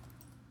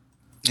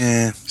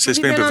it's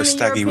been a bit of a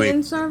staggy week. Have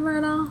you been on the European server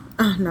at all?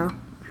 Oh, no.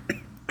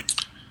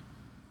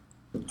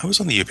 I was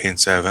on the European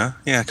server,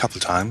 a couple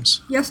of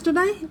times.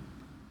 Yesterday?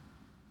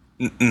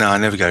 No, I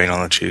never go in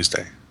on a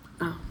Tuesday.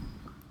 Oh.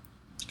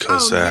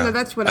 Because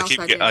that's what else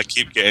I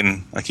keep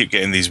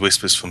getting these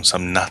whispers from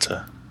some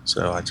nutter,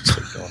 so I just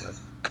ignore them.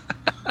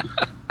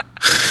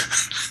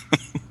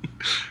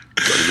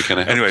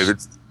 Anyway,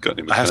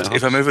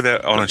 if I'm over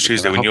there on a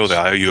Tuesday when you're there,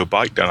 I owe you a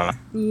bike, don't I?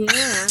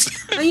 Yeah.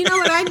 And you know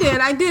what I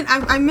did?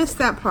 I missed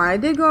that part. I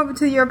did go over to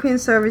the European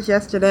service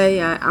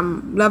yesterday.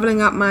 I'm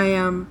leveling up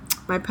my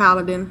my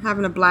paladin,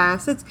 having a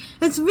blast.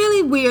 It's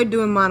really weird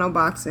doing mono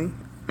boxing,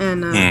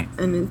 and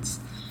it's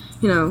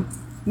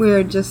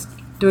weird just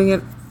doing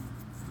it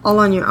all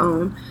on your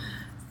own.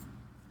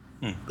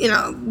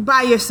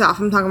 By yourself.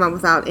 I'm talking about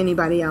without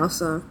anybody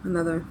else,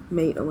 another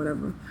mate or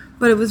whatever.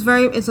 But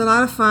it's a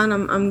lot of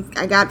fun.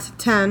 I got to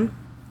 10.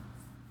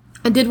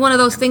 I did one of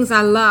those things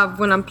I love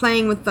when I'm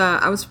playing with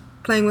I was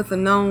playing with a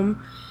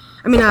gnome.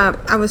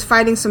 I was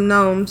fighting some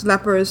gnomes,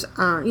 lepers,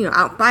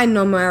 out by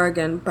Nome,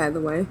 Oregon, by the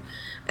way.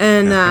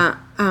 And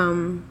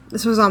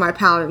this was on my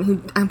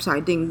paladin,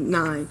 Ding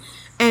 9.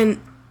 And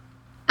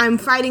I'm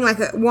fighting like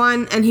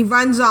one, and he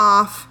runs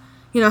off.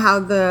 You know how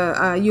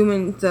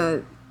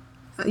the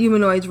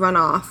humanoids run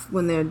off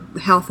when their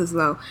health is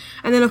low.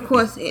 And then, of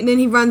course,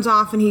 he runs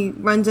off and he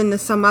runs into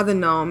some other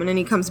gnome, and then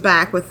he comes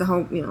back with the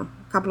whole, a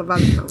couple of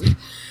other gnomes.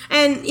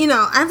 And,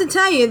 I have to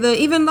tell you,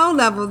 even low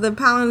level, the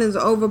paladin is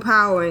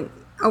overpowered.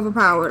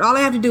 All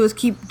I have to do is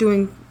keep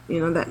doing,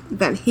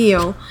 that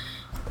heal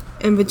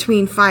in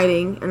between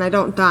fighting, and I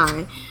don't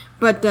die.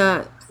 But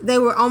they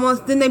were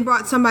almost, then they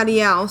brought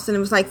somebody else, and it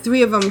was like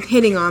 3 of them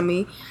hitting on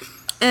me.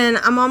 And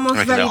I'm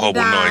almost ready to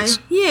die. Noise.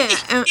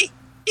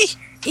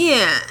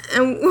 Yeah,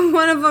 and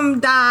one of them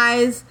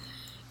dies,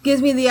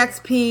 gives me the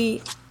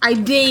XP, I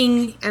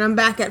ding, and I'm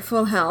back at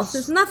full health.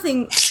 There's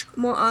nothing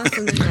more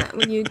awesome than that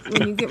when you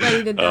get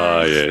ready to die.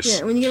 Ah, yes.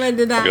 Yeah, when you get ready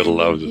to die,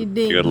 you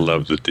ding. You gotta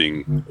love the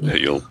ding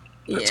heal.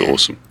 That's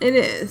awesome. It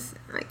is.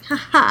 Like,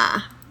 haha.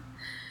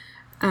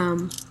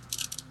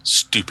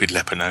 Stupid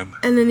leper gnome.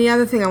 And then the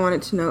other thing I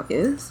wanted to know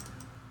is,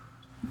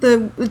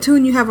 the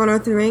tune you have on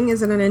Earth and Ring,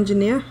 is it an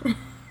engineer?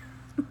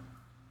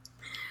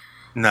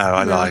 No,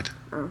 I lied.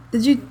 Oh.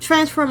 Did you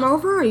transfer him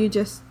over, or you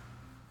just...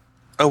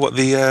 Oh, what,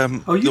 the...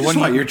 Oh, you just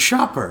want your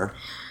chopper.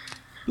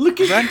 Look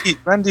at...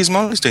 Randy's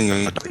mom's doing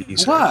your...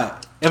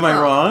 What? Am I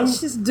wrong?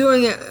 She's just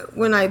doing it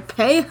when I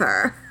pay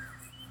her.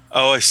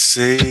 Oh, I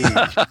see.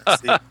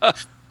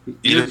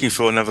 You're looking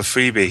for another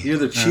freebie. You're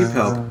the cheap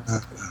help.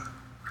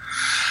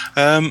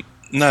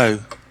 No.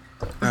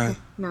 Okay,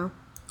 no.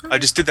 I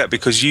just did that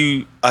because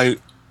I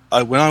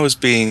when I was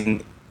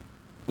being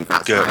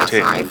gurked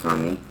in... Sorry for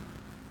me.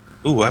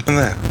 Ooh, what happened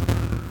there?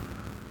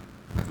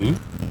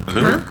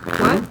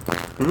 Huh?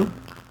 What?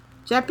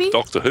 Jeppy?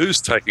 Doctor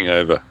Who's taking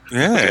over.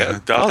 Yeah,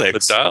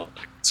 Daleks. The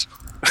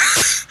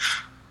Daleks.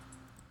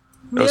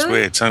 That was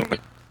weird. So,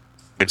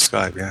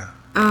 Skype, yeah.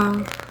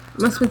 Oh,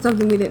 must have been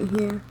something we didn't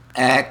hear.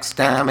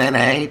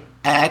 Exterminate.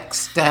 And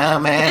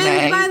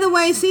by the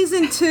way,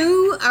 season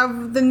 2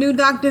 of the new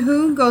Doctor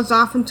Who goes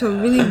off into a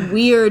really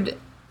weird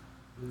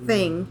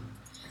thing.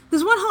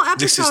 There's one whole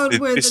episode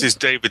where this is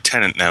David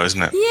Tennant now,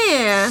 isn't it?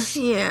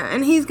 Yeah,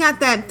 and he's got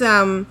that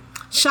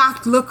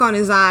shocked look on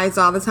his eyes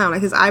all the time,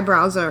 like his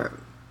eyebrows are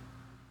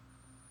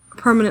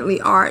permanently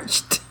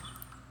arched.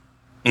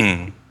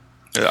 I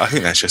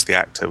think that's just the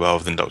actor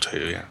rather than Doctor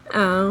Who, yeah.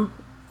 Oh.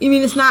 You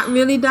mean it's not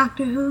really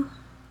Doctor Who?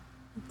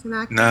 It's an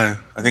actor? No,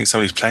 I think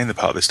somebody's playing the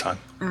part this time.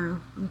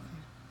 Oh, okay.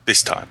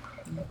 This time.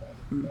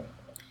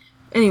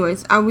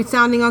 Anyways, are we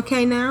sounding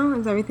okay now?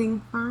 Is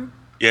everything fine?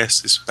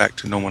 Yes, it's back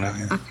to normal now,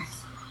 yeah. Okay.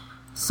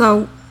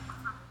 So,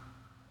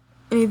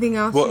 anything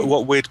else?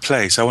 What weird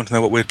place? I want to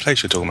know what weird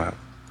place you're talking about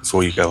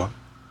before you go on.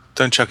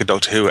 Don't chuck a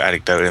Doctor Who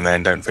anecdote in there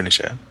and don't finish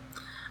it.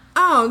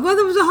 Oh, well,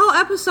 there was a whole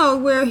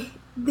episode where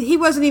he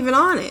wasn't even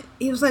on it.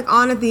 He was like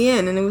on at the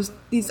end, and it was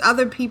these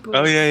other people.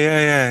 Oh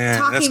yeah.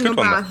 Talking That's a good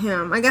about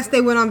him. I guess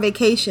they went on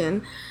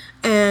vacation,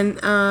 and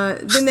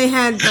then they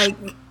had like.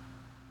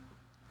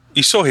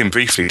 You saw him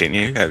briefly, didn't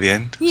you, at the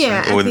end?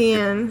 Yeah, at the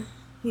end.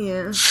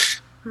 Yeah.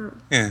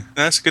 Yeah,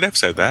 that's a good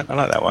episode. That I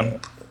like that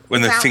one.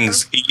 When the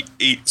things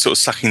eat, sort of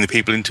sucking the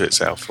people into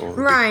itself. Or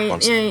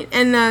right,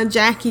 and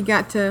Jackie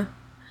got to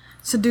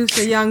seduce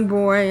a young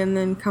boy and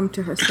then come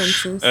to her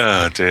senses.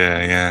 Oh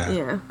dear, yeah.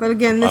 Yeah, but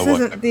again, this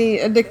isn't the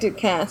Addicted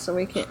cast, so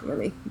we can't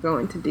really go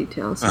into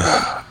details.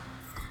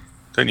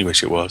 Don't you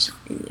wish it was?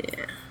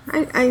 Yeah,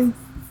 I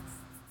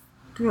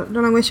don't.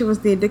 I wish it was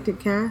the Addicted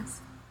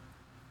cast.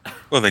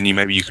 Well, then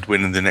maybe you could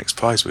win the next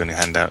prize we're going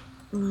to hand out.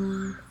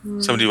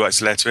 Somebody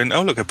writes a letter in.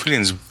 Oh, look,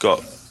 Aprillian's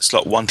got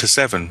slot 1 to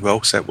 7.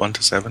 Roll set 1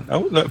 to 7.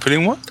 Oh, look,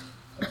 Aprillian won.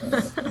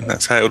 And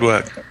that's how it would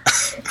work.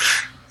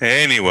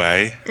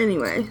 Anyway,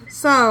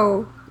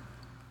 so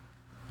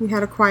we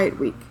had a quiet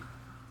week.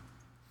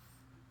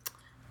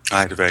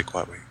 I had a very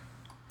quiet week.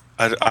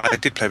 I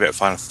did play a bit of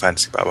Final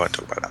Fantasy, but I won't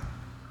talk about that.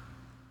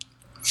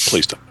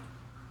 Please don't.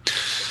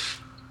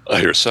 I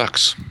hear it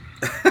sucks.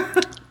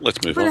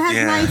 Let's move on. But it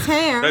has nice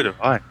hair. So do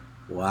I.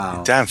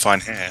 Wow. Damn fine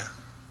hair.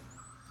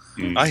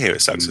 I hear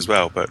it sucks as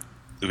well, but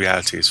the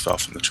reality is far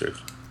from the truth.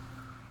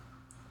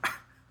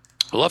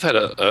 Well, I've had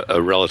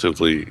a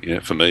relatively,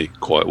 for me,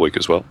 quiet week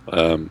as well.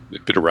 A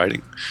bit of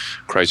raiding.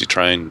 Crazy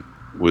Train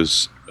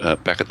was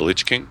back at the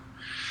Lich King.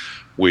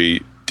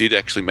 We did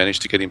actually manage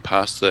to get him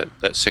past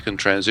that second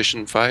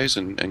transition phase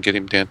and get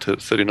him down to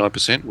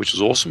 39%, which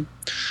is awesome.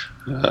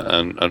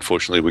 And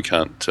unfortunately, we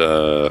can't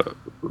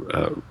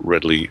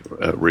readily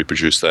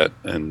reproduce that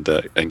and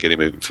get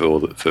him even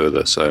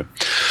further. So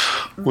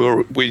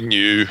we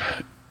knew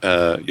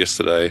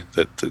yesterday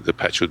that the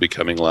patch would be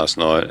coming last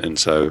night, and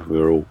so we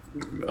were all.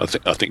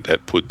 I think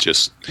that put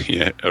just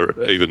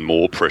even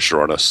more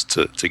pressure on us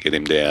to get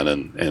him down,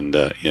 and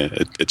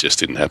it just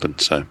didn't happen.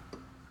 So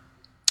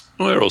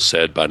we're all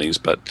sad bunnies,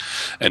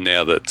 and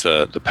now that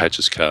the patch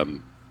has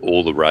come,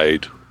 all the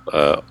raid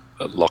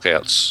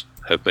lockouts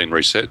have been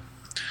reset.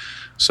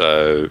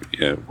 So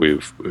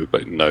we've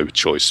got no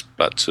choice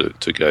but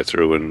to go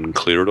through and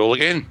clear it all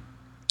again.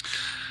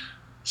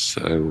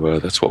 So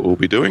that's what we'll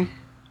be doing.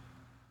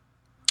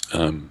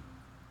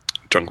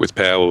 Drunk with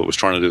Power was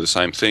trying to do the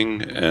same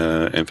thing,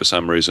 and for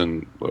some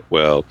reason,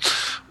 well,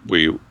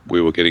 we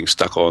were getting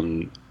stuck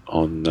on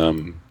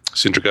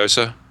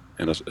Syndragosa,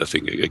 and I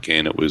think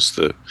again it was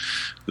the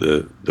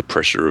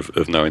pressure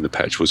of knowing the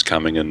patch was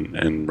coming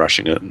and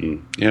rushing it,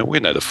 and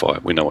we know the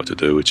fight, we know what to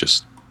do. It's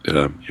just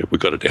we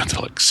got it down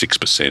to like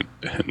 6%,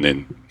 and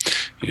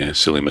then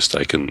silly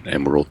mistake,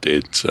 and we're all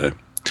dead. So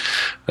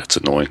that's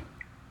annoying.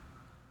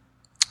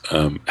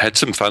 Had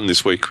some fun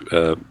this week.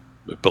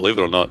 Believe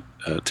it or not,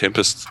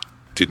 Tempest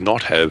did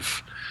not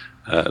have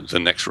the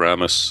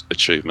Naxxramas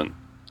achievement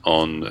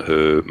on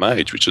her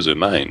mage, which is her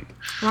main.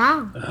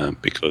 Wow.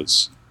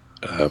 Because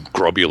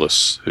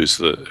Grobulus, who's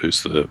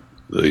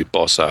the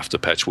boss after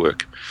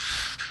Patchwork,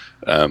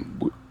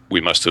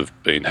 we must have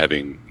been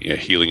having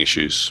healing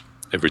issues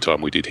every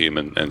time we did him,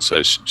 and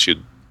so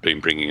she'd been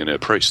bringing in her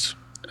priest,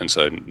 and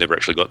so never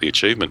actually got the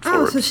achievement for it.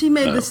 Oh, so she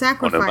made the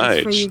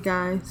sacrifice for you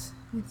guys.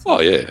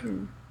 Oh yeah,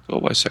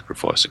 always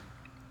sacrificing.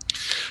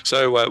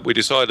 So we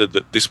decided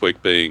that this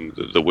week, being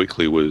the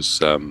weekly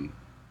was in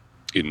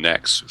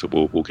Nax, so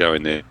we'll go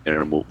in there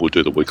and we'll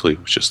do the weekly.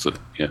 It's just a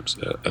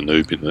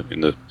noob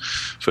in the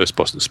first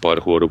boss in the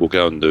Spider Horde. We'll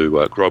go and do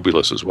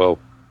Grobulus as well.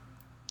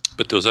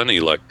 But there was only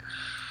like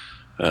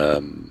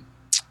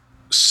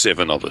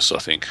 7 of us, I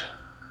think.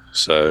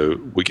 So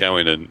we go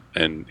in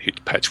and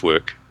hit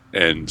Patchwork,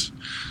 and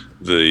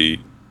there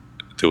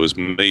was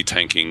me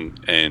tanking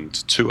and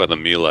 2 other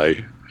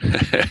melee,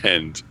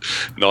 and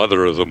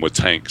neither of them were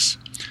tanks.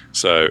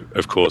 So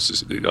of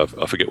course,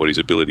 I forget what his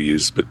ability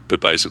is, but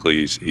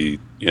basically he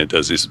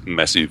does this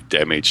massive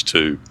damage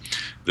to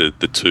the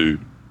 2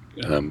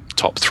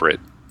 top threat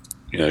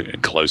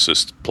and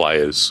closest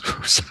players.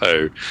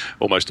 So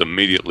almost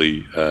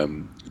immediately,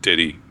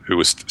 Deddy, who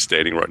was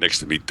standing right next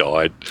to me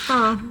died,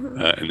 Oh.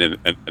 and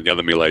the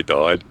other melee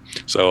died.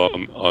 So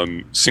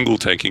I'm single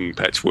tanking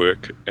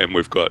Patchwork, and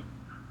we've got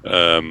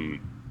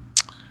we've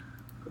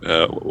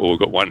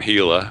got one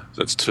healer.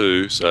 That's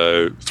 2,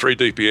 so 3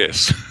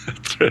 DPS.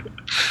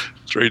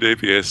 3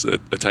 DPS, a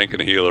tank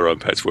and a healer on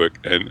Patchwork,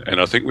 and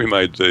I think we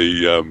made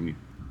the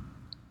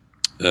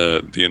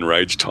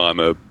enrage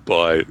timer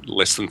by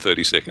less than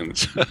 30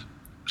 seconds.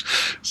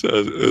 So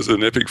it was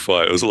an epic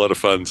fight. It was a lot of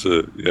fun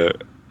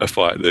a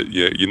fight that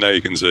you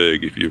can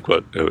zerg if you've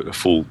got a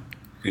full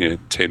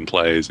 10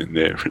 players in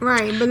there.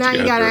 Right, but now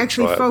you got to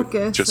actually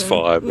focus. Just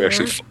 5. We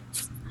actually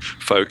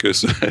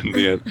focus, and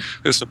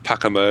there's some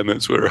pucker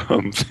moments where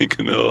I'm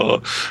thinking,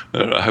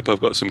 I hope I've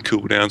got some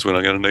cooldowns when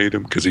I'm going to need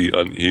them, because he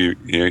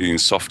in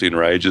soft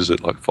enrages at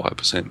like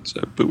 5%.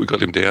 So, but we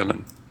got him down,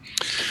 and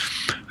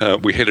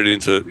we headed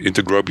into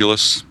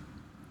Grobulus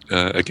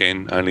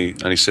again. Only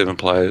 7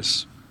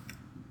 players,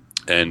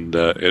 and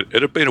it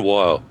had been a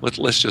while.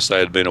 Let's just say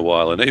it had been a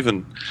while, and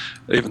even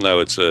though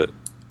it's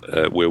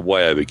we're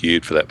way over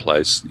geared for that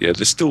place.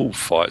 There's still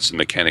fights and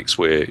mechanics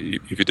where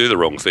if you do the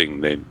wrong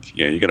thing, then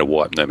you're going to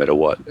wipe no matter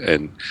what.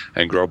 And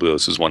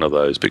Grobulus is one of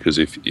those, because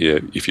if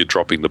you're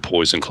dropping the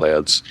poison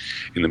clouds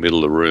in the middle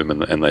of the room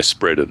and they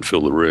spread and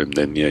fill the room,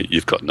 then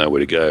you've got nowhere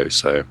to go.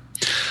 So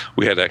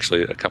we had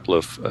actually a couple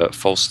of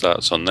false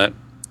starts on that,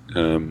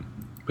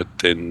 but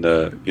then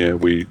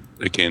we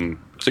again.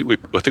 I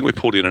think we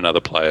pulled in another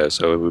player,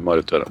 so we might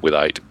have done it with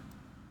 8.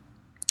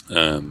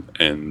 So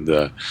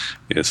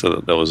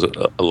that was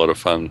a lot of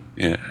fun.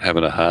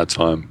 Having a hard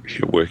time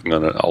working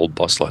on an old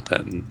boss like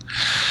that,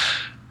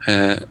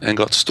 and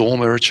got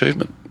Stormer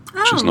achievement,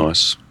 which was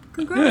nice.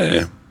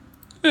 Congrats.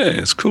 Yeah,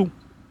 it's cool.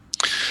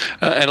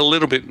 And a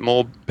little bit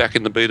more back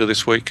in the beta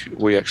this week.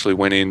 We actually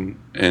went in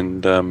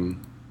and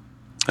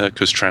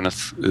because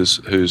Traneth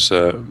who's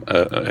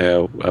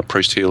our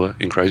priest healer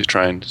in Crazy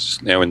Train,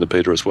 is now in the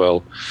beta as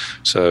well.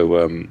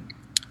 So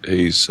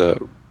he's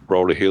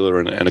rolled a healer,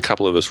 and a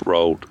couple of us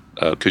rolled,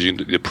 because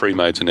the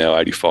pre-mades are now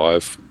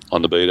 85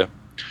 on the beta.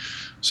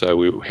 So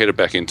we headed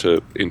back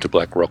into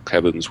Black Rock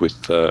Caverns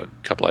with a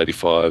couple of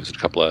 85s and a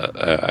couple of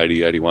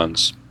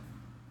 81s.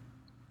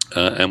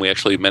 And we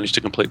actually managed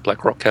to complete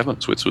Black Rock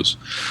Caverns, which was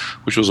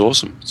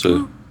awesome.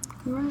 So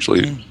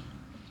actually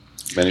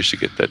managed to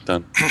get that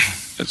done.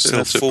 That's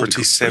a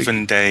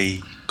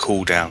 47-day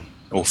cooldown,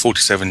 or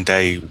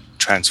 47-day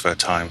transfer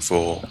time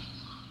for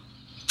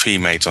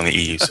pre-mates on the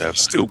EU server.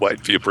 Still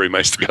waiting for your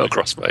pre-mates to go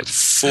across, mate.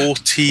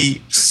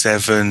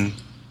 47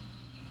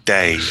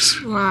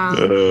 days. Wow,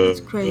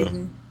 that's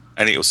crazy.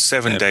 And it was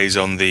 7 days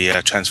on the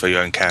transfer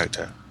your own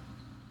character.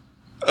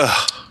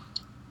 Ugh.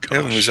 They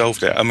haven't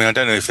resolved it. I mean, I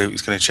don't know if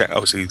it's going to check.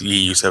 Obviously, the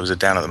EU servers are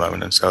down at the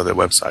moment and so are their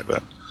website,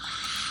 but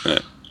they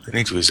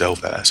need to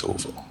resolve that. That's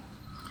awful.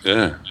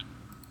 Yeah.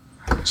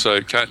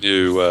 So can't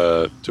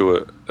you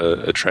do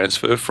a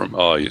transfer from?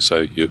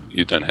 So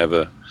you don't have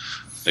a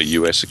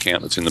US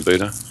account that's in the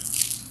beta?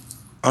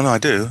 Oh no, I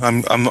do.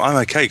 I'm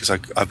okay, because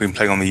I've been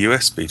playing on the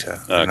US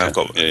beta, and I've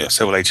got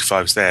several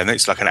 85s there, and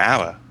it's like an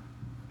hour.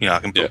 I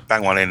can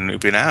bang one in, and it'll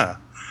be an hour.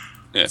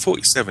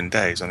 47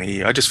 days on the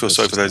EU. I just feel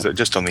sorry for those that are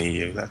just on the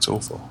EU. That's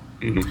awful.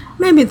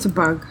 Mm-hmm. Maybe it's a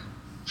bug.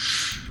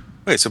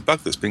 Well, it's a bug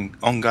that's been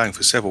ongoing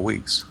for several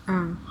weeks.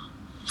 Oh.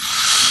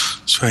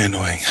 It's very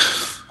annoying.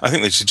 I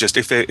think they should just,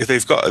 if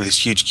they've got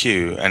this huge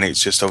queue and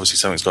it's just obviously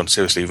something's gone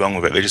seriously wrong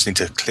with it, they just need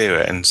to clear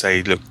it and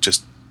say, look,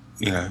 just,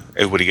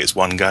 everybody gets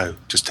one go.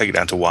 Just take it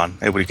down to 1.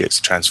 Everybody gets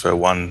to transfer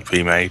 1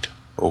 pre-made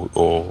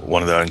or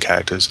one of their own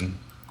characters, and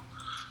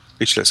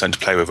they should let something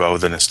to play with rather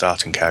than a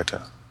starting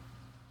character.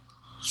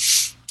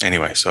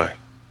 Anyway, sorry.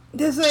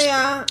 There's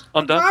a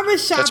I'm done.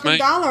 barbershop That's in me.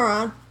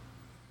 Dalaran.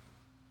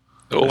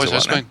 It always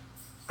has been.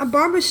 A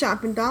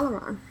barbershop in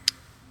Dalaran.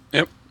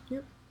 Yep.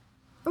 It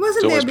wasn't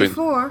It's there always been.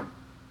 before.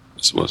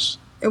 It was.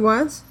 It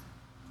was?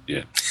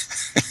 Yeah.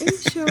 Are you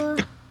sure?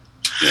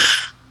 Yeah.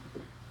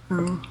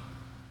 Oh.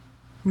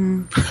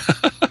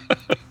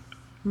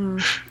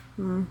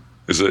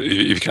 If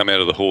you come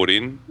out of the Horde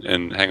Inn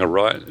and hang a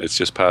right, it's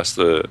just past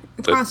the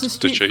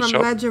street cheese from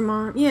shop.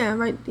 Ledgermont. Yeah,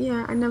 right.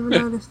 Yeah, I never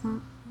noticed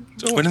that.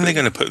 When are they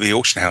going to put the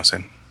auction house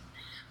in?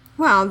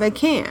 Well, they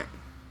can't.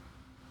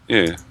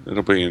 Yeah,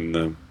 it'll be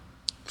in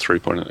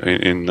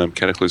 3.0 in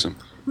Cataclysm.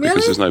 Really?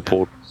 Because there's no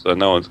port, so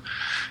no one's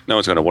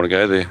going to want to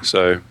go there.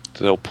 So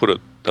they'll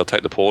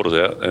take the portals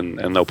out and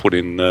they'll put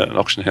in an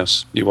auction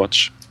house. You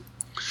watch.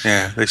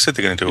 Yeah, they said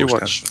they're going to do You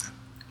auction house.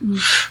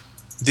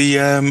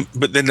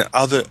 But then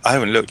I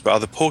haven't looked, but are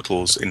the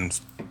portals in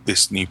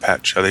this new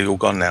patch, are they all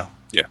gone now?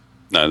 Yeah.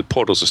 No, the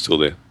portals are still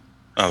there.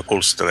 Oh, the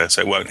portal's still there, so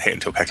it won't hit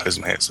until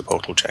Cataclysm hits the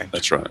portal change.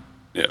 That's right.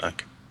 Yeah.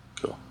 Okay,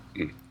 cool.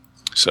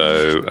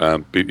 So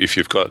if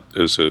you've got,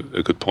 there's a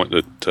good point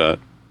that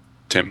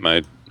Temp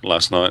made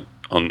last night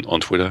on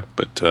Twitter,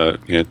 but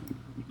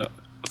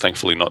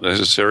thankfully not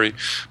necessary,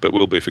 but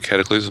will be for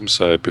Cataclysm.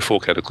 So before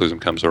Cataclysm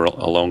comes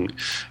along,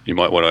 you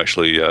might want to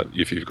actually,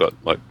 if you've got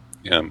like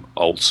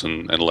alts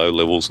and low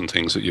levels and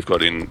things that you've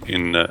got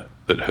in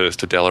that hearth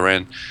to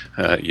Dalaran,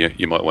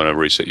 you might want to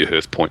reset your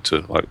hearth point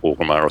to like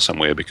Orgrimmar or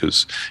somewhere,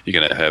 because you're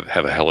going to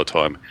have a hell of a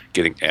time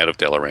getting out of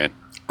Dalaran.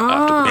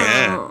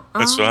 Yeah,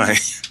 that's right.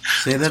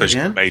 Say that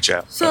again? Mage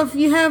out. So if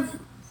you have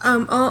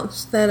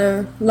alts that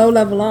are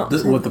low-level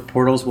alts... What, the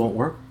portals won't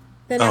work?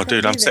 Oh,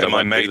 dude, I'm setting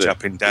my mage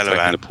up in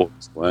Dalaran.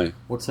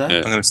 What's that?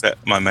 I'm going to set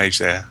my mage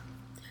there.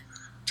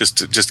 Just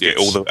to get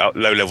all the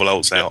low-level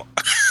alts out.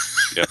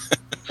 Yeah.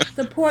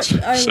 The ports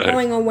are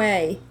going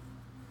away.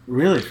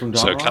 Really? From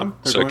Dalaran?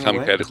 So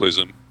come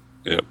Cataclysm,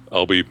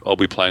 I'll be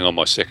playing on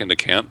my second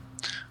account,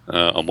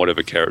 on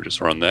whatever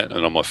characters are on that,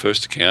 and on my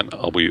first account,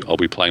 I'll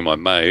be playing my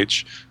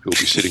mage, who will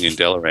be sitting in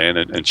Dalaran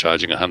and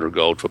charging 100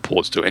 gold for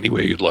ports to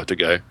anywhere you'd like to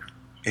go.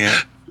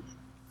 Yeah.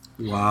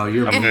 Wow,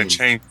 I'm going to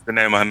change the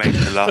name I made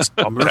the last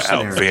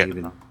outfit.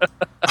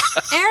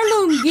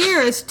 Heirloom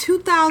gear is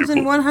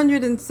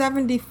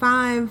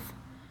 2,175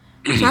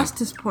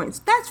 justice points.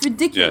 That's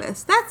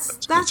ridiculous. That's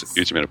a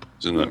huge amount of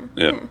points, isn't it?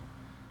 Yeah.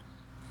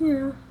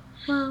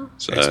 Wow.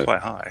 So it's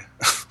quite high.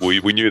 we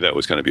knew that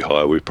was going to be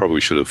high. We probably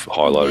should have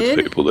highlighted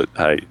to people that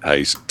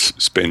hey,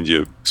 spend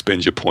your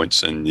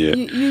points and you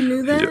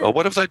knew that.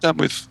 What have they done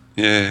with?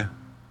 Yeah.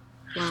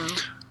 Wow.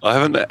 I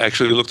haven't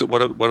actually looked at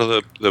what are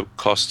the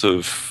cost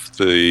of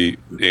the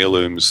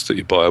heirlooms that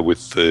you buy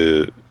with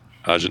the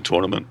Argent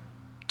tournament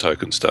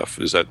token stuff.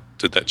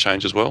 Did that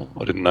change as well?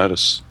 I didn't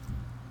notice.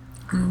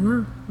 I don't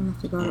know. I'll have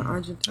to go to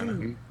Argent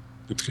tournament.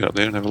 Let's go up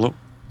there and have a look.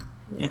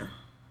 Yeah.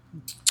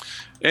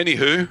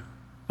 Anywho,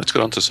 let's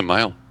get on to some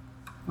mail.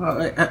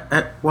 What?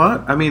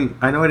 I mean,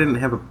 I know I didn't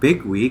have a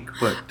big week,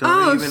 but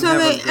don't they even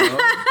have a go?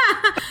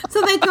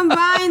 So they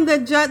combined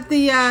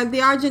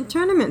the Argent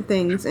tournament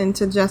things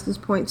into justice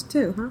points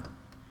too, huh?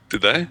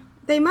 Did they?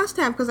 They must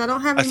have, because I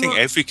don't have. I think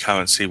every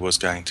currency was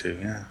going to.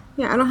 Yeah.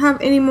 Yeah, I don't have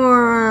any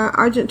more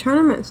Argent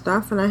tournament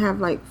stuff, and I have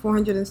like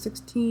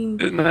 416.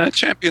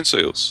 Champion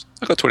seals.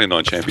 I got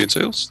 29 champion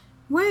seals.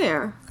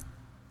 Where?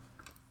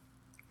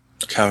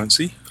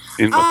 Currency.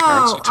 In my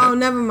currency tab.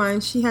 Never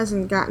mind. She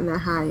hasn't gotten that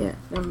high yet.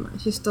 Never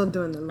mind. She's still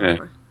doing the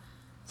lower.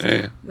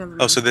 Yeah.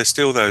 So there's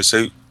still those.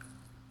 So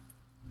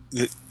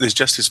there's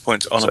justice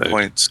points, honor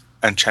points,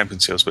 and champion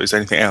seals. But is there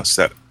anything else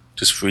that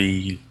just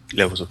 3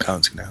 levels of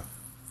currency now?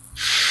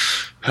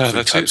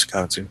 That's it.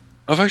 Currency.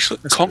 I've actually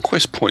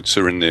conquest points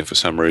are in there for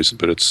some reason,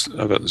 but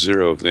I've got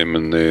 0 of them,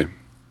 and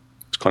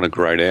it's kind of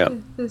grayed out.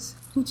 There's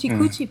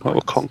coochie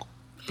points.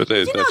 But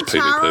that's PvP.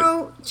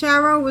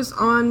 Charo was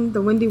on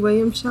the Wendy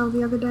Williams show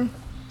the other day.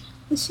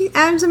 And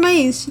I was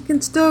amazed. She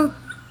can still...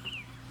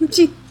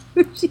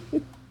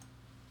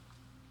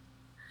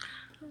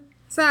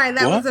 Sorry,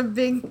 that was a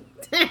big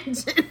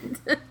tangent.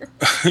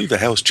 Who the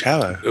hell's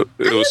Charo?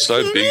 It was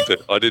so big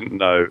that I didn't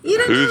know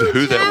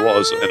who that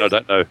was, and I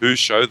don't know whose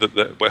show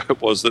where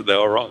it was that they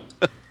were on.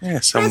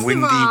 Yeah, some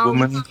windy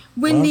woman.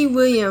 Wendy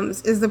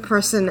Williams is the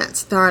person that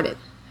started.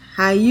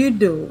 How you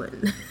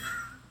doing?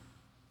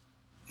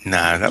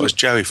 No, that was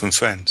Joey from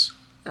Friends.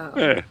 Oh.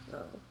 Yeah.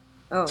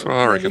 That's what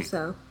I reckon.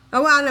 So.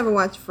 Oh, well, I never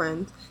watched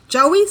Friends.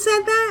 Joey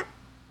said that?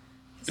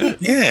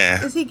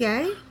 Yeah. Is he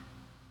gay?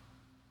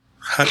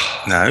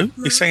 No,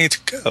 he's saying it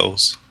to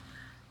girls.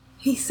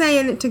 He's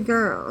saying it to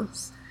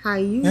girls. How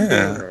you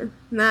doing?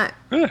 Not,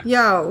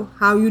 yo,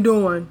 how you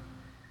doing?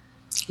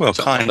 Well,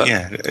 kind of,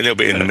 a little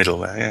bit in the middle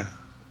there, yeah.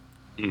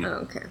 Oh,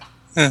 okay.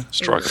 Yeah.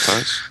 Striker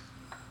pose.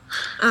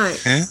 All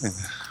right. Yeah.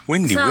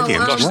 Wendy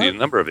Williams. Gosh, the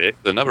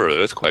number of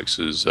earthquakes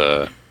is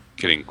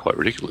getting quite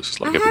ridiculous.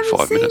 It's like every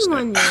 5 minutes. I haven't seen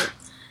one yet.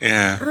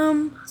 Yeah.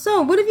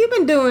 So, what have you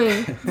been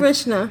doing,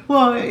 Vrishna?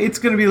 Well, it's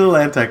going to be a little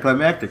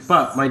anticlimactic,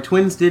 but my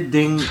twins did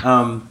ding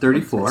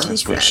 34.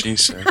 That's what she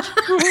said.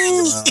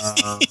 That's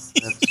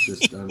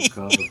just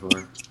uncalled for.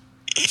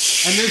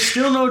 And there's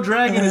still no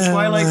dragon in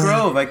Twilight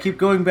Grove. I keep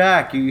going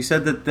back. You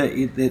said that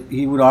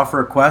he would offer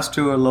a quest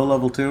to a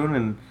low-level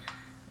toon,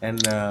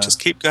 and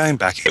just keep going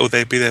back. It'll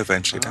be there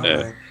eventually.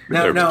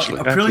 Now,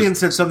 Aprillian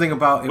said something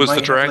about it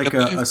might have like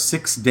a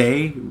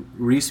 6-day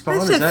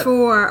respawn. I said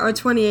 4 or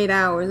 28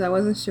 hours. I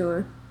wasn't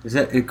sure. Is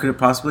that it? Could it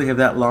possibly have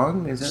that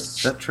long?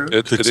 Is that true?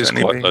 It is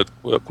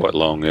quite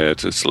long. Yeah,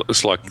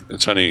 it's like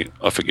it's only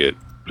I forget,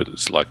 but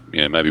it's like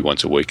maybe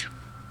once a week.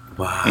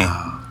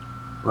 Wow.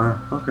 Wow.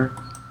 Okay.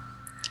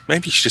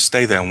 Maybe you should just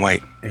stay there and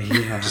wait.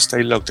 Yeah. Just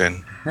stay logged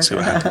in. See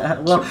what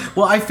happens.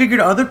 well, I figured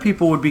other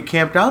people would be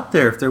camped out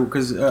there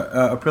because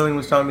Aprillian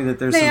was telling me that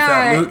there's some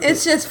fat loot.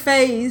 It's just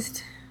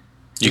phased.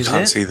 You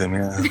can't see them,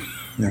 yeah.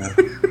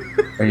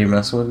 Are you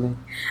messing with me?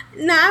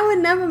 No, I would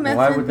never mess with you.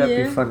 Why would that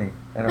be funny?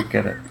 I don't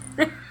get it.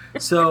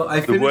 So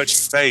the word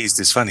phased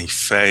is funny.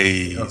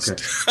 Phased.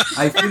 Okay.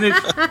 I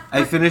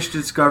finished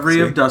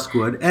Discovery of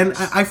Duskwood, and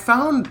I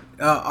found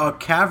a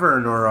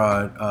cavern or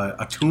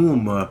a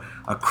tomb, a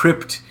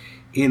crypt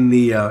in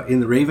the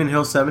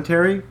Ravenhill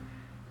Cemetery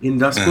in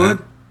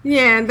Duskwood.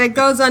 Yeah, that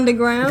goes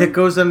underground.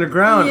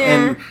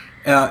 And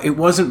it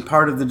wasn't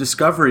part of the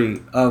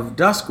discovery of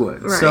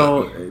Duskwood. Right.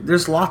 So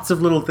there's lots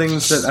of little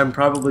things that I'm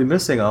probably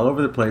missing all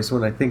over the place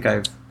when I think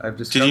I've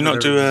discovered. Did you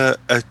not do a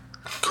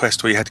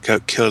quest where you had to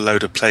kill a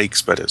load of plague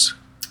spreaders?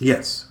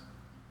 Yes.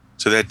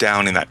 So they're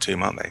down in that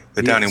tomb, aren't they?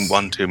 They're down in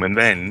one tomb, and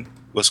then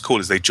what's cool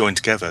is they join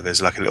together.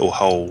 There's like a little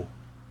hole.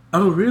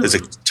 Oh, really? There's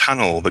a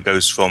tunnel that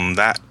goes from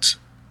that.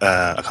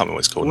 I can't remember what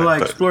it's called. Well, now, I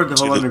explored the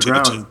whole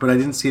underground, but I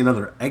didn't see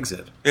another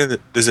exit. Yeah,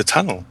 there's a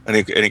tunnel, and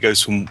it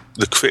goes from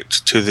the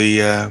crypt to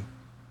the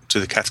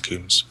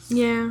catacombs.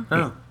 Yeah.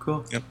 Oh,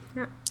 cool. Yep.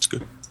 Yeah. It's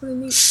good. It's really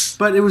neat.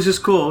 But it was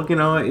just cool, you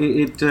know.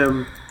 It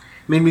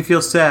made me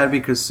feel sad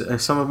because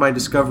some of my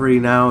discovery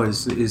now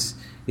is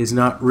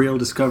not real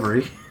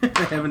discovery.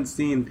 I haven't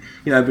seen,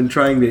 you know, I've been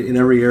trying to, in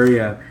every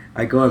area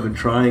I go, I've been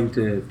trying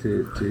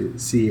to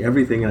see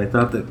everything, and I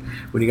thought that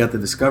when you got the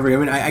discovery, I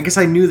mean, I guess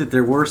I knew that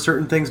there were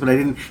certain things, but I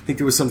didn't think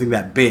there was something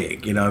that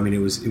big, you know. I mean, it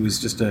was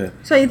just a...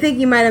 So you think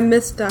you might have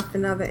missed stuff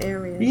in other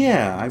areas?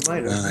 Yeah, I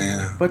might have.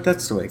 Yeah. But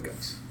that's the way it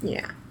goes.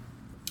 Yeah.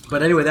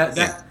 But anyway,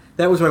 that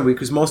was my week,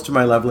 because most of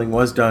my leveling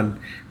was done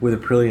with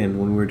Aprillian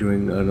when we were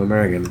doing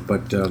Nomergan,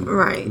 but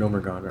right.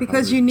 Nomergon.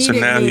 Because you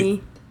needed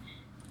me.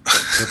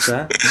 What's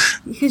that?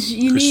 Because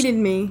you needed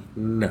me.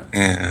 No.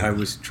 Yeah. I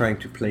was trying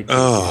to placate.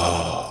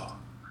 Oh.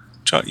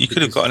 You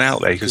could have gotten out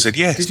there. You could have said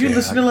yes. Did you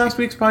listen to last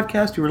week's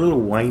podcast? You were a little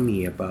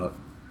whiny about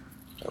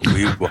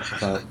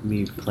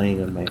me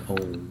playing on my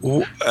own.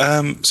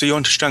 So you're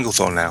on to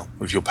Stranglethorn now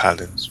with your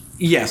paladins.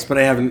 Yes, but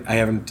I haven't.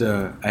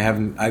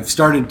 I've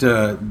started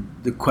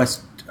the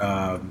quest.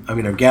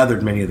 I've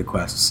gathered many of the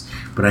quests,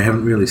 but I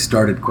haven't really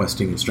started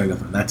questing in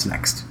Stranglethorn. That's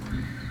next.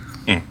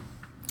 Yeah.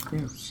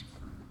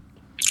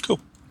 Cool.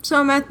 So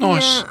I'm at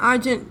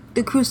the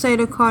the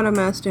Crusader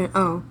Quartermaster.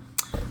 Oh,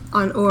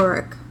 on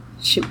Auric.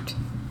 Shoot.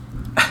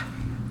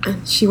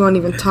 And she won't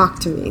even talk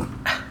to me.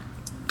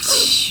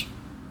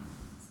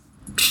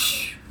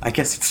 I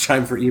guess it's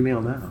time for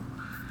email now.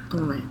 All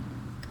right.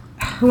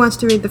 Who wants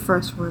to read the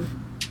first one?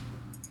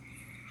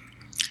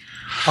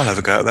 I'll have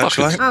a go at that,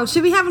 shall I? Oh,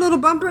 should we have a little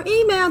bumper?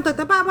 Email,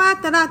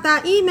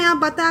 email,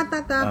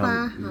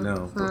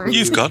 No. Sorry.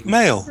 You've got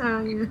mail. Oh,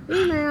 yeah.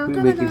 Email. Who are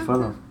you making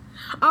fun of?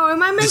 Oh,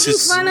 am I making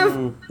fun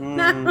of?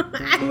 No,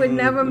 I would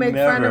never make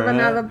fun of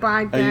another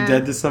podcast. Are you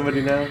dead to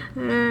somebody now?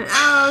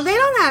 They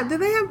don't have. Do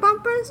they have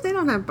bumpers? They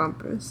don't have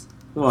bumpers.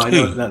 Well, I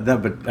know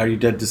that, but are you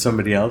dead to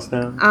somebody else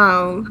now?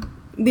 Oh,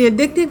 the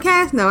Addicted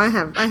Cast? No, I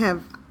have.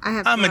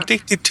 I'm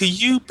addicted to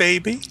you,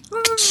 baby.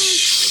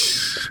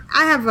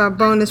 I have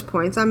bonus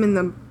points. I'm in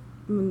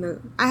the.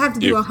 I have to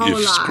do a whole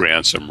You've lot.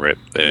 ground some rep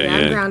there. Yeah,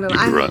 Yeah, ground a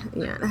you're lot.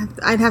 right.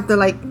 I'd have to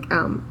like.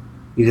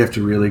 You'd have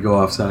to really go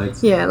off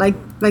sides. Yeah,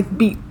 like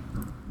beat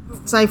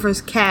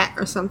Cypher's cat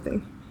or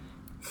something,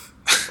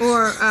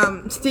 or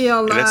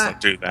steal. Let's not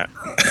do that.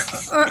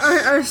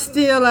 or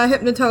steal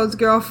Hypnotoad's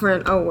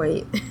girlfriend. Oh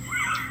wait.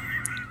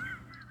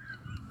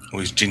 Or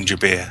his ginger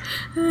beer.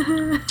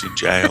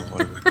 Ginger ale.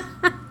 Whatever.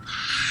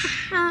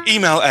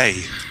 Email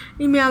A.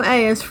 Email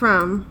A is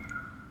from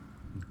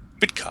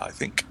Bidcar, I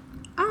think.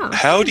 Oh.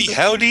 Howdy.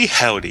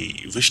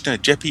 Vishna,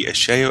 Jeppy,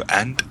 Asheo,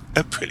 and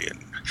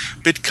Aprillian.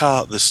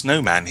 Bidcar the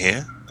Snowman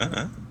here.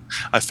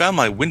 I found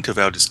my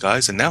Wintervale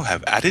disguise and now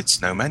have added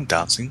snowman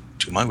dancing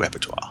to my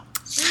repertoire.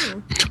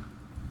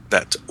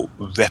 That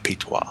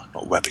repertoire,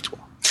 not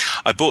repertoire.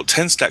 I bought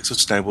 10 stacks of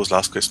snowballs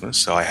last Christmas,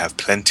 so I have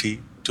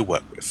plenty to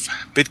work with.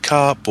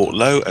 Bidcar bought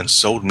low and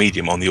sold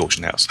medium on the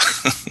auction house.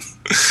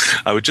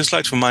 I would just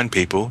like to remind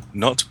people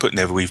not to put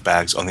Neverweave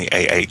bags on the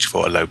AH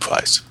for a low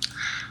price.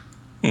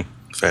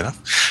 Fair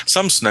enough.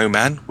 Some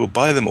snowman will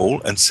buy them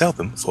all and sell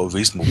them for a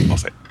reasonable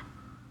profit.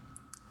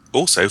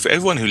 Also, for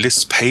everyone who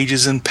lists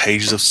pages and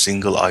pages of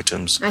single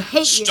items, I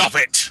hate you. Stop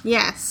it!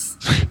 Yes.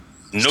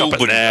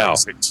 Nobody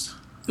likes it.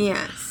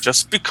 Yes.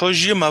 Just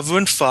because your mother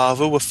and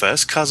father were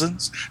first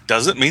cousins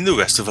doesn't mean the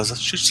rest of us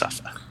should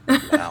suffer.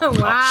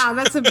 Wow,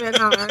 that's a bit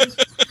hard.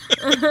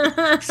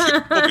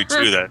 Probably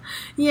true, though.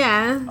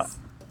 Yes.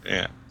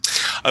 Yeah.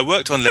 I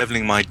worked on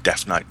leveling my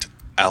Death Knight,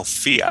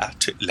 Althea,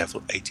 to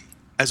level 80.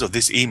 As of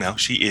this email,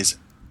 she is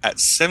at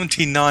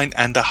 79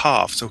 and a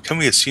half. So can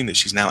we assume that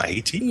she's now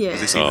 80? Yeah.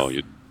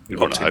 You'd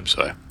want to hope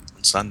so.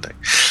 On Sunday.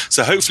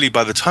 So hopefully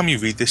by the time you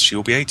read this, she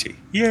will be 80.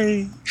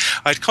 Yay!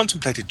 I'd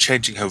contemplated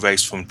changing her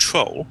race from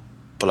troll,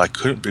 but I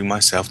couldn't bring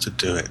myself to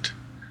do it.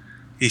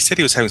 He said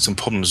he was having some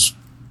problems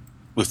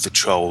with the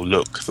troll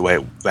look, the way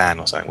it ran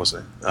or something,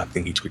 wasn't it? I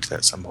think he tweeted that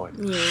at some point.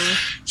 Yeah.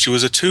 She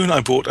was a toon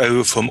I brought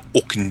over from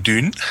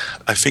Orkendun.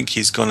 I think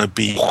he's going to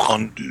be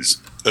on his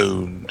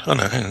own. Oh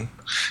no, hang on.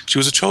 She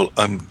was a troll.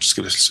 Just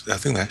give us a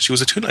thing there. She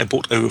was a toon I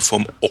bought over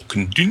from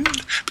Orkendun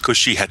because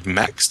she had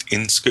maxed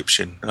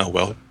inscription. Oh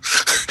well.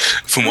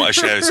 From what I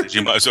shared,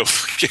 you might as well.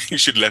 You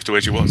should have left her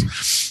where she was.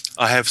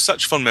 I have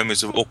such fond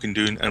memories of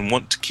Orkendun and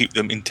want to keep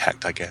them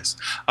intact, I guess.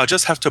 I'll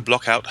just have to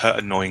block out her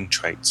annoying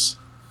traits.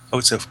 Oh,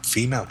 it's a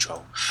female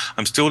troll.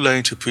 I'm still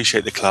learning to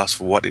appreciate the class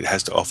for what it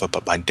has to offer,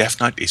 but my Death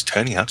Knight is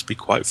turning out to be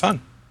quite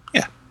fun.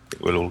 Yeah, I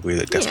think we'll all agree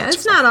that Death Knight's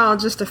it's not all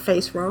just a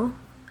face roll.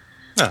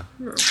 No.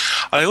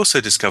 I also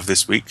discovered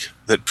this week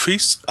that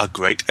priests are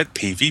great at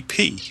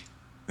PvP.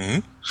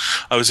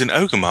 I was in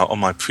Orgrimmar on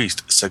my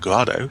priest,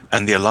 Sagrado,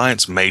 and the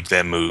Alliance made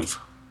their move.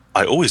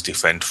 I always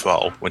defend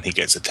Thrall when he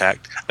gets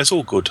attacked, as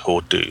all good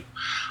Horde do.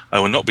 I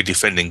will not be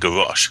defending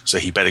Garrosh, so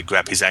he better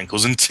grab his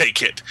ankles and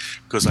take it,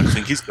 because I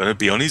think he's going to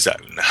be on his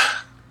own.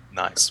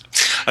 Nice.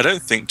 I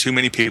don't think too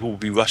many people will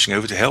be rushing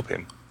over to help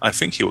him. I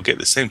think he will get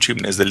the same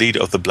treatment as the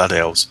leader of the Blood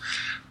Elves.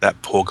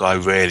 That poor guy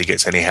rarely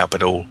gets any help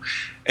at all.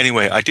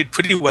 Anyway, I did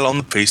pretty well on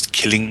the priest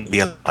killing the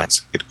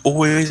Alliance. It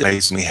always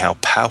amazes me how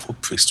powerful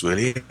priests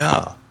really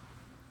are.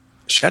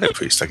 Shadow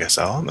priests, I guess,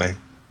 aren't they?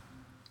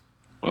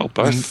 Well,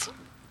 both.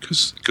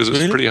 Because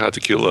it's pretty hard to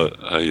kill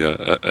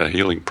a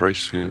healing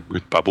priest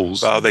with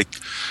bubbles. Oh, they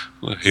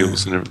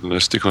heals and everything they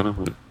stick on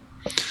them.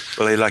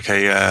 Well, they like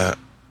a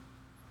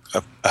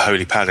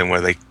holy paladin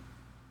where they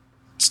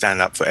stand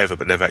up forever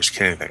but never actually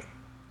kill anything.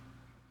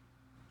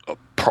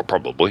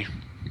 Probably.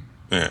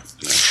 Yeah.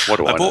 What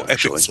do I bought know,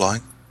 Epic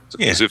Flying.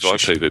 As if I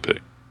PvP.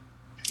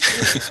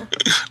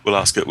 We'll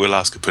ask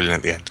a Pullian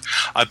at the end.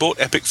 I bought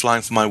Epic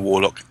Flying for my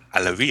warlock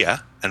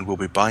Alaria, and will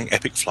be buying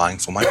Epic Flying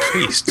for my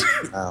priest.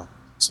 Wow.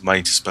 Some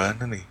money to spend,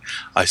 isn't he?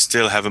 I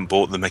still haven't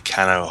bought the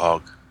Mechano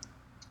Hog.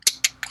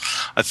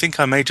 I think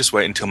I may just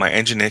wait until my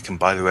engineer can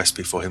buy the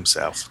recipe for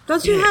himself.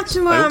 Don't you have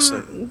to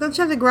don't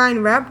you have to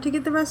grind rep to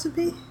get the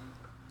recipe?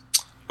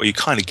 Well, you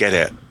kind of get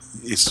it.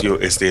 It's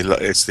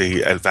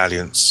the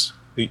Valiance.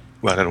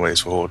 Well, I don't know what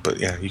it's for Horde, but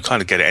yeah, you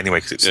kind of get it anyway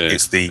because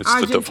it's the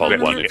default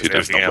one. If you're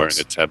just not wearing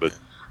a tabard.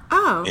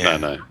 Oh. Yeah.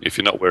 No. If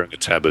you're not wearing a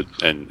tabard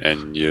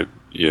and you're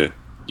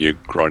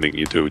grinding,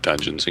 you do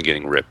dungeons and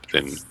getting rep,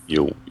 then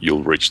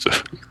you'll reach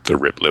the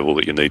rep level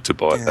that you need to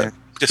buy that.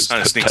 Just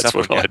kind of sneaks that's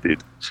up. what I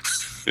did.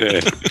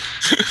 Yeah.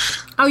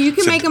 Oh, you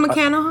can make a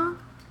mechano hog?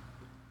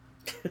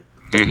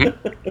 Okay.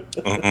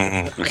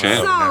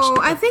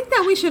 So I think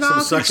that we should all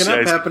sucking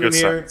up happening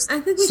here. I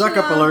think we Suck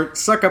should up alert!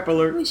 Suck up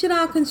alert! We should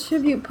all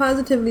contribute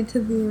positively to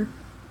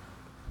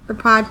the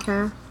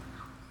podcast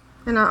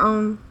in our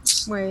own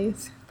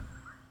ways.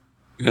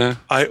 Yeah.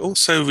 I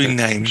also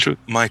renamed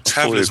my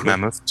Traveler's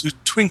Mammoth to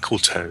Twinkle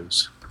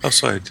Toes. Oh,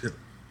 sorry.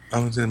 I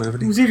was in the middle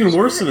of It was even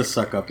worse than a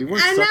suck up. You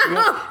weren't sucking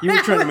up. You were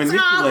trying to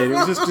manipulate. It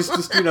was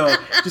just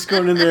just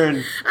going in there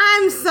and.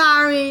 I'm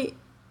sorry.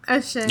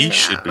 Ashamed. You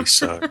should be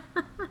sorry.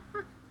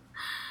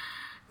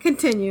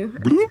 Continue.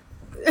 Okay.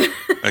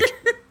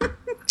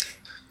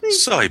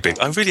 Sorry, Big.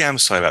 I really am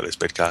sorry about this,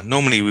 Bidcar.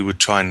 Normally we would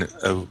try and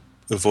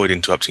avoid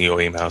interrupting your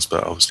emails,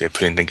 but obviously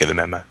Pullian didn't get the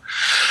memo.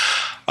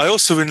 I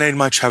also renamed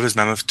my Traveler's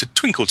Mammoth to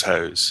Twinkle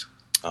Toes.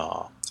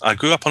 I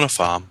grew up on a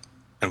farm,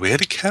 and we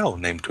had a cow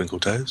named Twinkle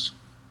Toes.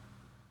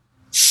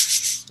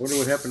 Wonder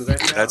what happened to that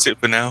cow. That's it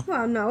for now.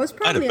 Well, no, it's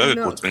I had a probably a bird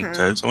called milk Twinkle cow.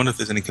 Toes. I wonder if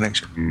there's any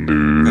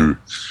connection.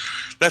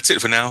 That's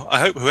it for now. I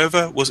hope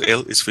whoever was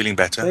ill is feeling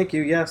better. Thank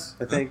you. Yes,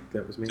 I think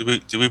that was me.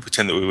 Did we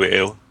pretend that we were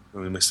ill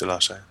when we missed the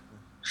last show?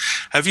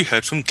 Have you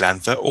heard from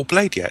Glanther or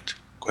Blade yet?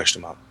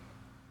 Question mark.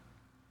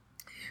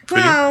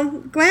 Well,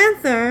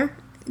 Glanther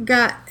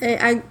got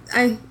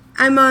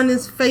I'm on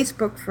his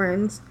Facebook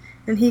friends,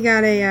 and he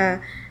got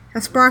a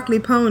sparkly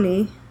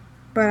pony,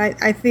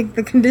 but I think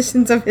the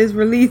conditions of his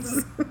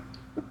release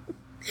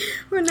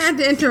were not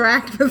to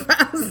interact with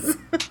us.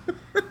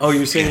 Oh,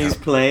 you're saying he's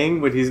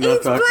playing, but he's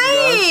not talking to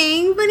us? He's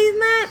playing, but he's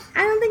not.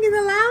 I don't think he's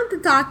allowed to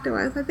talk to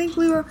us. I think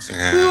we were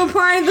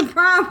part of the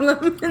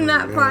problem and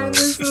not part of the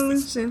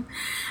solution.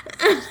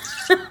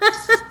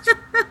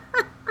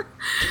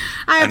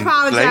 I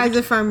apologize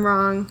if I'm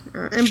wrong.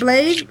 And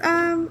Blade,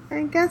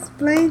 I guess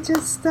Blade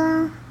just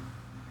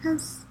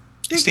has.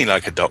 You seem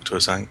like a doctor or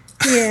something.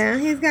 Yeah,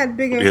 he's got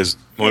bigger. He has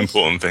more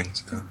important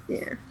things.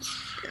 Yeah.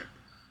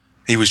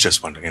 He was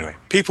just wondering. Anyway,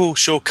 people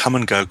sure come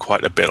and go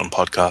quite a bit on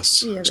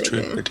podcasts. Yeah, it's they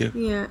true. do. They do.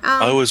 Yeah.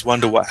 I always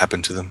wonder what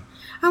happened to them.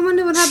 I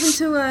wonder what happened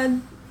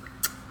to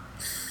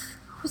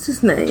what's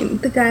his name?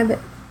 The guy that.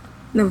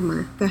 Never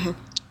mind. Go ahead.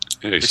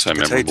 Yeah, he's so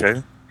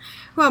memorable.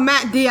 Well,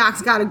 Matt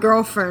Diox got a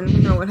girlfriend.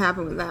 You know what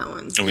happened with that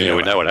one. Yeah,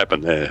 we know what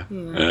happened there.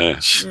 Yeah.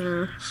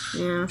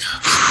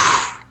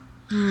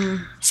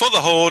 For the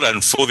Horde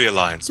and for the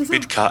Alliance,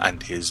 Bidcar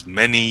and his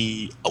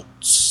many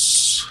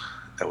alts.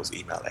 That was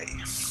email A.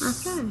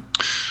 Okay.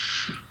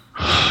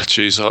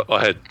 Jeez,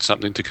 I had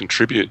something to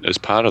contribute as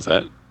part of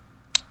that,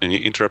 and you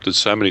interrupted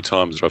so many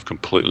times that I've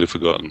completely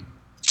forgotten.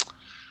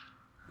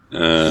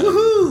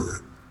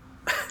 Woohoo!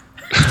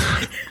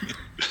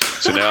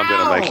 So now I'm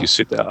going to make you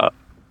sit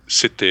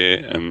there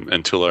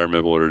until I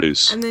remember what it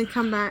is. And then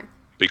come back.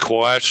 Be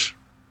quiet.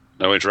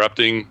 No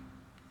interrupting.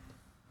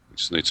 We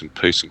just need some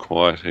peace and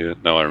quiet here.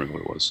 No, I remember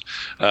what it was.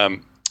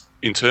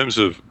 In terms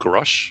of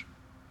Garrosh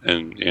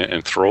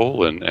and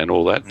Thrall and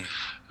all that,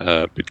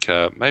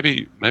 Bidcar,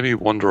 maybe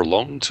wander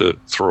along to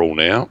Thrall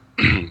now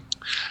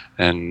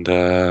and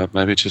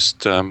maybe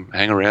just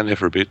hang around there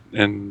for a bit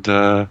and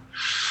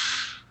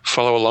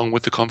follow along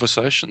with the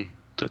conversation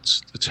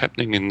that's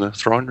happening in the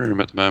throne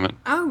room at the moment.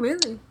 Oh,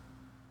 really?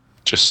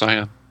 Just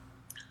saying.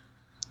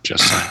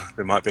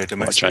 There might be a Might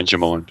domestic. change your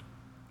mind.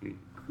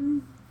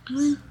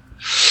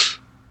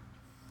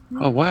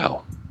 Oh,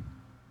 wow.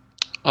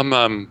 I'm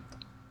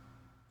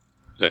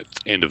at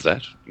the end of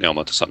that. Now I'm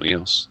on to something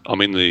else.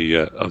 I'm in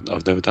the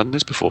I've never done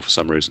this before for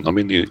some reason. I'm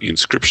in the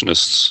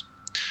Inscriptionists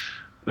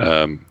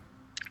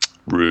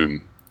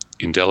room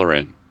in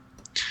Dalaran.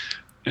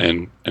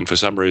 And for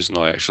some reason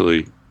I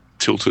actually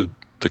tilted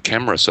the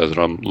camera so that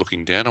I'm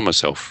looking down on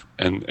myself.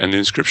 And the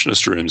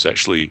inscriptionist room is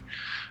actually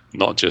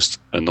not just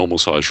a normal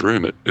sized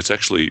room. It's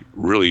actually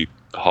really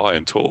high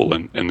and tall,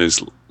 and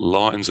there's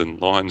lines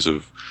and lines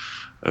of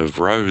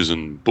rows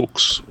and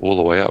books all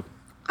the way up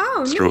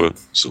through a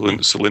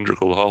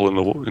cylindrical hole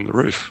in the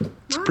roof.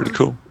 It's pretty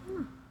cool.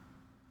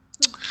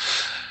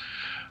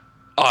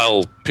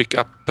 I'll pick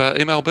up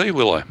email B,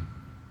 will I?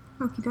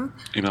 Okey-doke.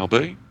 Email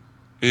B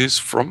is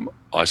from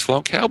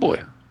Iceflow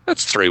Cowboy.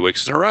 That's 3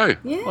 weeks in a row.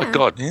 Yeah. My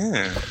God.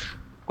 Yeah.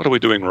 What are we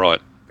doing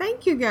right?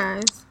 Thank you,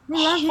 guys. We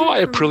love you.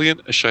 Hi,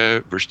 Aprillian,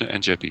 Ashayo, Vrishna,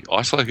 and Jeppy.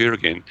 Iceflow here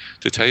again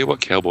to tell you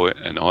what Cowboy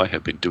and I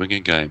have been doing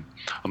in game.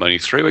 I'm only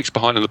 3 weeks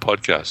behind in the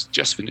podcast.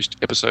 Just finished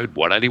episode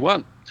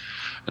 181,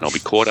 and I'll be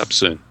caught up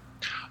soon.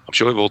 I'm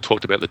sure we've all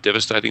talked about the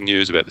devastating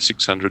news about the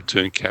 600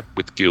 turn cap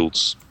with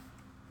guilds.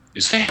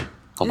 Is there?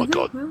 Oh my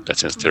God, that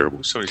sounds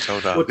terrible. Sorry,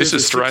 told up. This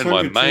has thrown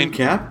my main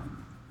cap.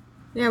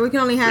 Yeah, we can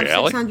only have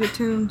Really? 600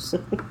 tunes.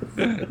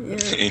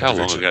 Yeah. How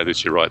long ago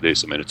did you write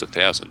this? I mean, it's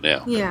 1,000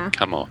 now. Yeah.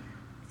 Come on.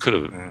 Could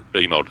have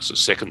emailed us a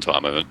second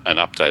time and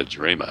updated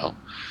your email.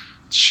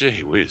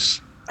 Gee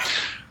whiz.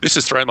 This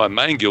has thrown my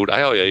main guild,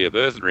 AIE of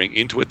Earthen Ring,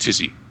 into a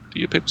tizzy. Do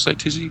you people say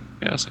tizzy?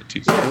 Yeah, I say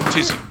tizzy.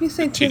 Tizzy. You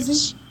say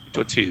tizzy? Into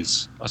a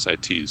tiz. I say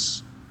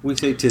tiz. We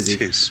say tizzy.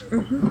 Tiz.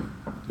 Mm-hmm.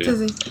 Yeah.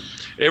 Tizzy.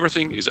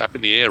 Everything is up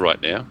in the air right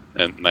now,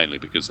 and mainly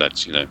because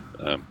that's,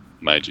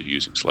 major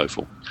using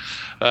Slowfall.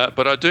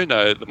 But I do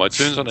know that my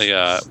tunes on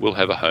ER will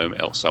have a home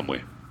else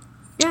somewhere.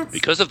 Yes.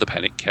 Because of the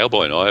panic,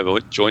 Cowboy and I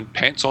have joined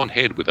Pants on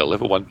Head with our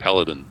level 1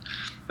 Paladin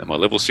and my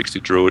level 60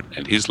 Druid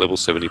and his level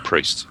 70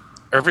 Priest.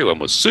 Everyone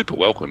was super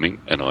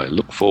welcoming, and I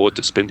look forward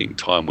to spending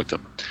time with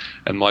them.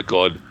 And my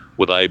God,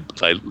 were they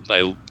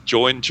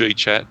joined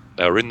G-Chat.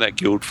 They were in that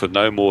guild for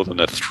no more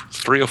than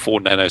 3 or 4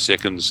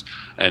 nanoseconds,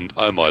 and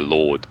oh my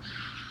Lord.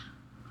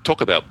 Talk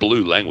about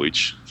blue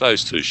language.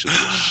 Those two should be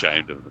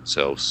ashamed of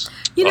themselves.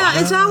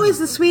 It's always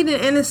the sweet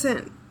and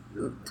innocent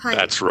type.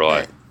 That's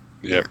right.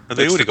 Yeah,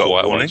 They already got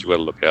quiet warning. ones you got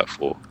to look out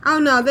for. Oh,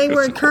 no, they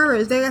were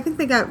encouraged. I think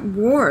they got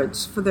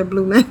wards for their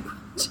blue language.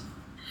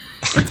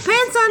 It's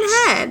pants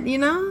on head,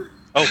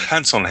 Oh,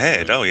 pants on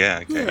head. Oh,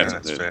 yeah. Okay, Yeah.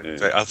 that's fair.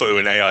 I thought it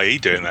was an AIE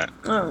doing that.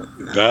 Oh,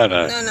 No.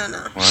 no.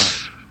 Wow.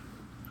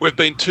 We've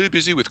been too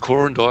busy with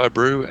Core and Dire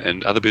Brew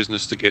and other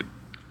business to get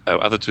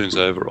our other tunes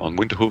over on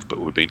Winterhoof, but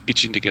we've been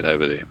itching to get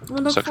over there.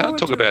 So I can't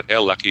talk about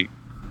how lucky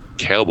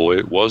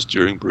Cowboy was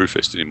during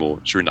Brewfest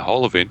anymore. During the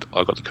whole event,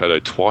 I got the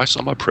Kodo twice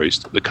on my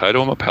Priest, the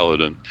Kodo on my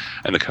Paladin,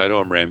 and the Kodo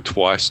on Ram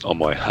twice on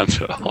my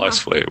Hunter Ice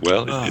Flare.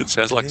 Well, it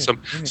sounds like some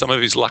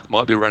of his luck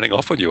might be running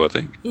off on you, I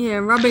think. Yeah,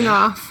 rubbing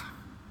off.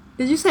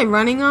 Did you say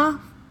running off?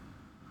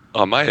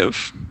 I may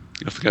have.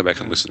 You have to go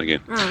back and listen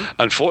again. Oh.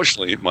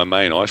 Unfortunately, my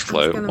main ice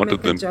flow I was going to wanted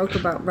make a them. joke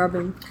about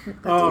rubbing.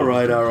 All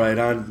right.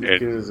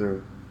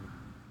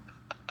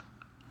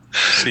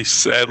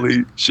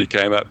 Sadly, she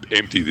came up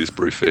empty this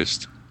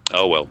Brewfest.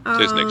 Oh well,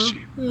 there's next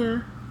year.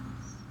 Yeah.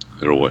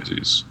 There always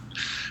is.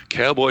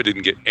 Cowboy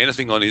didn't get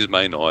anything on his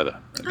main either.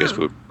 I guess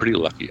we're pretty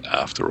lucky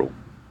after all.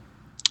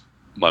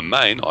 My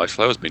main,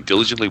 Iceflow, has been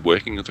diligently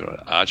working through an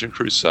Argent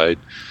Crusade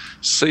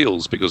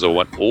seals because I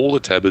want all the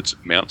tabards,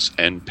 mounts,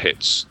 and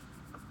pets.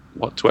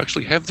 What, to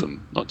actually have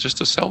them, not just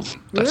to sell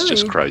them. That's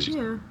just crazy.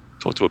 Yeah.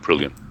 Talk to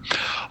Aprillian.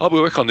 I'll be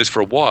working on this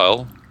for a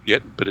while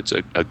yet, but it's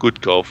a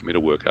good goal for me to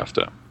work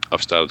after.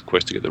 I've started the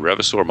quest to get the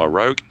Ravasaur on my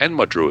Rogue and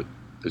my Druid.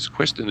 There's a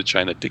quest in the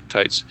chain that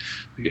dictates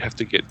that you have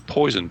to get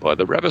poisoned by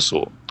the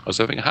Ravasaur. I was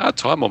having a hard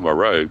time on my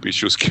Rogue because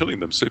she was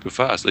killing them super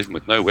fast, even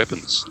with no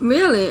weapons.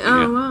 Really?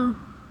 Oh, Yeah. wow.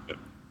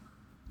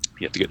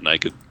 You have to get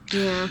naked.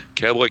 Yeah.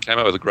 Cowboy came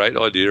up with a great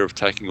idea of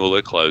taking all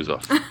their clothes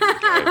off.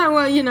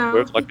 Well,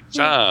 Worked like a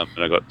charm,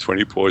 and I got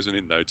 20 poison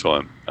in no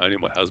time. Only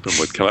my husband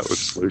would come up with a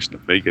solution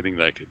of me getting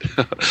naked.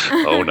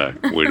 Oh no,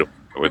 we don't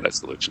know that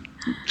solution.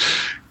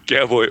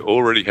 Cowboy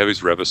already have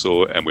his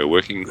Ravasaur, and we're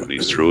working on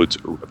his Druid's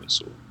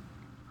Ravasaur.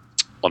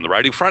 On the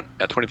raiding front,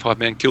 our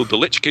 25-man killed the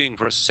Lich King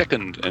for a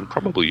second and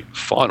probably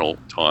final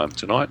time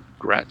tonight.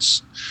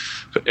 Grats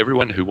for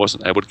everyone who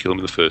wasn't able to kill him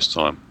the first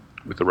time.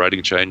 With the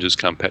rating changes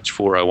come patch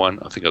 401,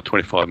 I think our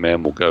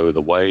 25-man will go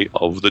the way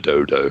of the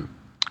dodo. And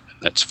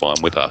that's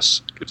fine with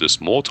us. Gives us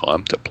more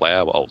time to play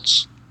our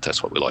ults.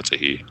 That's what we like to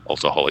hear,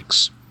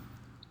 ultaholics.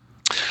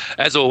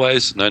 As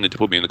always, no need to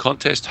put me in the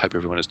contest. Hope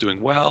everyone is doing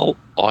well.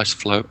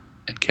 Iceflow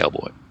and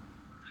Cowboy.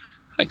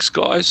 Thanks,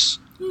 guys.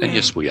 Yeah. And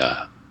yes, we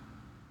are.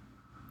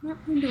 Yep,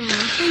 we're doing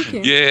well. Thank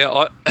you.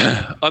 Yeah,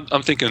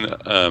 I'm thinking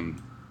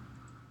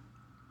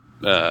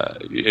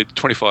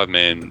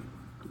 25-man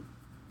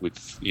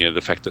with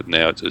the fact that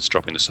now it's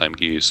dropping the same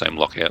gears, same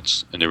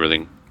lockouts and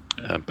everything,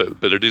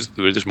 but there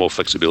is more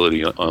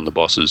flexibility on the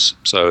bosses.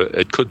 So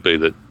it could be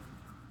that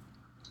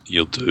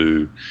you'll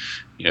do,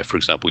 for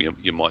example,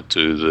 you might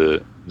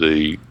do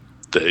the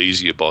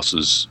easier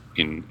bosses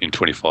in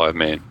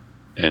 25-man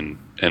and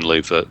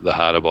leave the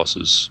harder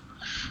bosses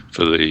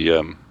for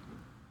the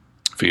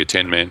for your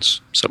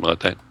 10-mans, something like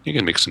that. You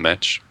can mix and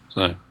match.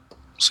 So we'll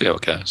see how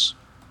it goes.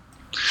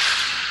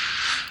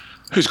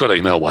 Who's got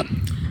email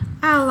one?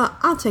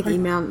 I'll take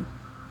email.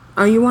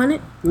 Oh, you want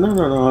it?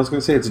 No. I was going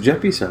to say it's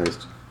Jeppy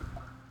sized.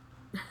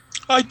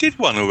 I did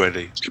one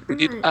already. We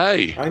did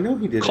A. I know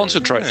he did.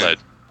 Concentrate, A. lad.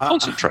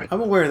 Concentrate.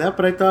 I'm aware of that,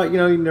 but I thought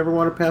you never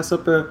want to pass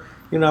up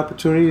an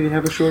opportunity to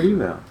have a short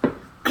email.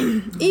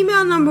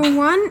 Email number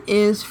 1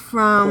 is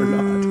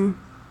from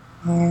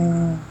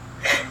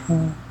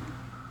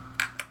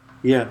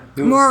Yeah.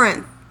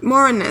 Moranith.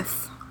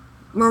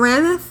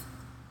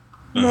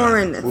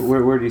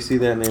 Where do you see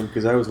that name?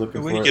 Because I was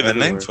looking for it. Where do you get the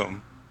name everywhere.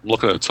 from?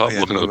 Looking at the top,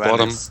 looking at the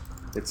bottom.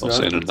 It's I'm not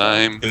seeing a at the top.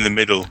 name. In the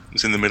middle.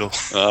 It's in the middle.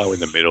 Oh, in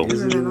the middle.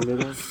 Is it in the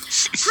middle?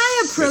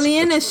 Hi,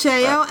 Aprillian,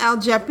 Ashayo,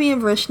 Aljepi,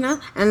 and Vrishna,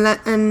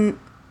 and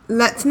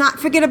let's not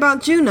forget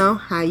about Juno.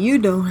 How you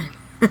doing?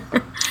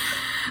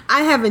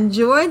 I have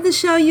enjoyed the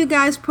show you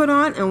guys put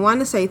on and want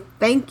to say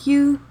thank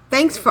you.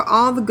 Thanks for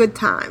all the good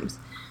times.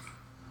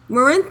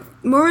 Moranith.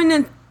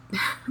 Moranith?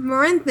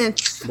 No,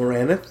 it's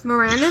Moranith.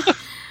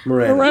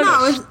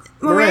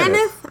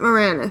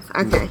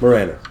 Okay.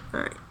 Moranith.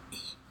 All right.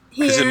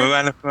 Is it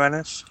Here,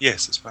 Moranith?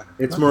 Yes, it's Moranith.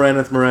 It's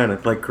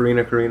Moranith, like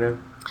Karina.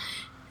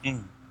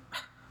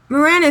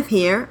 Moranith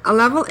here, a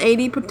level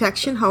 80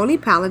 protection holy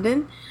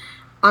paladin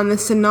on the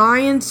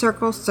Cenarian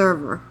Circle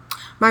server.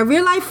 My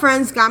real life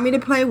friends got me to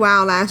play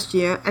WoW last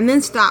year and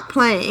then stopped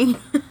playing.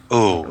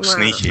 Oh, Wow.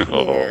 sneaky.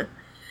 Yeah.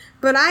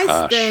 But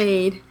I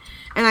stayed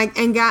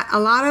and got a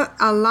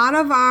lot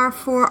of our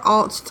 4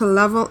 alts to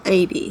level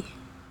 80.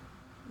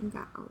 And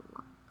got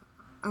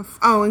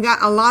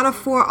a lot of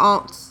 4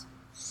 alts.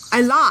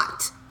 A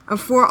lot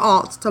of 4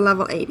 alts to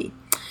level 80.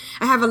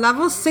 I have a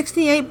level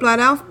 68 Blood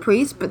Elf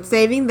Priest, but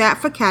saving that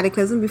for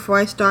Cataclysm before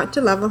I start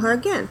to level her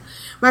again.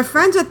 My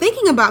friends are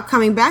thinking about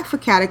coming back for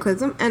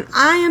Cataclysm, and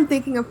I am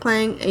thinking of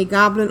playing a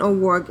Goblin or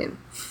Worgen.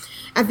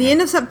 At the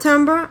end of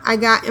September, I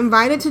got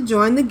invited to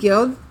join the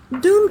guild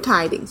Doom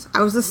Tidings.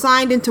 I was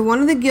assigned into one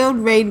of the guild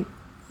raid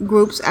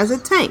groups as a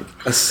tank.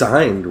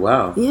 Assigned?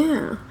 Wow.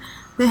 Yeah.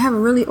 They have a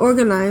really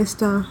organized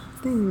thing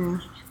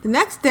there. The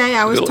next day,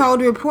 I was told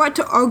to report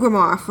to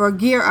Orgrimmar for a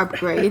gear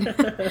upgrade.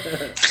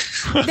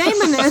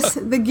 Daemoness,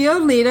 the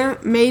guild leader,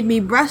 made me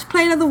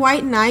Breastplate of the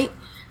White Knight,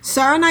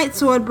 Saronite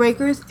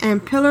Swordbreakers,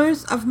 and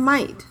Pillars of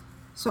Might.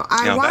 So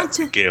I want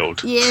to...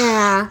 guild.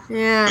 Yeah.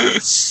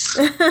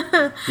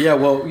 Yeah,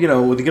 well,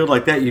 with a guild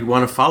like that, you'd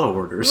want to follow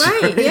orders.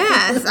 Right,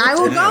 yes. I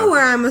will go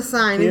where I'm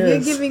assigned if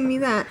Yes. you're giving me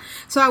that.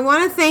 So I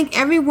want to thank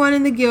everyone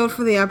in the guild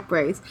for the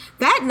upgrades.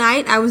 That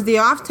night, I was the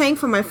off-tank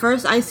for my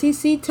first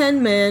ICC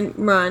 10-man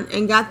run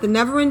and got the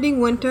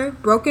Neverending Winter,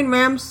 Broken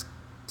Ram's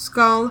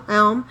Skull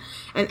Helm,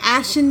 and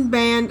Ashen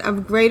Band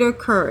of Greater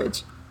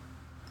Courage,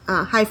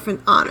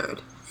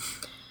 -honored.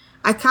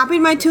 I copied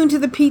my tune to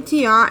the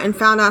PTR and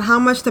found out how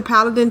much the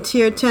Paladin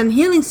Tier 10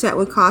 healing set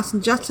would cost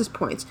in Justice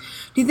points.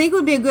 Do you think it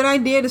would be a good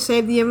idea to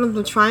save the Emblems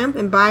of Triumph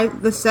and buy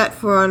the set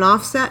for an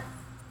offset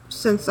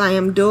since I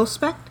am dual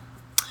spec?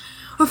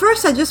 Well,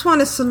 first, I just want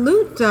to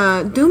salute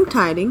Doom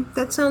Tiding.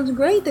 That sounds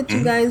great that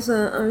you guys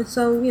are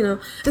so,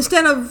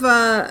 instead of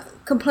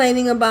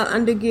complaining about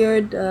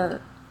undergeared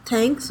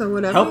tanks or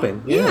whatever.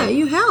 Helping, yeah.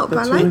 You help.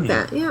 That's I like really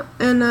that. Yeah.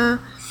 And,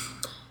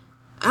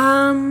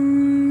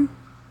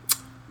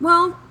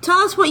 well, tell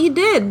us what you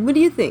did. What do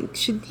you think?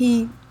 Should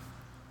he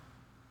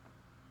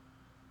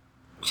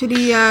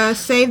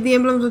save the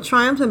Emblems of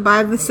Triumph and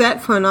buy the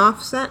set for an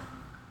offset?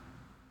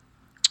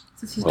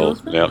 Well,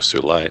 now it's too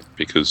late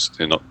because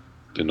they're not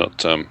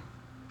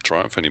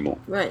Triumph anymore.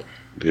 Right.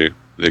 They're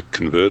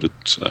converted.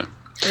 So.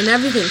 And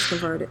everything's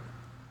converted.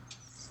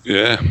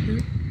 Yeah.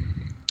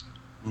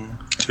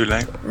 Too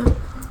late. Yeah.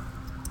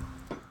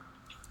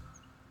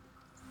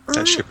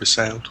 That ship has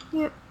sailed.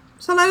 Yeah.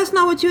 So let us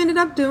know what you ended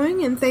up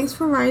doing, and thanks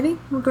for writing.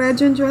 We're glad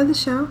you enjoyed the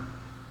show.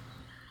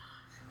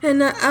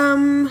 And,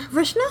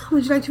 Vrishna,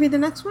 would you like to read the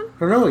next one? I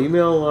don't know.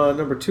 Email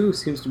number 2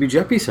 seems to be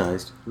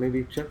Jeppy-sized.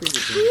 Maybe Jeppy would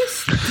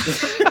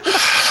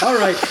All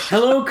right.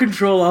 Hello,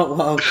 Control Alt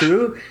WoW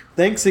crew.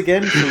 Thanks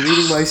again for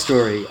reading my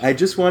story. I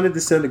just wanted to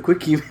send a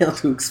quick email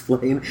to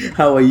explain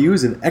how I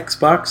use an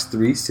Xbox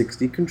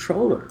 360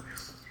 controller.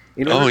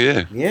 In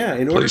order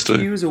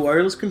to use a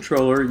wireless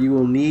controller, you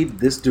will need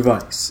this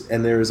device.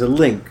 And there is a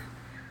link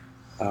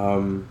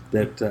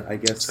that I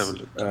guess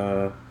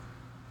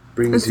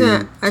brings you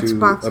to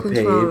Xbox a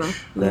controller.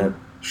 page that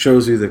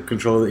shows you the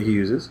controller that he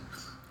uses.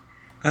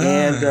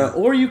 And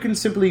or you can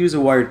simply use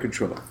a wired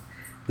controller.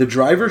 The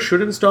driver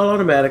should install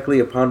automatically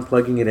upon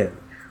plugging it in.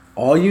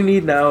 All you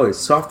need now is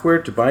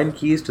software to bind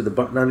keys to the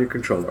button on your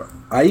controller.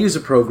 I use a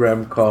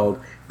program called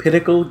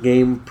Pinnacle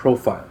Game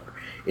Profiler.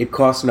 It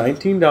costs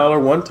 $19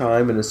 one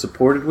time and is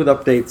supported with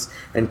updates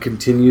and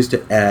continues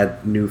to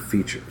add new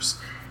features.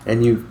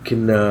 And you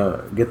can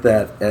get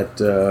that at,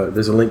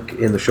 there's a link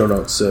in the show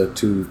notes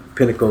to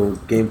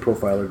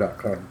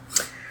pinnaclegameprofiler.com.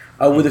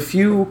 With a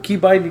few key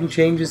binding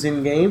changes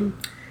in-game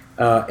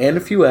and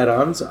a few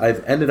add-ons,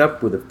 I've ended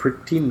up with a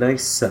pretty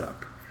nice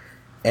setup.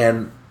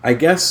 And I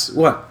guess,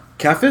 what?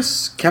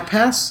 Capus?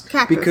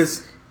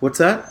 Because, what's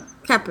that?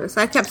 Capus.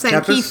 I kept saying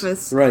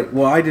Kephas. Right.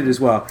 Well, I did as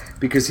well.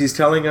 Because he's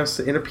telling us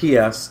in a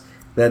PS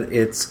that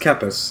it's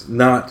Capus,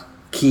 not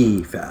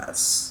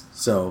Kefas.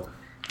 So,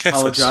 Kefas.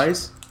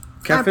 apologize.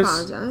 Kefas? I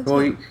apologize.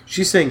 Well,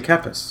 she's saying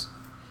Kepis.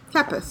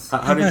 Kepis.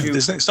 How did you...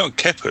 It's not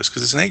Kepis because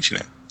there's an H in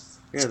it.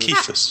 It's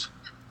Kefas.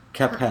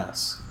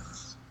 Kepas.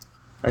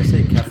 I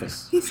say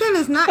Kefas. He said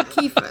it's not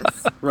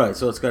Kefas. Right,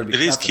 so it's got to be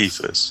It is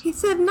Kefas. Kefas. He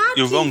said not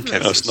You're wrong, Kefas.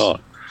 Kefas. No, it's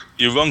not.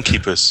 You're wrong,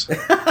 Keepers.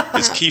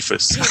 It's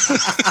Kefas.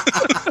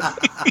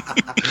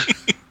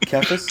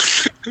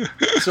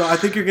 Kefas? So I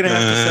think you're going to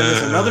have to send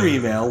us another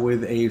email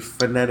with a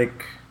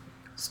phonetic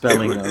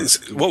spelling of...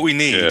 What we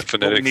need,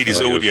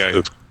 is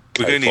audio.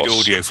 We're going to need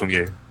audio from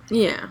you.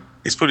 Yeah.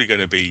 It's probably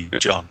going to be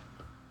John.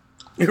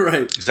 You're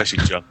right. It's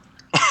actually John.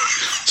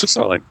 It's a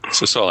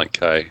silent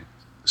K.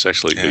 It's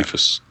actually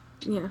Ephus.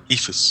 Yeah.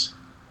 Ephus.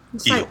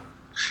 It's like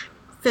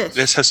fish.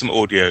 Let's have some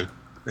audio.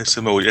 Let's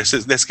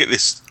get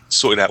this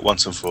sorted out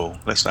once and for all.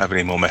 Let's not have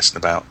any more messing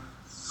about.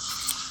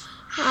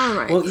 All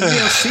right. Well,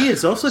 email C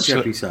is also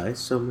Jeppy size,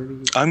 so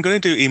maybe... I'm going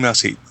to do email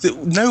C.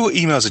 No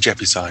emails are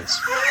Jeppy size.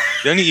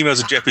 The only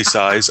emails are Jeppy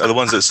size are the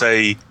ones that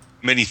say,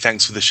 many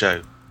thanks for the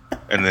show,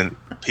 and then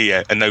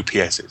and no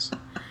PSs.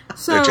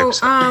 So,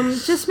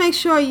 just make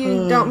sure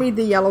you don't read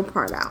the yellow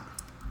part out.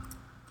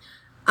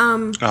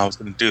 I was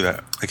going to do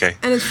that. Okay.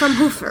 And it's from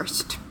who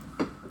first?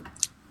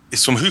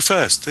 It's from who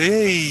first?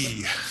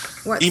 Hey.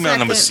 What email second,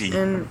 number C.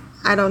 And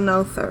I don't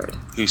know third.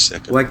 Who's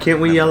second? Why can't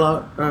we yell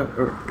out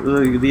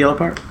the yellow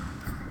part?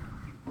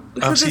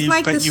 Because it's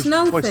like the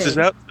snow you've pointed thing. it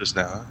out to us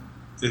now.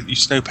 You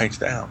snow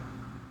painted it out.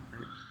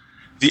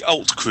 The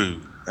Alt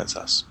Crew. That's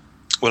us.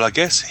 Well, I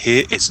guess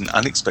here is an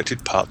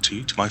unexpected part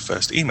 2 to my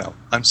first email.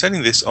 I'm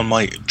sending this on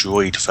my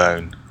Droid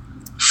phone.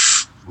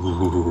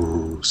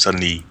 Ooh,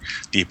 suddenly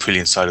the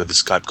Aprillian side of the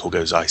Skype call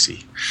goes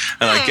icy.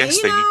 And I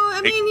guess you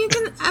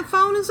can. A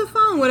phone is a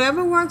phone.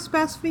 Whatever works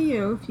best for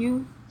you. If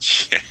you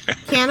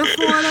can't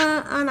afford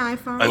an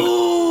iPhone. I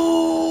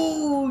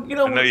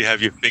know you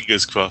have your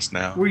fingers crossed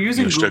now. We're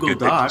using You're Google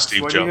stroking Docs.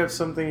 Steve Why do you Jobs. have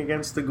something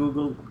against the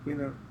Google,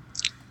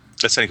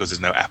 That's only because there's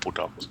no Apple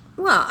Docs.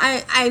 Well,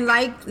 I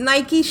like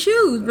Nike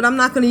shoes, but I'm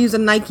not going to use a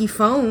Nike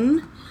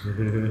phone.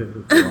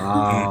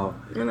 Wow.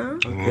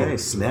 Okay,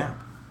 snap.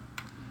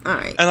 All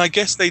right. And I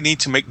guess they need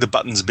to make the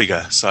buttons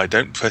bigger so I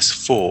don't press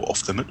 4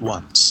 off them at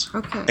once.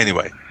 Okay.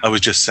 Anyway, I was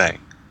just saying.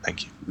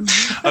 Thank you.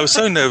 I was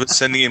so nervous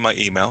sending in my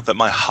email that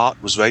my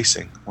heart was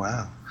racing.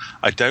 Wow.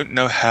 I don't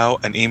know how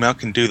an email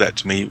can do that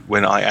to me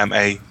when I am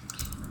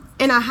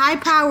in a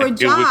high-powered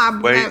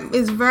job that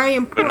is very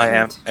important. I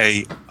am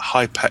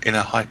in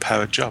a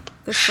high-powered job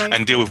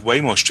and deal with way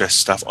more stress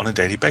stuff on a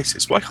daily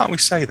basis. Why can't we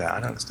say that? I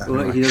don't understand.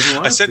 Well, he doesn't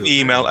want I sent to, the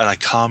email and I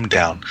calmed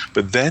down,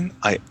 but then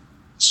I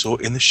saw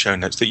in the show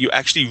notes that you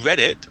actually read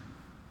it.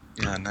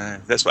 Oh, no,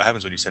 that's what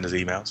happens when you send us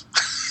emails.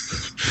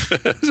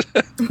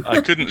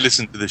 I couldn't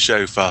listen to the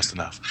show fast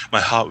enough. My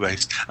heart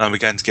raced and I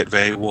began to get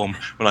very warm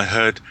when I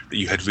heard that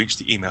you had reached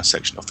the email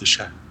section of the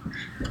show.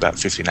 About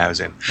 15 hours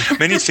in.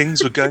 Many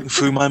things were going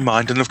through my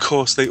mind, and of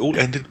course they all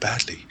ended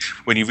badly.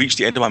 When you reached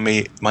the end of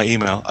my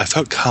email, I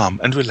felt calm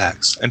and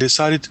relaxed and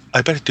decided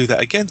I better do that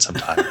again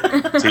sometime.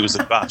 So it was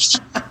the rush.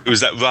 It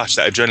was that rush,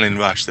 that adrenaline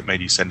rush that made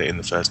you send it in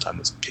the first time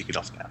that's kicking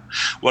off now.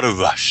 What a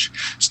rush.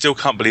 Still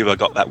can't believe I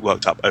got that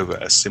worked up over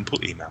a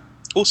simple email.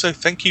 Also,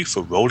 thank you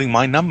for rolling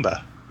my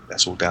number.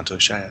 That's all down to a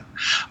share.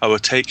 I will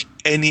take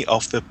any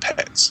of the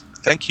pets.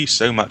 Thank you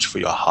so much for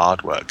your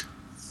hard work.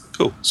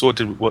 Cool. So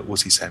what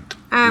was he sent?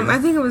 I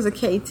think it was a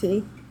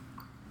KT.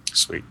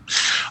 Sweet.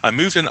 I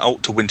moved an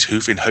alt to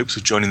Windhoof in hopes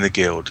of joining the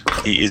guild.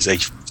 He is a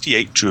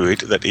 58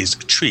 druid that is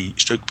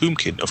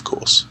tree/boomkin, of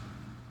course.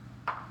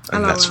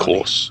 And that's of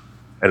course.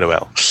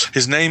 LOL.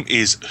 His name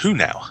is Who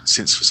Now,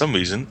 since for some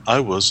reason I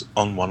was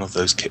on one of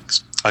those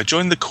kicks. I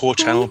joined the core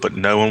channel, but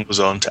no one was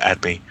on to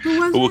add me.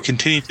 But we'll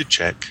continue to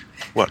check.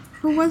 What?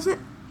 Who was it?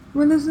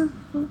 When is it?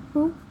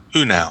 Who?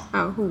 Who Now?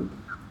 Oh, who?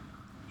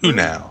 Who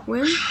Now?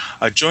 When?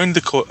 I joined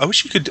the core. I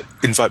wish you could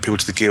invite people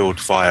to the guild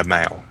via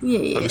mail. Yeah.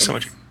 That'd be so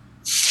much.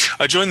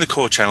 I joined the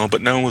core channel,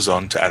 but no one was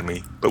on to add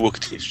me, but we'll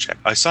continue to check.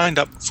 I signed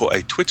up for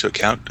a Twitter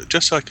account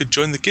just so I could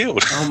join the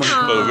guild. Oh my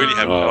God. But I really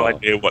have no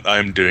idea what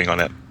I'm doing on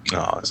it.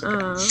 Oh, that's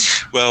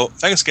okay. Well,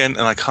 thanks again,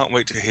 and I can't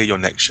wait to hear your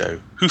next show.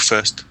 Who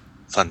first?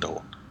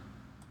 Thunderhorn.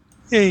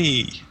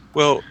 Yay.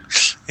 Well,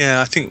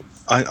 yeah, I think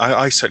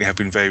I certainly have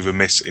been very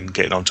remiss in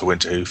getting onto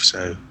Winterhoof,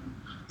 so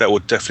that will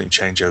definitely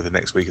change over the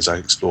next week as I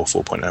explore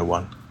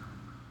 4.01.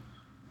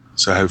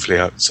 So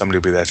hopefully somebody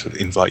will be there to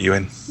invite you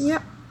in.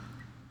 Yep.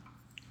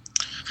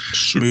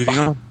 Moving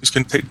on. Who's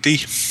going to take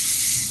D?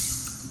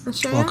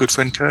 Our good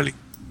friend Curly.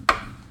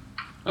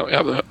 Oh,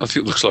 yeah, I think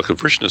it looks like a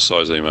Vrishna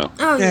size email.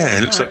 Oh, yeah,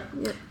 it looks like.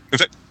 Yeah. In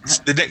fact,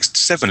 the next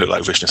 7 look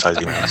like Vrishna size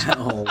emails.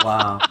 Oh,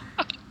 wow.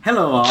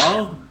 Hello,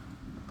 all.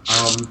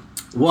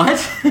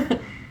 What?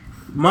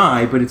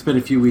 But it's been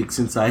a few weeks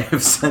since I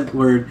have sent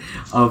word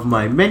of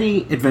my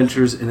many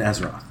adventures in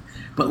Azeroth.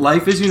 But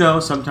life, as you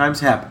know, sometimes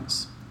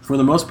happens. For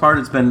the most part,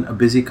 it's been a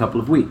busy couple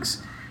of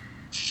weeks.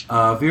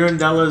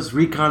 Virandella's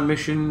recon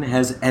mission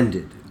has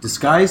ended.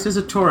 Disguised as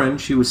a Tauren,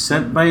 she was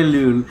sent by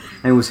Elune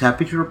and was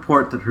happy to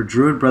report that her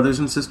druid brothers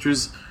and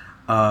sisters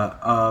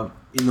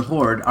in the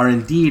Horde are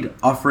indeed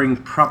offering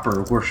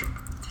proper worship.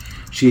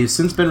 She has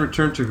since been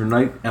returned to her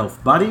night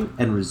elf body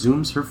and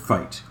resumes her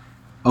fight.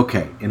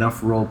 Okay,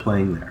 enough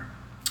role-playing there.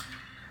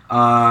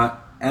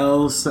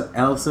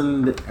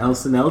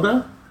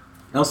 Elsenelda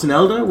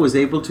was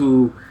able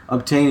to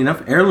obtain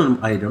enough heirloom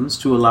items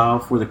to allow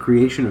for the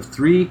creation of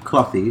 3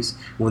 clothies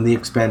when the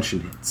expansion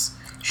hits.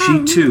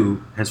 She,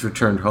 too, has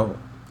returned home.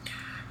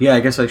 Yeah, I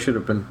guess I should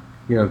have been,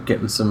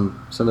 getting some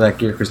of that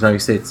gear, because now you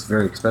say it's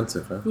very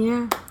expensive, huh?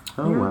 Yeah.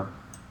 Oh,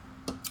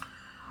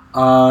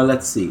 well.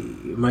 Let's see.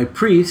 My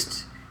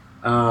priest,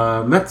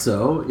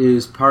 Mezzo,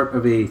 is part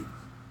of a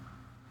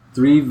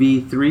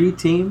 3v3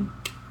 team.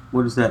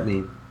 What does that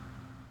mean?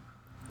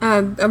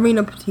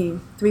 Arena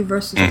team. 3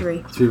 versus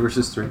 3. 3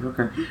 versus 3,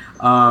 okay.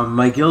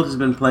 My guild has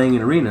been playing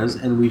in arenas,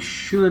 and we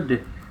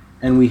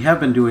have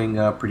been doing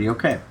pretty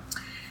okay.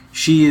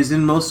 She is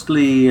in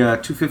mostly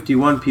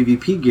 251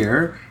 PvP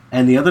gear,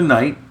 and the other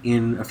night,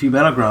 in a few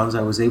battlegrounds,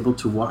 I was able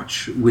to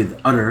watch with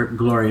utter,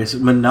 glorious,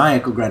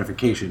 maniacal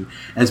gratification,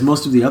 as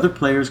most of the other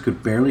players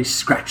could barely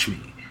scratch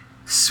me.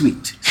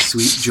 Sweet,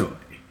 sweet joy.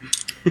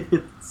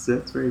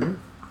 That's very good.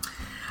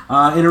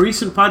 In a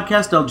recent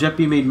podcast, El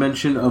Jeppy made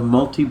mention of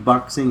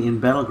multi-boxing in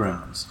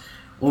battlegrounds.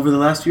 Over the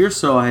last year or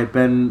so, I have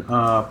been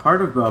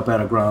part of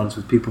battlegrounds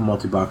with people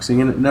multi-boxing,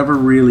 and it never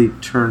really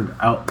turned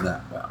out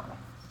that well.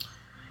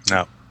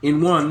 No. In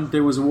one,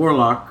 there was a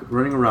warlock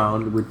running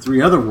around with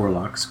 3 other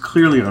warlocks,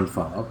 clearly on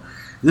follow.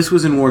 This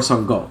was in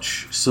Warsong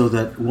Gulch, so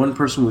that one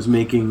person was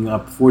making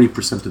up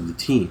 40% of the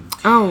team.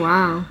 Oh,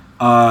 wow.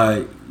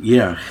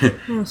 Yeah.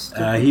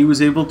 He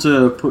was able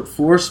to put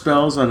 4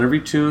 spells on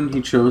every tune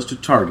he chose to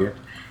target,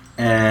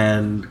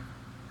 and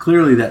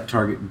clearly that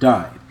target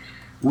died,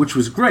 which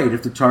was great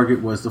if the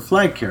target was the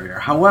flag carrier.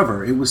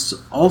 However, it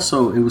was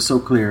so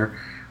clear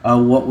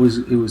what was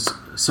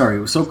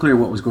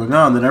going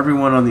on that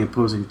everyone on the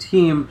opposing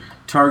team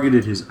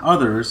targeted his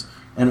others,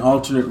 and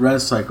alternate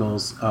res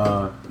cycles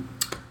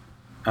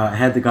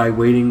had the guy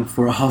waiting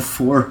for all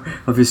 4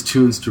 of his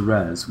tunes to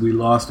res. We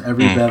lost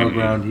every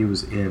battleground he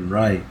was in.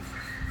 Right?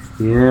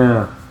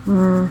 Yeah.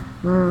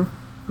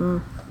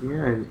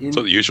 Yeah.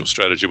 So the usual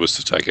strategy was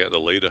to take out the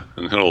leader,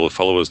 and then all the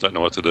followers don't know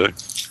what to do.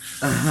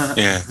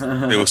 Yeah,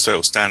 they all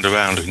stand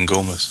around looking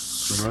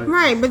gormless.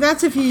 Right, but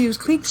that's if you use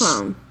Cleat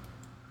Clone.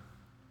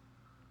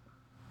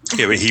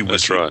 Yeah, but he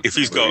was right. If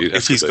he's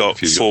got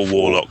 4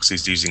 warlocks,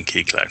 he's using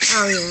Key Clone.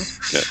 Oh yeah.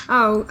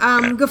 Oh,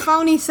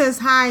 Gaffoni says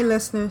hi,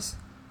 listeners.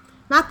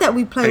 Not that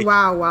we play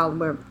WoW while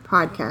we're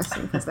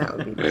podcasting, because that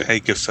would be bad. Hey,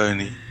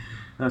 Gaffoni.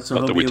 Not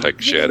that we take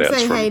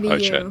shout-outs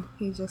from you.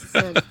 He just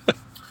said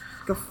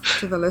go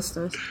to the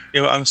listeners.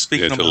 Yeah, well, I'm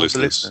speaking on the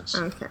listeners.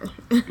 Okay.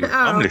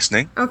 I'm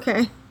listening.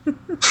 Okay.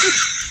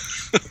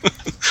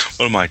 What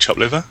am I, chop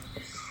liver?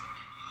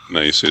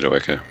 No, you're pseudo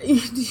echo. Do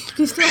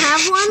you still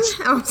have one?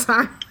 Oh,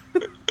 sorry.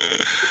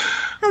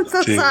 I'm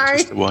so sorry.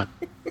 Just one.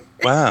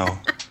 Wow.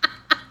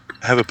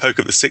 I have a poke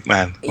at the sick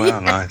man. Wow, yeah.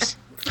 Nice.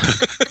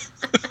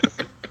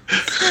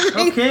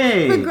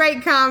 Okay. It's a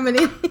great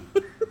comedy.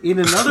 In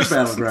another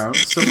battleground,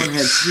 someone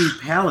had 3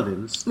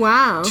 paladins.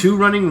 Wow. 2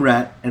 running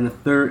rat and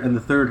the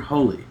third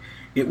holy.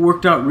 It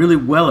worked out really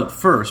well at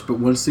first, but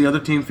once the other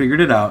team figured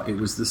it out, it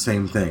was the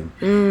same thing.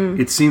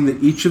 It seemed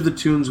that each of the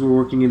tunes were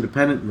working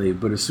independently,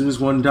 but as soon as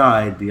one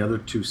died, the other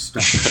 2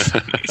 stopped.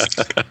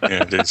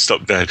 Yeah, they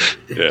stopped dead.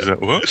 Yeah.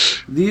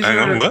 What?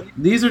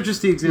 These are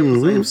just the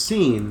examples I have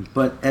seen,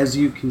 but as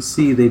you can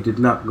see, they did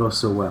not go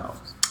so well.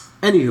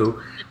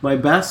 Anywho, my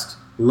best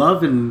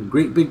love and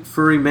great big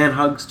furry man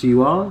hugs to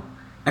you all.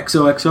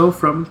 XOXO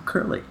from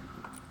Curly.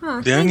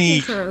 Oh, the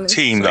only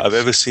team that I've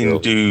ever seen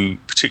do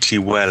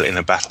particularly well in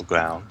a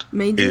battleground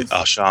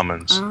are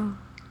shamans. Oh.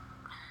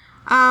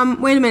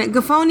 Wait a minute.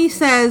 Gaffoni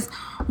says,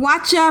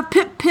 "Watcha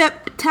pip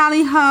pip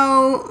tally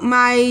ho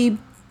my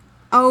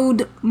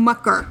old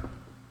mucker."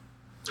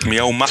 Me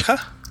old mucker?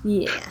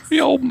 Yes.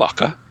 Me old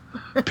mucker.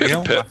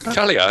 Pip pip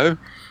tally ho.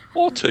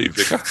 Or 2,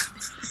 Vicar.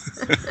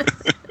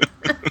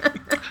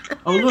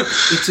 Oh, look,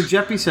 it's a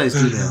Jeppy-sized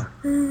email.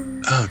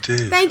 Oh,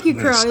 dude. Thank you,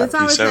 Curly. It's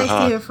always nice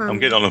to hear from you. I'm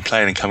getting on a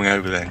plane and coming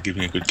over there and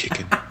giving you a good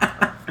kicking.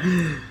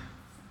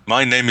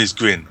 My name is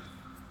Grim,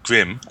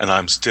 and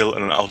I'm still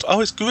an alcoholic.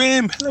 Oh, it's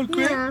Grim. Hello,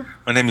 Grim. Yeah.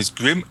 My name is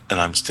Grim, and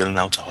I'm still an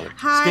alcoholic.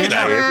 Hi, stand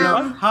up,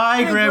 everyone.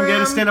 Hi, Grim. Get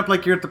to stand up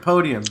like you're at the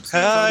podium.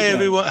 Hi,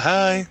 everyone.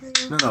 Hi.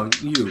 No,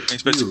 you. Are you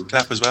supposed to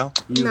clap as well?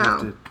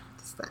 No.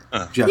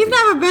 You've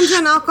never been to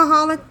an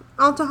alcoholic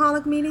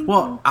meeting?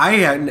 Well, I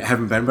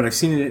haven't been, but I've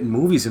seen it in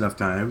movies enough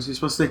times. You're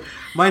supposed to say,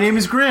 "My name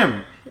is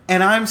Grim,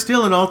 and I'm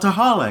still an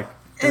alcoholic."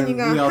 And you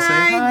go, we all say,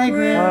 "Hi,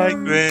 Grim." Hi,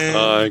 Grim.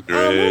 Hi,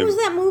 Grim. What was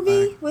that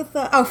movie with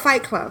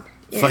Fight Club?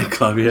 Yeah. Fight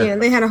Club, yeah. Yeah,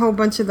 they had a whole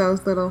bunch of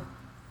those little.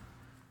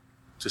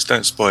 Just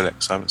don't spoil it,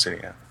 because I haven't seen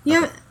it yet.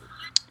 Yeah.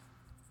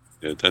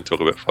 Yeah, don't talk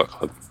about Fight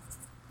Club.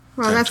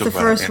 Well, that's the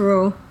first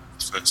rule.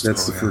 That's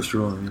the first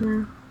rule.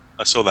 Yeah.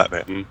 I saw that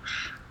bit.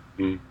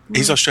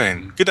 He's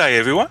Australian. Good day,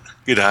 everyone.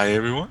 Good day,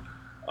 everyone.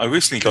 I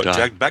recently got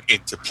dragged back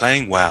into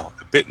playing WoW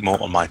a bit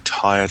more on my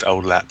tired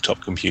old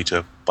laptop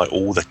computer by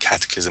all the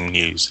Cataclysm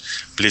news,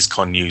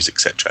 BlizzCon news,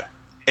 etc.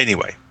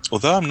 Anyway,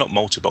 Although I'm not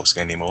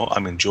multi-boxing anymore,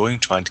 I'm enjoying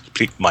trying to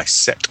complete my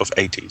set of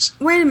 80s.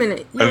 Wait a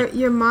minute.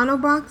 You're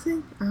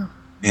mono-boxing? Oh.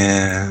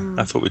 Yeah,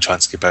 I thought we'd try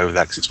and skip over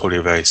that because it's probably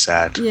a very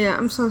sad... Yeah,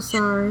 I'm so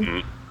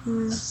sorry.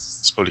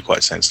 It's probably quite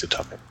a sensitive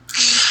topic.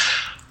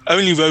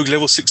 Only Rogue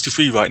level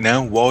 63 right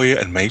now, Warrior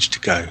and Mage to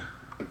go.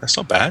 That's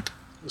not bad.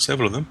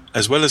 Several of them.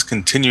 As well as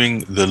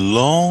continuing the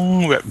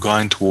long rep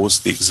grind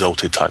towards the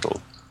Exalted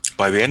title.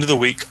 By the end of the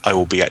week, I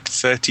will be at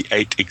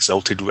 38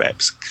 Exalted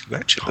reps.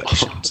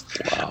 Congratulations.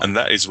 Wow. And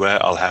that is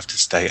where I'll have to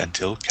stay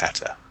until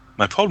Kata.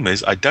 My problem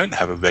is I don't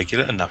have a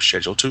regular enough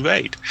schedule to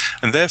raid,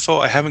 and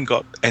therefore I haven't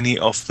got any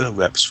of the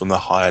reps from the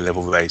higher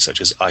level raids such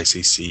as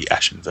ICC,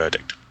 Ashen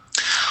Verdict.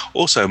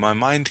 Also, my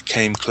mind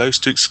came close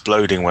to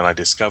exploding when I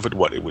discovered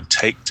what it would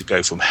take to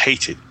go from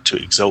hated to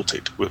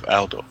exalted with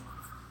Aldor.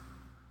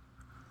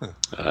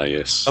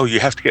 Yes. Oh, you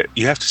have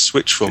to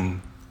switch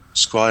from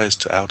Scryers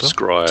to Aldor?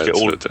 Scryers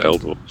to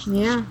Aldor.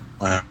 Yeah.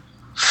 Wow.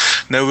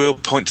 No real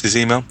point to this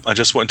email. I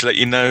just wanted to let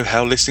you know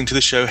how listening to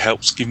the show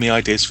helps give me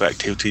ideas for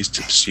activities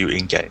to pursue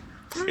in-game.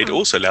 It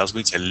also allows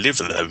me to live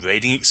the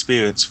raiding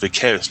experience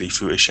vicariously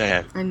through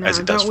Ishao, I know, as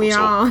it does don't we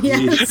all?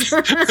 Yes.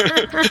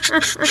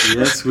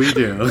 Yes, we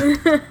do.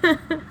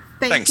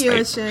 Thanks, you,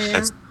 Ishao.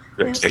 That's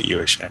great, you,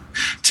 Ishao.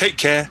 Take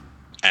care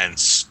and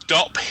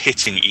stop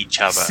hitting each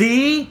other.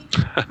 See?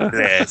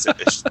 There's a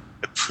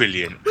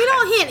brilliant. We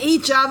don't hit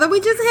each other. We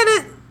just hit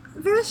it,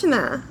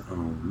 Vrishna. Oh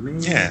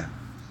man. Yeah.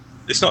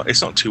 It's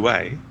not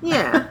two-way.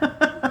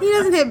 Yeah. He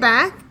doesn't hit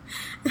back.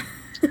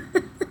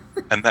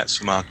 And that's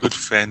from our good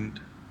friend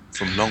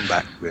from long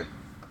back, Grim.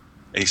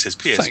 And he says,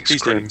 P.S. Thanks,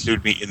 please don't Grim.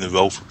 include me in the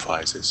roll for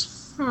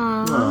prizes.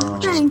 Oh,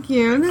 thank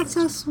you. That's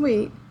so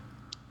sweet.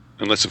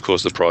 Unless, of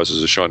course, the prize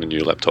is a shiny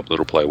new laptop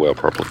that'll play WoW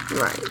properly.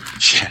 Right.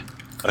 Yeah.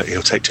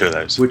 He'll take 2 of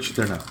those. Which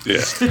they're not.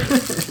 Yeah.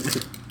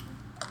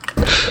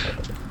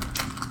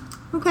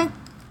 Okay.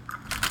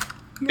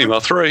 Email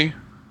 3.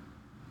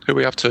 Who are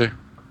we up to?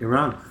 You're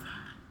on.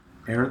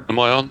 Aaron? Am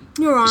I on?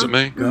 You're on. Is it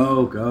me?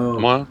 Go.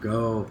 Am I on?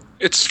 Go.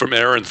 It's from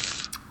Aaron.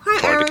 Hi,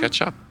 Trying Aaron. to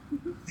catch up.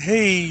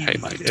 Hey. Hey,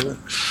 mate.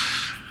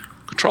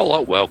 Control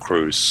Alt WoW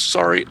Cruise.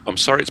 I'm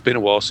sorry it's been a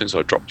while since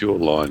I dropped you a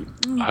line.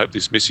 I hope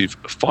this missive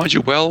finds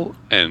you well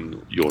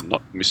and you're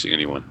not missing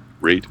anyone.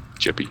 Reed,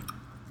 Jeppy.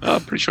 Oh,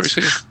 I'm pretty sure he's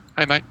here.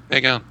 Hey, mate. How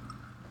you going?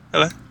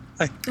 Hello.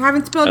 Hey. I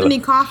haven't spilled any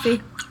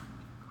coffee.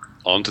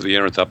 On to the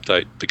Aaronth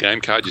update. The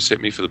game card you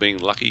sent me for the being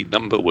lucky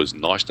number was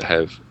nice to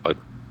have. I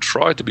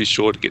tried to be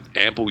sure to get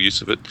ample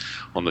use of it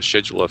on the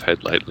schedule I've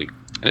had lately.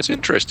 And it's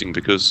interesting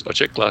because I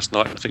checked last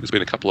night and I think it's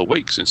been a couple of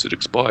weeks since it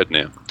expired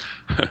now.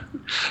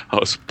 I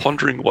was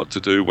pondering what to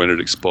do when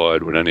it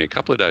expired when only a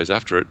couple of days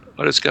after it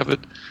I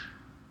discovered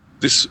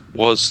this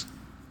was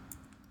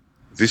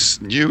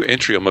this new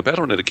entry on my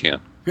Battle.net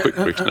account. Quick,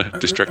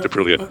 Distractor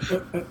Brilliant.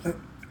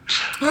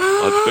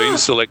 I've been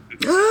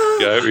selected to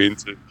go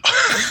into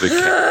the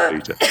cat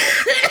eater.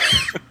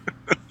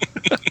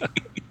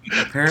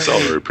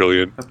 Sorry,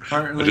 Brilliant.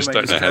 I just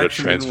don't know how to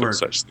transfer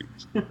such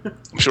things.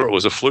 I'm sure it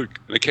was a fluke,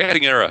 an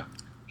accounting error.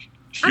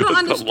 You don't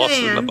have got lost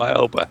in the understand.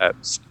 mail,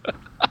 perhaps.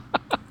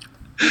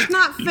 It's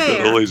not You've got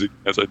fair. all these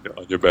accounts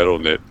on your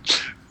Battle.net.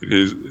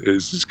 There's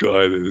this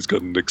guy that has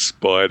got an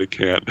expired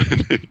account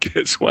and he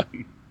gets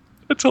one.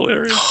 That's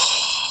hilarious.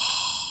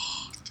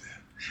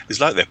 It's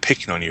like they're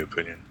picking on you,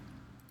 Brilliant.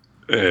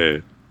 Yeah.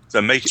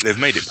 So they've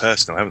made it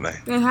personal, haven't they?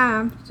 They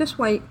have. Just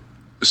wait.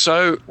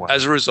 So,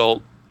 as a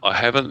result, I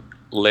haven't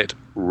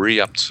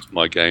re-upped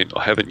my game.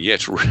 I haven't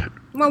yet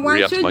Well, why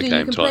re-upped should my you? You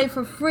game can time. play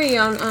for free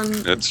on...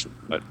 That's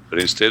right. But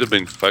instead of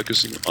been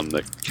focusing on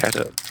the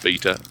Kata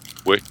beta,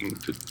 working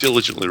to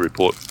diligently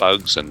report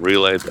bugs and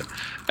relay the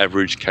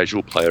average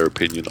casual player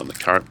opinion on the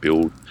current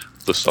build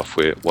of the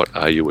software, what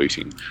are you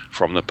eating,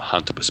 from the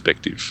hunter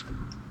perspective.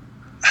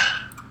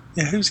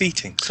 Yeah, who's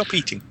eating? Stop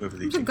eating.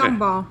 Whoever's It's a eating.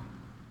 gumball.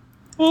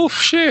 Well,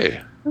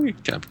 share. You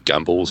can have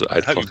gumballs at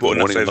 8 hope you o'clock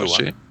bought in the enough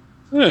morning.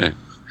 for Not everyone. share. Yeah.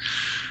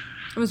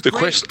 It was The great.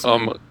 quest,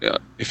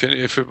 if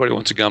everybody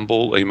wants a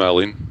gumball, email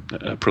in.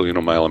 Brilliant,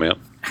 or mail them out.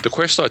 The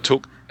quest I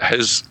took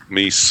has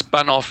me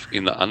spun off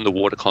in the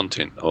underwater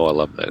content. Oh, I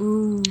love that.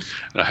 Ooh.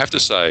 And I have to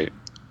say,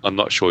 I'm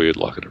not sure you'd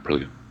like it,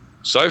 Brilliant.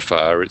 So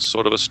far, it's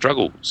sort of a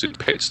struggle since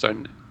pets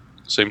don't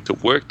seem to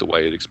work the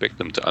way you'd expect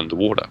them to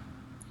underwater.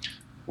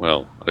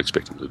 Well, I'd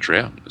expect them to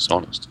drown, it's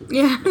honest.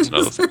 Yeah. That's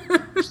another thing.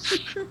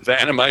 The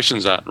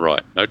animations aren't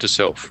right. Note to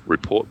self,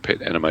 report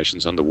pet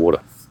animations underwater.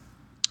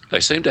 They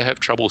seem to have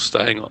trouble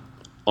staying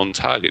on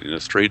target in a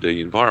 3D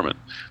environment.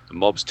 The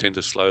mobs tend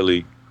to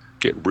slowly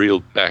get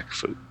reeled back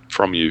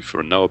from you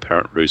for no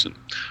apparent reason.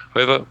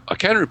 However, I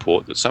can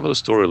report that some of the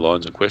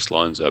storylines and quest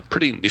lines are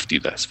pretty nifty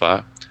thus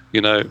far.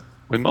 You know,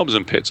 when mobs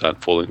and pets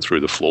aren't falling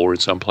through the floor in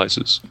some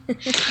places.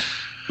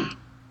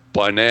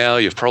 By now,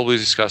 you've probably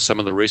discussed some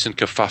of the recent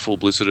kerfuffle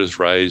Blizzard has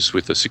raised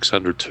with the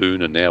 600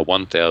 toon and now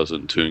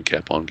 1,000 toon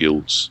cap on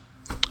guilds.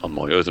 On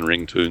my Earthen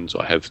Ring toons,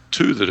 I have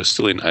 2 that are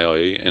still in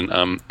AIE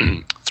and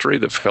 3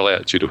 that fell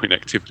out due to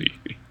inactivity.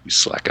 You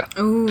slacker.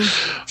 Ooh.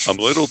 I'm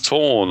a little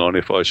torn on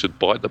if I should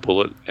bite the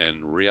bullet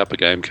and re-up a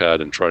game card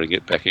and try to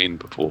get back in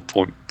before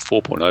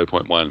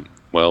 4.0.1.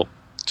 Well,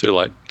 too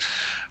late.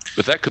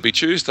 But that could be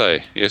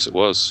Tuesday. Yes, it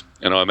was.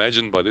 And I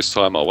imagine by this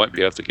time I won't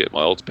be able to get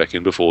my alts back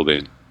in before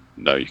then.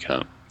 No, you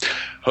can't.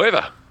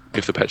 However,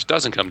 if the patch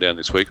doesn't come down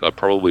this week, I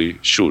probably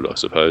should, I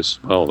suppose.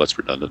 Oh, that's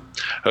redundant.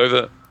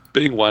 However,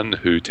 being one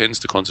who tends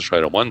to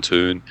concentrate on one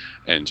toon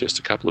and just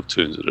a couple of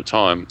toons at a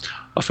time,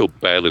 I feel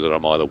badly that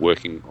I'm either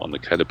working on the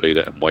Cata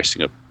beta and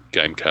wasting a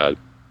game card,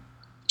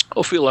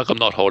 or feel like I'm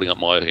not holding up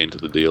my end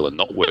of the deal and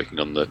not working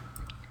on the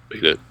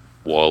beta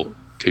while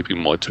keeping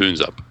my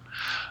toons up.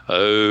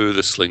 Oh,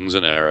 the slings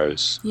and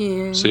arrows.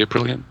 Yeah. See,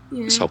 Aprillian?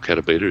 Yeah. This whole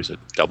Cata beta is a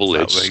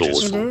double-edged sword.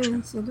 It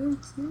is. Yeah.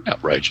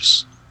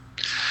 Outrageous.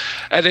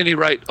 At any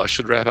rate, I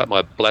should wrap up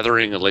my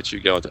blathering and let you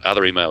go into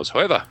other emails.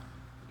 However,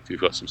 if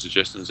you've got some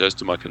suggestions as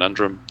to my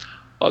conundrum,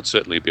 I'd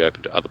certainly be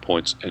open to other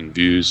points and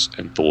views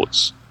and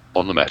thoughts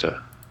on the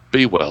matter.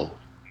 Be well,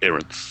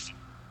 Erinth,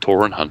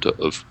 Tauren Hunter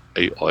of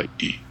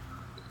AIE.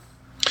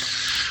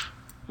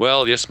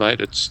 Well, yes,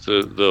 mate, it's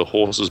the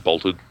horse is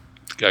bolted,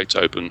 the gate's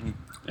open,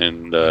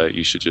 and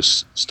you should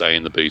just stay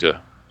in the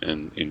beta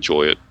and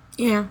enjoy it.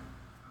 Yeah.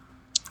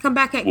 Come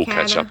back at We'll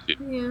Cata. catch up to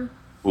Yeah. you.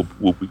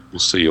 We'll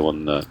see you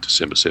on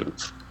December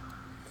 7th.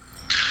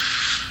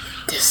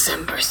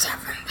 December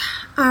 7th.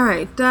 All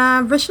right.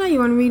 Vrishna, you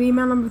want to read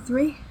email number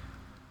 3?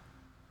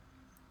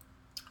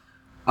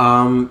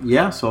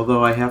 Yes,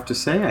 although I have to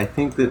say, I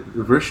think that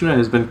Vrishna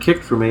has been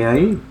kicked from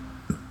AIE.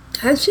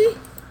 Has she?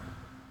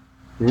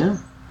 Yeah.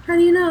 How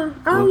do you know?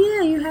 Oh,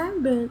 yeah, you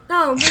have been.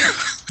 Oh,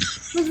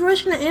 was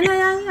Vrishna in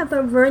AIE? I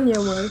thought Vernia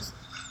was.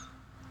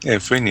 Yeah,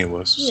 Frenia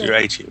was. Yeah. Your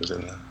 80 was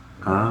in there.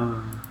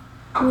 Ah.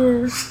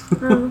 Yeah.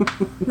 Oh,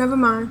 never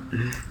mind.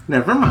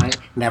 Never mind.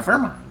 Never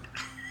mind.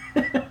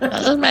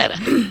 Doesn't matter.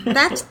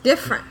 That's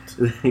different.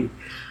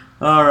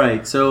 All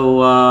right,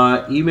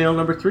 so email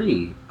number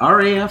 3.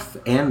 RAF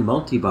and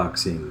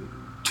multiboxing.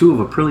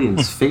 2 of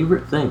Aprillian's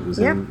favorite things,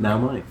 and now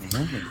mine.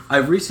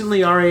 I've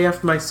recently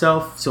RAF'd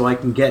myself so I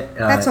can get...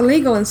 That's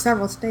illegal in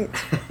several states.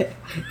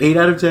 8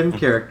 out of 10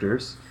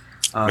 characters.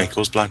 May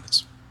cause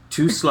blindness.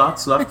 2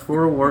 slots left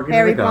for a Worgen and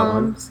Harry a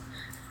Goblin. Palms.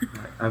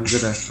 I'm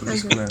just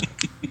gonna...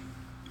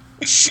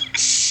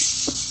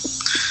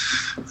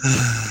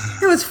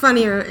 It was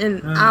funnier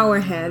in our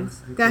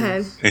heads. Go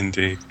ahead.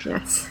 Indeed.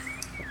 Yes.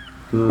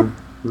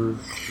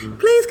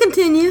 Please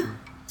continue.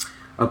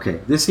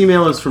 Okay, this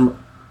email is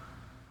from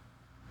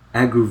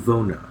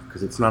Agruvona,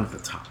 because it's not at the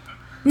top.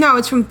 No,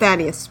 it's from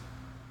Thaddeus.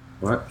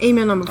 What?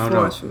 Email number 4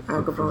 no. is from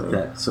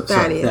Agruvona.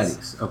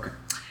 Thaddeus. Okay.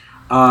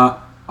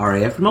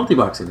 RAF and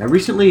multiboxing. I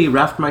recently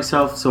raffed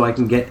myself so I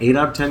can get 8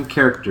 out of 10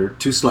 character,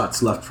 2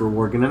 slots left for a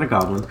Worgen and a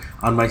Goblin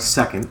on my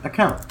second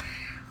account.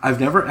 I've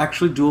never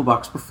actually dual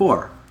boxed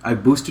before. I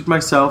boosted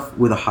myself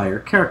with a higher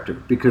character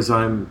because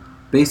I'm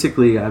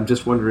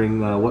just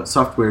wondering what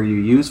software you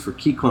use for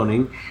key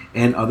cloning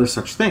and other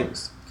such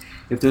things.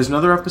 If there's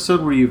another episode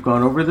where you've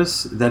gone over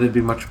this, that'd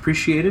be much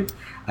appreciated.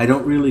 I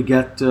don't really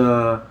get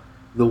the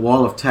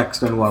wall of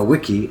text on WoW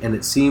Wiki, and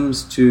it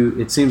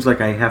seems like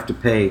I have to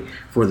pay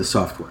for the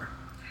software.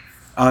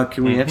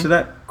 Can we answer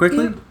that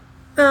quickly?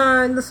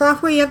 The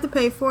software you have to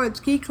pay for, it's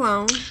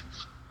KeyClone.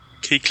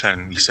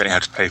 KeyClone you certainly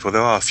have to pay for.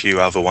 There are a few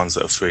other ones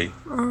that are free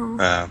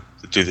that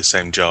do the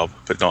same job,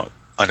 but not,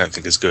 I don't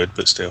think as good,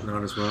 but still.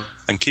 Not as well.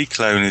 And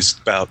KeyClone is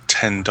about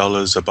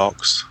 $10 a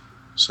box.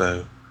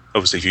 So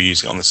obviously if you're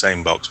using it on the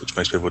same box, which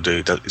most people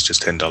do, it's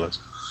just $10.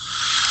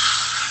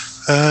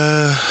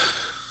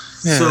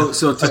 Yeah.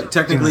 So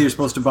technically you're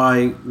supposed to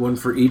buy one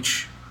for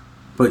each,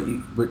 but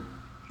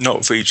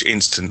not for each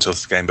instance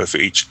of the game, but for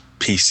each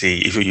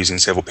PC. If you're using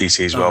several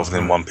PCs rather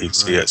than one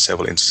PC at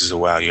several instances of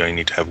WoW, you only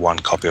need to have one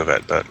copy of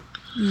it. But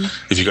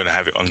if you're going to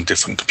have it on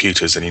different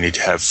computers, then you need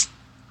to have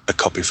a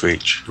copy for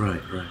each.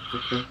 Right.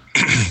 Okay.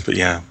 But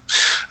yeah,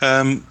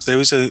 there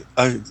is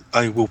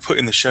I will put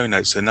in the show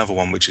notes another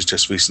one which has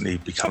just recently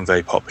become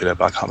very popular,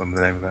 but I can't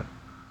remember the name of it,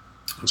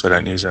 so I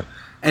don't use it.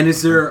 And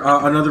is there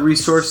another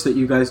resource that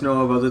you guys know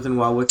of other than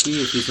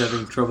WoWWiki if he's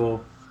having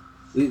trouble?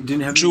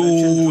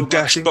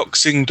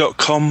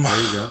 Dual-boxing.com.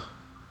 There you go.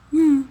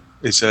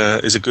 Is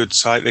a good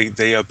site.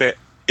 They are a bit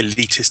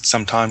elitist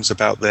sometimes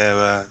about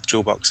their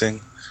dual boxing,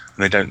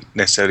 and they don't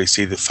necessarily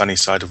see the funny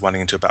side of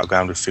running into a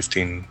battleground with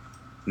 15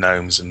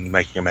 gnomes and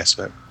making a mess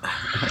of it.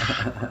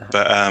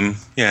 But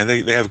yeah,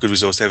 they have a good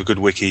resource. They have a good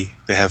wiki.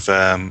 They have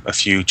a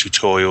few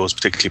tutorials,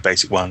 particularly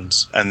basic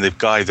ones. And the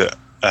guy that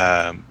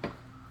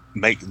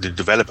the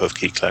developer of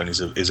KeyClone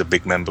is a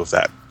big member of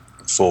that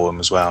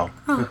forum as well.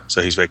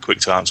 So he's very quick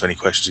to answer any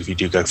questions if you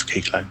do go for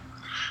KeyClone.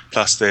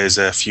 Plus there's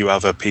a few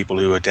other people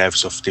who are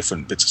devs of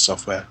different bits of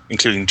software,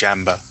 including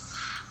Jamba,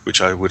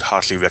 which I would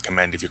heartily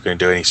recommend if you're going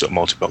to do any sort of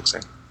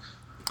multi-boxing.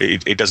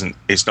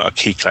 It's not a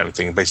KeyClone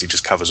thing. It basically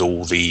just covers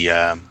all the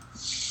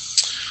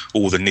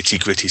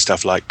nitty-gritty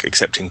stuff like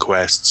accepting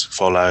quests,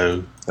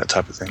 follow, that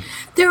type of thing.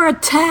 There are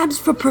tabs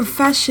for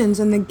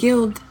professions in the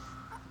guild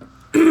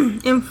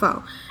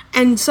info.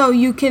 And so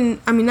you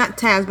can, not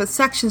tabs, but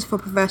sections for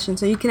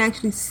professions. So you can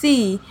actually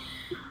see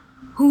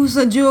who's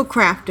a jewel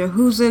crafter,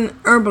 who's an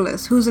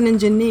herbalist, who's an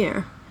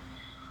engineer.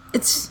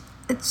 It's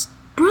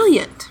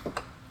brilliant.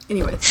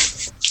 Anyway.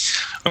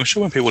 I'm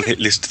sure when people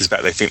listen to this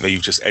back, they think that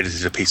you've just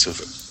edited a piece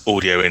of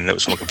audio in that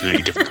was from a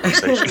completely different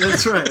conversation.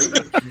 That's right.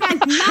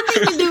 Had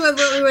nothing to do with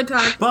what we were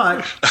talking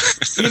about.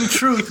 But in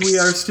truth, we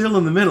are still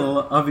in the middle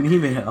of an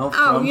email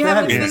from you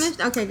haven't Thaddeus.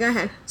 finished? Okay, go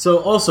ahead. So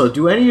also,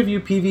 do any of you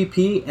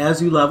PvP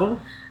as you level?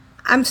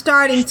 I'm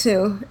starting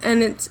to,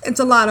 and it's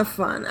a lot of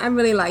fun. I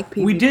really like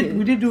PvP. We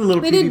did do a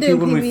little PvP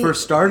when we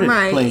first started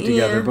playing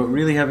together, but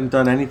really haven't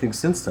done anything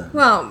since then.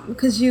 Well,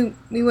 because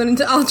we went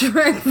into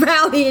Alterac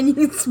Valley and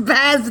you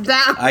spazzed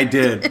out. I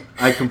did.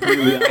 I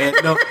completely.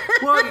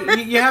 Well,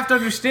 you have to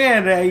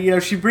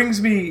understand. She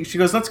brings me. She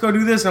goes, "Let's go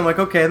do this." And I'm like,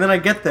 "Okay." And then I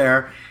get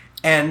there,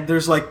 and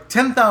there's like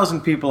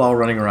 10,000 people all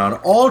running around,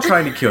 all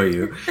trying to kill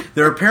you.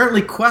 There are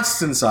apparently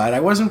quests inside.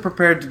 I wasn't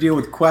prepared to deal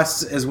with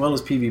quests as well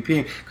as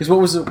PvP. Because where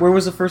was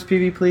the first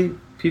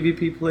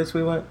PvP place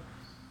we went?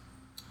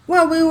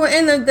 Well, we were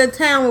in the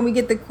town when we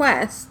get the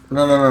quest.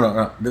 No.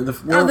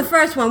 The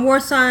first one,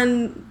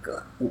 Warsun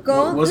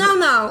Gold?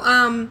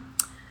 No.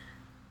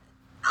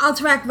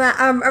 Alterac,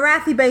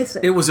 Arathi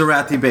Basin. It was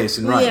Arathi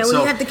Basin, right? Yeah,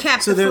 you have to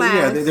capture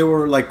flags. There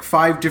were like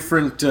 5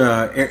 different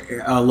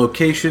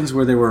locations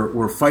where there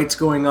were fights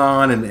going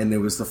on, and there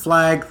was the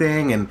flag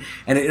thing, and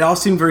it all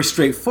seemed very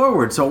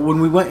straightforward. So when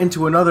we went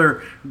into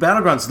another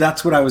Battlegrounds,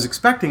 that's what I was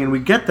expecting, and we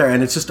get there,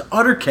 and it's just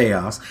utter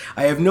chaos.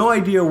 I have no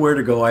idea where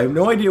to go. I have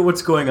no idea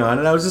what's going on,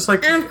 and I was just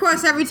like... And of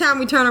course, every time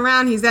we turn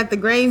around, he's at the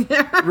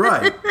graveyard.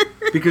 Right.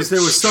 Because there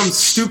was some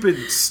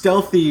stupid,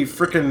 stealthy,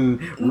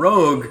 frickin'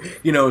 rogue,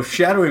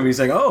 shadowing me. He's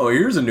like, oh,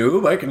 here's a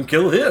noob. I can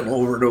kill him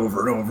over and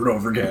over and over and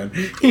over again.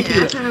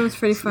 Yeah, that was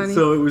pretty funny.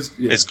 So it was...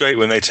 Yeah. It's great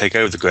when they take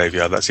over the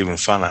graveyard. That's even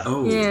funner.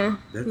 Oh, yeah.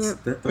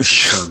 That does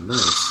sound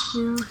nice.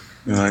 Yeah.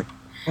 You're like,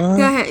 Go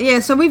ahead. Yeah,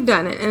 so we've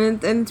done it,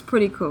 and it's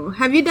pretty cool.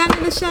 Have you done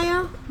it,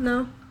 Michelle?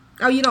 No?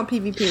 Oh, you don't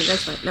PvP.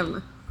 That's right. Never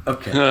mind.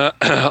 Okay.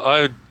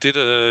 I did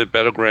a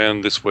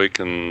battleground this week,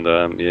 and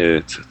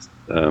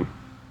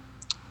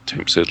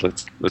Tim said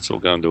let's all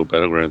go and do a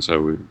battleground.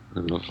 So we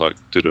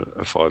did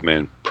a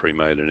 5-man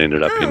pre-made and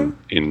ended up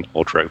in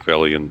Alterac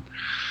Valley, and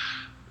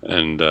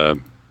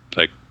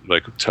they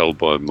could tell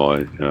by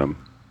my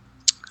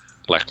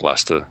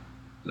lackluster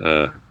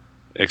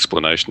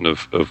explanation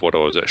of what I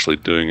was actually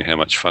doing and how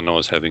much fun I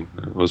was having.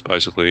 It was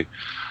basically,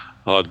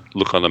 I'd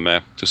look on the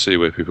map to see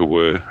where people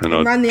were, and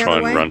I'd try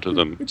and run to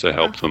them to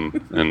help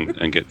them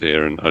and get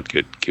there, and I'd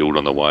get killed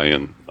on the way,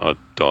 and I'd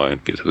die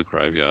and get to the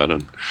graveyard,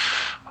 and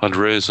I'd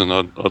res, and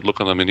I'd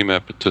look on the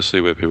minimap to see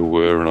where people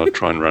were, and I'd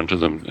try and run to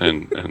them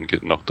and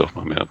get knocked off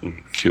my mount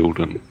and killed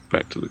and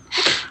back to the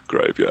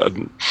graveyard,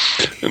 and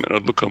then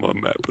I'd look on my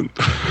map and...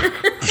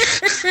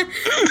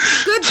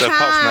 Good so apart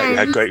from that, you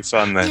time. had great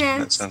fun then. Yeah.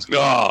 That sounds good.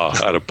 Oh,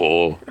 had a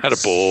ball.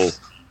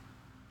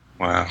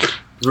 Wow.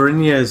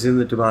 Varinia is in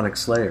the Demonic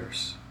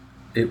Slayers.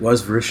 It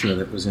was Varishna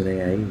that was in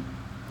AIE.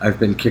 I've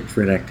been kicked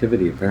for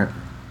inactivity,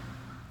 apparently.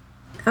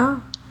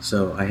 Oh.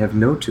 So I have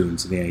no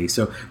tunes in AIE.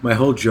 So my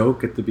whole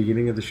joke at the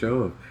beginning of the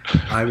show of,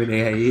 I'm in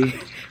AIE,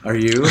 are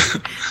you?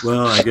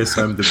 Well, I guess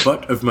I'm the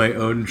butt of my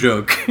own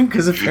joke,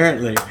 because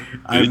apparently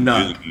I'm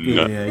not in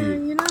AIE.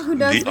 You know who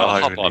does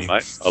Hop on,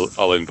 mate.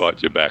 I'll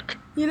invite you back.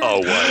 You know,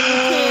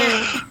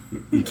 wait.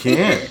 You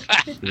can't.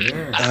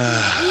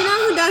 Yeah. You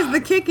know who does the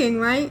kicking,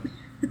 right?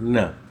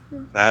 No.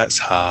 That's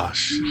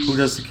harsh. Who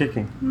does the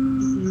kicking?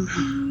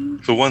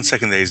 For 1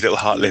 second there, his little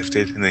heart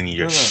lifted, and then you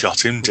just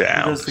shot him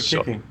down. Who does the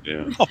kicking?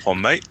 Yeah. Hop on,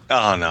 mate.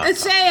 Oh, no.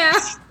 Ashaya,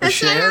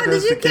 Ashaya did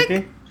does you the kick?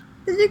 kicking?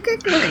 Did you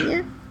kick one?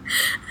 Yeah.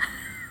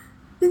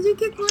 Did you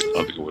kick one? I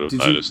Yeah. think I would have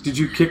noticed. Did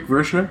you kick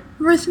Varishna?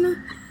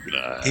 Vrishna?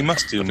 Nah, He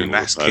must do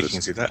mass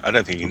kickings. I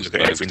don't think he can just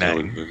go every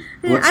name.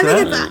 What's I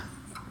that? think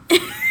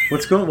it's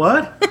What's going?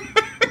 What?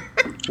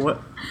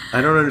 What?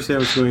 I don't understand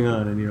what's going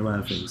on, and you're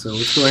laughing. So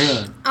what's going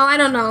on? Oh, I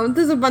don't know.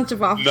 There's a bunch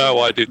of officers. No,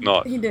 I did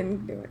not. He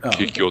didn't do it. Oh.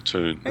 Kick your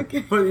tune.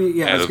 Okay. But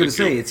yeah, I Out was of going the to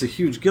say guild. it's a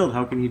huge guild.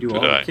 How can you do all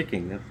the Today.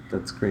 kicking?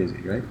 That's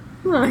crazy, right?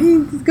 Well,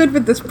 he's good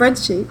with the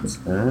spreadsheets.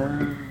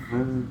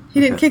 He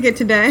didn't kick it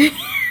today.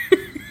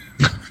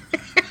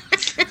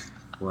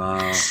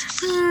 Wow.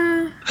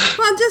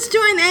 Well, just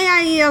join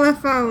AIE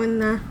LFO and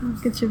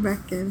we'll get you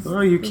back in.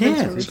 Oh, you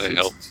can't. Eventually.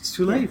 It's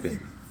too late, baby.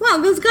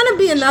 Well, there's going to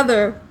be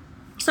another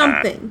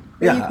something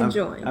that you can I'm,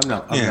 join. I'm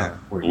not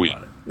worried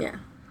about it. Yeah.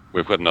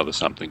 We've got another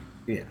something.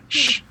 Yeah.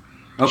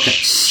 Okay.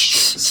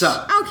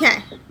 So,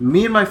 Okay.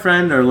 me and my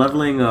friend are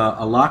leveling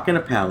a lock and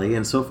a pally,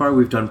 and so far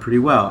we've done pretty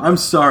well. I'm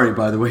sorry,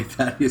 by the way,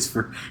 Thaddeus,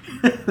 for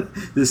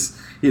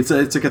this. It's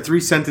like a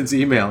 3-sentence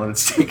email, and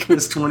it's taken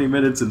us 20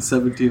 minutes and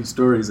 17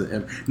 stories that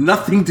have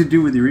nothing to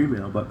do with your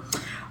email. But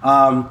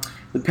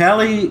the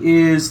pally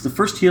is the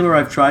first healer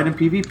I've tried in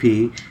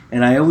PvP,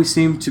 and I always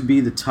seem to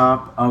be the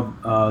top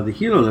of the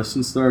healer list,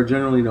 since there are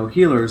generally no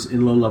healers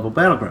in low-level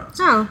battlegrounds.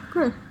 Oh,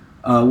 good.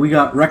 We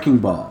got Wrecking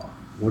Ball.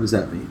 What does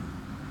that mean?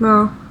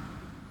 No.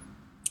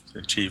 It's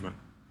an achievement.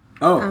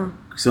 Oh.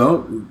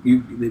 So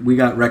we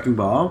got Wrecking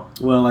Ball.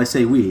 Well, I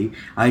say we.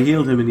 I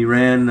healed him, and he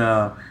ran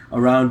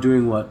around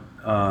doing what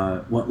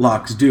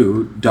locks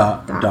do. ...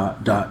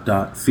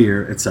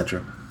 Fear,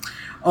 etc.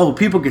 Oh,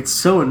 people get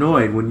so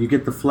annoyed when you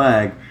get the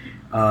flag.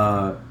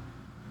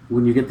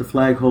 when you get the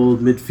flag,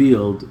 hold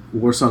midfield,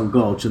 Warsong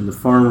Gulch, and the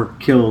farmer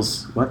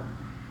kills what?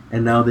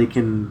 And now they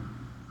can.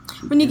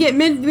 When you get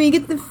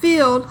the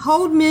field,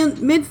 hold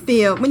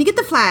midfield. When you get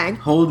the flag,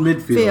 hold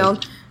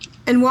midfield,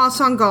 and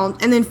Warsong Gulch,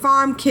 and then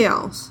farm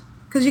kills.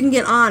 Because you can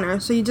get honor,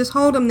 so you just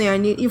hold them there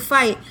and you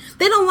fight.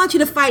 They don't want you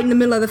to fight in the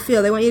middle of the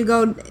field. They want you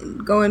to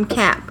go and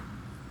cap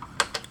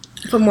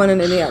from one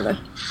end to the other.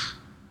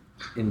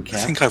 In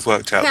cap? I think I've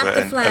worked out Cap that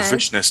the a flag.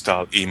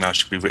 Vrishna-style email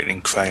should be written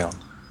in crayon.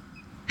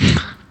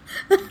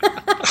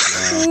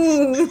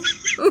 Ooh,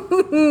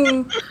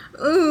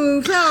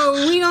 so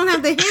we don't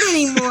have to hit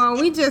anymore.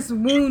 We just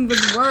wound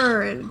with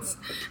words.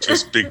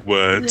 Just big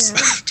words.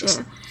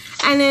 Yeah.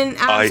 And then,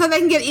 so they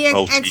can get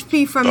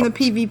XP from the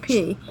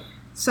PvP.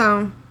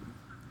 So,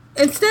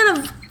 instead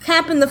of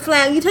capping the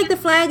flag, you take the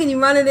flag and you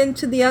run it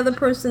into the other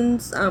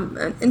person's,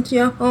 into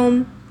your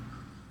home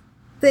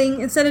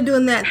thing. Instead of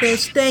doing that, they're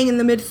staying in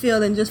the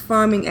midfield and just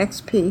farming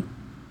XP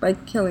by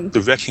killing.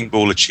 The Wrecking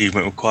Ball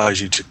achievement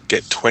requires you to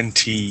get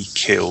 20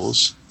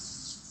 kills,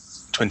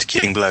 20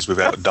 killing blows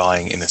without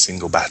dying in a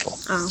single battle.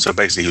 Oh. So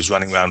basically, he was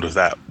running around with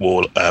that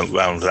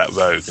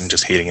rogue and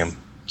just healing him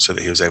so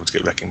that he was able to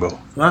get Wrecking Ball.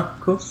 Ah,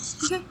 cool.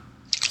 Okay.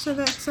 So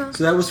that's So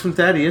that was from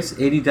Thaddeus,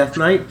 80 Death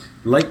Knight,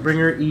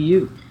 Lightbringer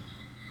EU.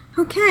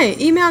 Okay,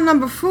 email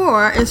number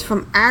 4 is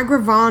from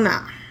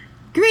Agravana.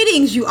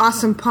 Greetings, you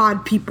awesome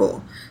pod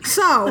people.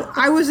 So,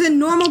 I was in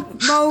normal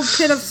mode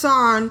Pit of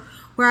Sauron,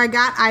 where I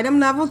got item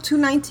level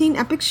 219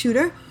 epic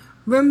shooter,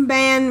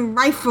 Rimband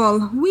rifle,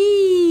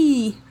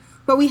 whee!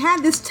 But we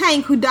had this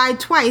tank who died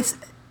twice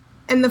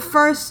in the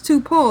first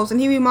 2 pulls,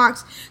 and he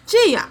remarks,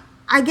 gee,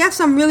 I guess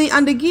I'm really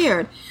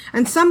undergeared.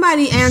 And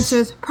somebody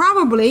answers,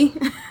 probably.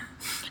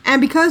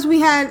 And because we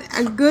had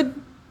a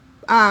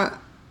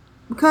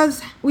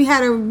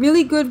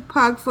really good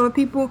pug full of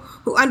people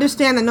who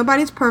understand that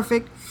nobody's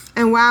perfect,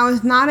 and WoW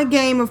is not a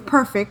game of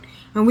perfect,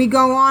 and we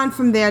go on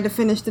from there to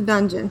finish the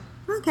dungeon.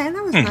 Okay,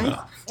 that was nice.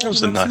 That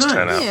was a nice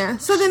turnout. Yeah.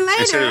 So then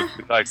Instead later,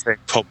 of like saying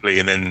properly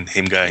and then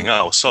him going,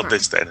 "Oh, sod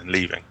this then," and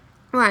leaving.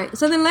 right?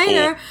 So then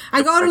later,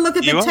 I go to look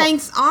at the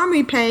tank's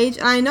armory page,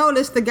 and I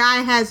notice the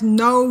guy has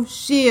no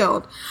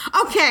shield.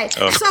 Okay,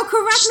 so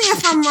correct me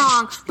if I'm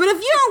wrong, but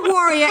if you're a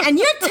warrior and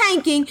you're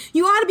tanking,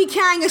 you ought to be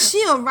carrying a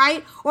shield,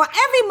 right? Or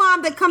every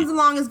mob that comes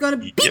along is going to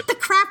beat the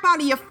crap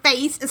out of your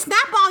face and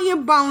snap all your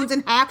bones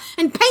in half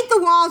and paint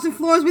the walls and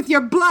floors with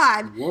your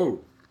blood.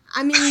 Whoa.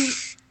 I mean,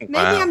 maybe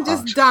I'm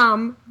just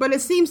dumb, but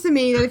it seems to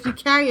me that if you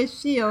carry a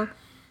shield,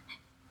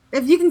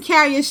 if you can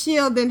carry a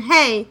shield, then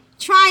hey,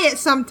 try it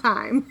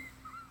sometime.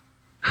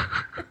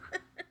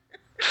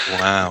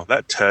 Wow,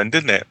 that turned,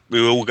 didn't it?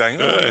 We were all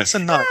going, "Oh, it's a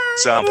nice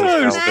example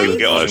of how we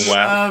get on in WoW."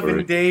 Love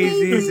and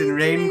daisies and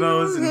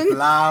rainbows and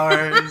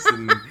flowers,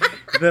 and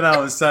then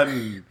all of a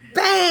sudden,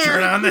 bam!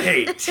 Turn on the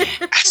hate.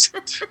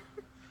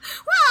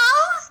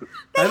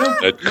 Well,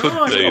 it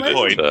could be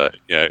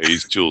that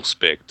he's dual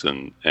spec'd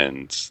and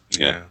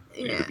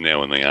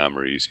now in the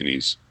armory he's in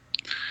his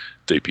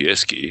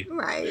DPS gear.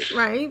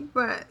 Right,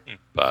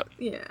 but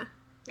yeah,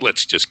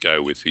 let's just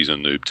go with he's a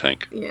noob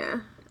tank. Yeah,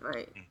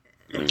 right.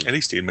 At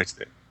least he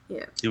admitted it.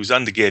 Yeah. He was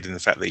undergeared in the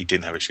fact that he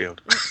didn't have a shield.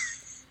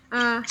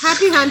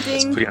 Happy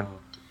hunting.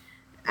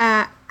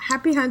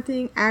 Happy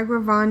hunting,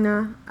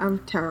 Agravana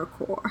of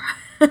Terracore.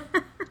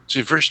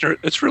 So, Vrishna,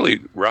 it's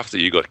really rough that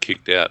you got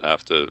kicked out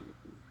after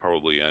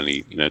probably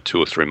only 2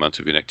 or 3 months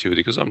of inactivity,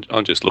 because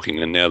I'm just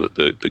looking, and now that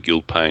the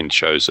guild pane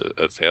shows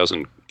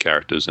 1,000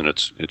 characters and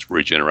it's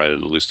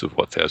regenerated a list of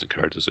 1,000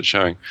 characters it's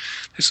showing.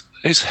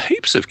 There's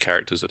heaps of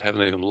characters that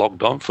haven't even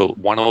logged on for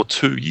 1 or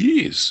 2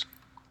 years.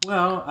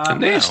 Well,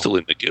 and they're still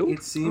in the guild.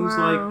 It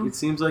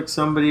seems like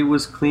somebody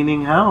was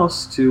cleaning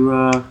house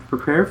to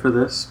prepare for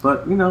this,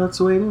 but that's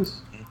the way it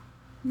is.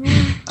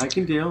 I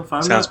can deal. If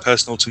I'm Sounds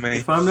personal to me.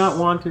 If I'm not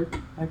wanted,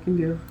 I can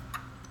deal.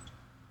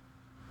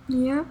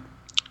 Yeah.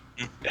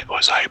 It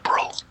was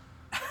April.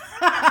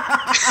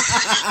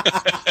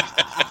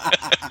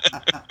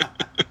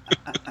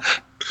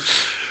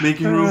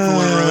 Making room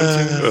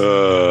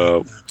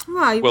for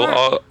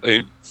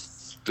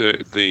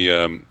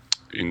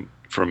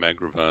from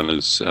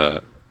Agravana's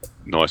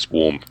nice,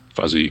 warm,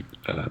 fuzzy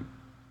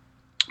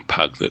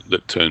pug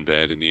that turned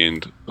bad in the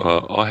end.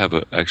 I have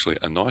actually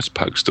a nice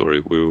pug story.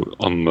 We were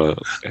on my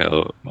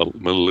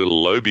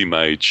little Lobby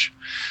mage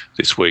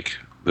this week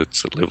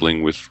that's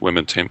leveling with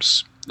women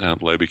temps,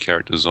 Lobby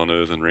characters on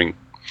Earthen Ring.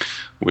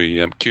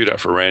 We queued up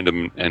for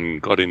random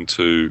and got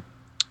into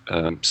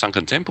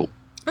Sunken Temple.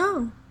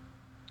 Oh.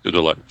 Did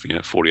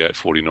 48,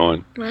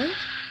 49. Right.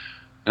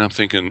 And I'm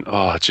thinking,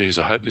 oh, geez,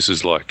 I hope this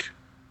is like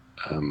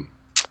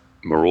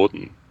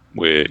Maraudon,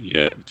 where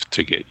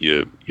to get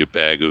your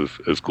bag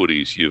of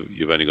goodies,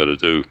 you've only got to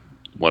do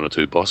 1 or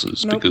 2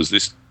 bosses, because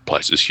this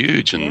place is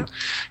huge, and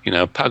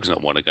Pug's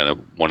not going to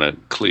want to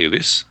clear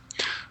this.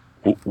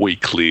 We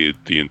cleared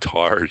the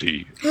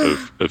entirety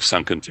of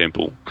Sunken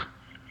Temple.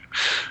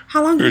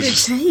 How long did it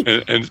take?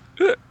 And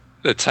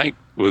the tank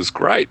was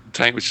great. The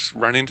tank was just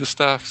running into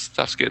stuff.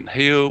 Stuff's getting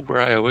healed. We're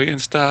AOE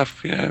and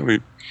stuff.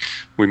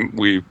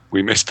 We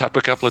messed up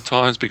a couple of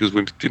times because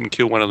we didn't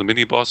kill one of the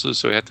mini bosses,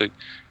 so we had to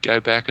go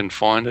back and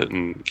find it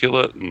and kill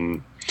it.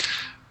 And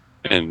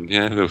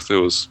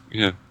there was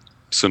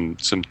some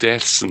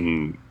deaths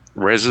and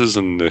reses,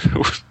 and it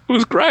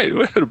was great.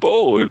 We had a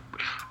ball.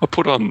 I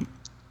put on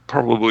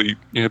probably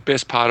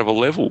best part of a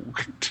level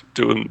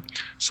doing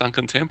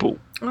Sunken Temple.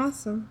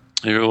 Awesome.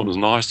 Everyone was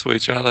nice to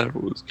each other.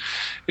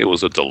 It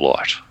was a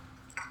delight.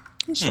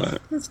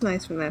 That's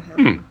nice when that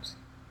happens.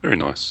 Very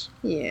nice.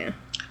 Yeah.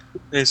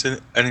 There's an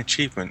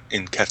achievement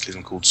in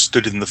Cataclysm called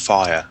Stood in the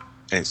Fire,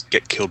 and it's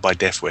Get Killed by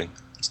Deathwing.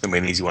 It's going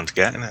to be an easy one to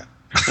get, isn't it?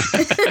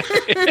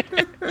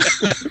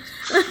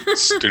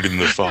 Stood in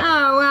the fire.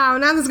 Oh, wow.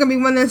 Now there's going to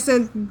be one that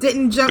said,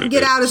 didn't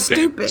get out of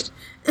stupid.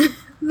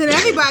 Then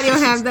everybody will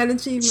have that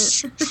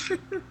achievement.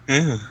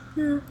 Yeah.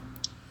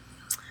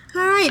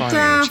 All right,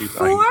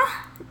 4.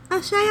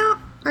 Ashayo,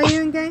 are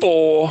you in game?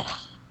 4.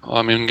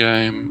 I'm in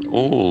game.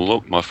 Oh,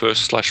 look, my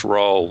first slash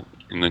roll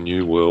in the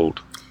new world.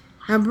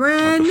 A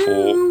brand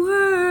new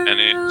world.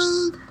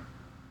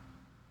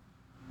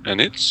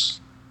 And it's...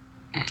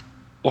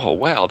 Oh,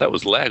 wow, that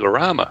was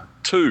Lagorama.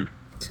 2.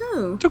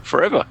 2? Took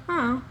forever.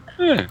 Oh.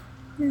 Yeah.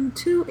 And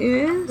 2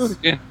 is...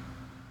 Yeah.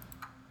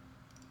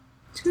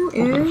 2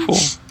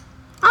 is...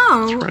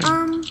 Oh,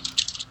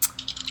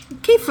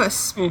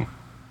 Kephas.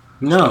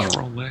 No.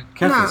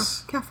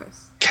 Kephas.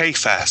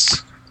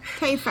 Kfas.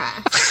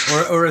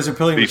 Kfas. Or as a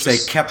pilgrim would say,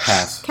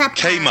 Kephas.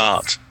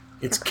 Kmart.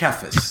 It's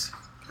Kephas.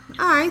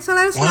 All right, so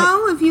let us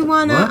know if you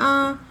want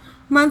a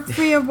month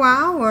free of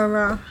WoW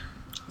or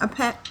a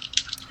pet,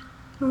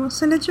 and we'll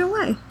send it your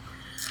way.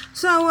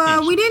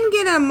 So we didn't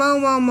get a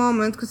Momo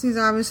moment because he's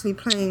obviously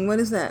playing. What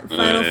is that?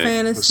 Final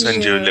Fantasy. We'll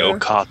send you a little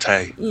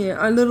carte. Yeah,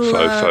 our little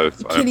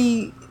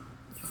kitty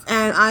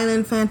and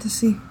island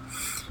fantasy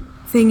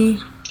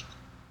thingy.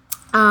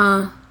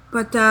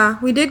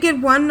 But we did get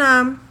one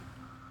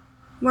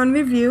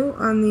review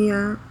on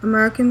the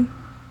American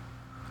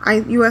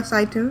US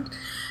iTunes,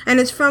 and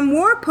it's from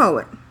War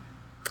Poet.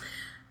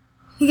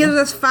 He gives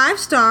us 5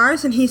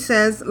 stars, and he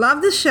says,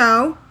 "Love the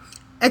show.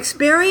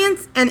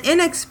 Experience and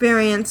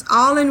inexperience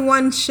all in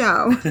one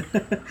show.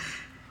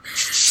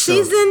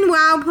 Seasoned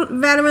WoW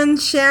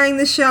veterans sharing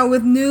the show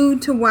with new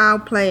to WoW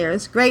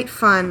players. Great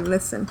fun.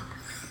 Listen."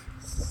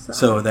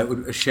 So that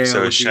would share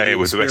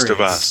with the rest of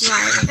us.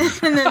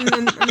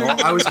 Right.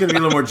 Well, I was going to be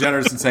a little more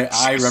generous and say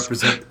I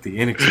represent the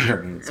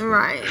inexperience.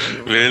 Right.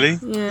 Really?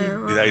 Yeah.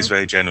 Well, that is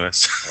very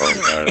generous.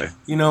 Oh, really?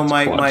 You know,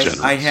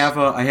 I have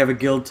a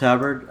guild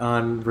tabard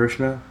on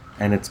Vrishna,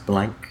 and it's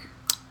blank.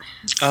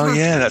 Oh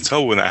yeah, that's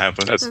how when that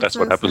happens. That's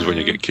what happens when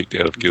you get kicked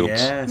out of guilds.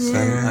 Yes,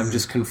 yeah. I'm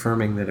just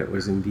confirming that it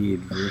was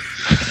indeed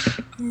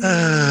Vrishna.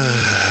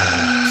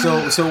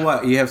 So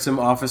what? You have some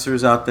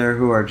officers out there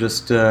who are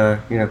just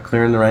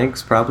clearing the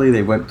ranks. Probably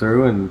they went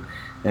through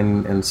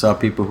and saw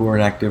people who were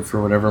inactive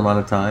for whatever amount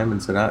of time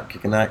and said,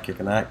 kicking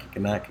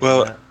that.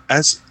 Well,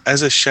 as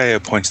Ashaya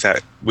pointed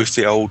out, with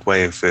the old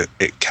way of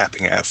it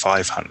capping it at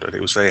 500,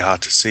 it was very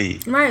hard to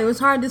see. Right, it was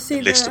hard to see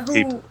the list of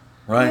people.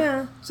 Right.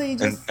 Yeah. So you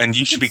just and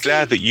you should be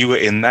glad that you were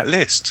in that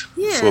list.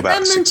 Yeah, for about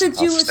that meant 6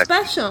 that you were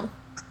seconds. special.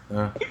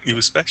 You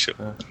were special.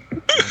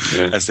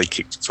 As they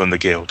kicked from the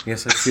guild.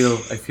 Yes, I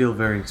feel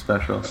very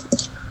special.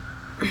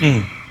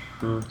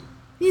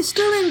 You're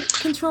still in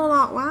Control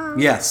Alt WoW.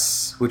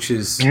 Yes, which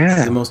is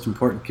the most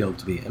important guild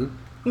to be in.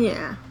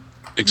 Yeah.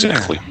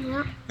 Exactly.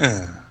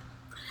 Yeah.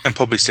 And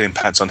probably still in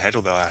Pants on Head,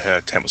 although I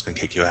heard Temp was going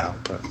to kick you out.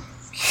 But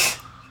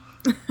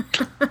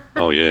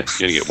Oh yeah, you're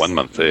going to get 1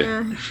 month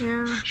there.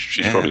 Yeah.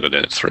 She's probably got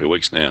that at 3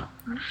 weeks now.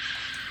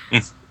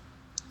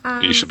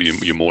 You should be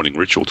your morning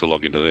ritual to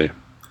log into there.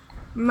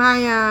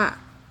 My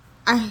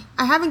I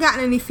haven't gotten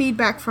any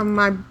feedback from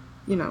my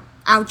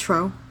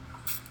outro.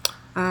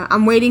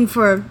 I'm waiting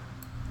for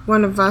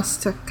one of us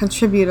to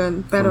contribute a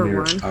better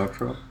one.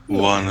 Outro. Yeah.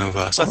 One of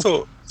us. I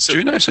thought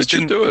Juno said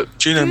she'd do it.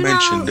 Juno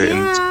mentioned it.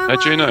 Yeah,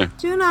 Juno.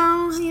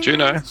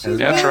 Juno,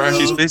 outro.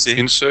 She's busy.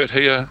 Insert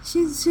here.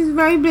 She's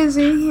very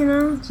busy.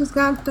 She's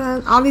got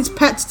all these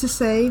pets to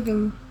save,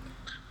 and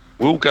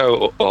We'll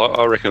go.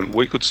 I reckon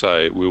we could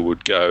say we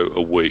would go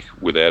a week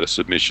without a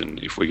submission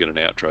if we get an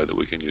outro that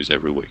we can use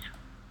every week.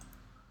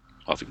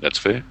 I think that's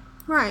fair.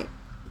 right.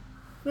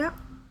 Yep.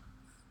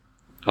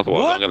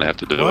 Otherwise, What? I'm going to have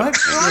to do What? it.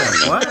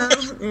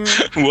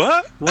 Yeah,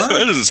 what? What?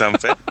 That doesn't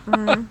sound fair.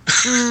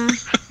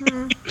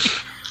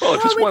 Well,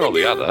 if it's one or the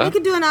We other.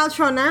 could do an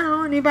outro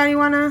now. Anybody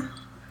want to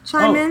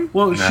chime in?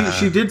 Well,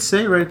 she did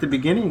say right at the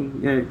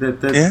beginning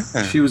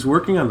that she was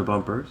working on the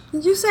bumpers.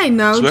 Did you say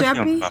no, She's working on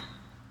Jeppy? that.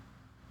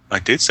 I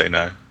did say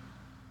no.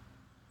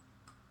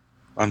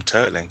 I'm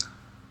turtling.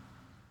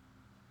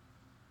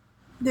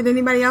 Did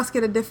anybody else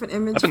get a different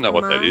image? I don't know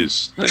from what that mine?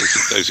 is.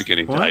 Those who get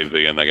into What? AV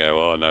and they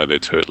go, oh no, they're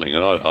turtling,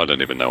 and I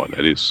don't even know what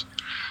that is.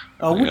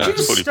 Oh, would Yeah, you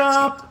it's fully-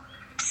 stop?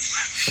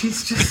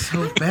 She's just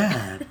so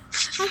bad.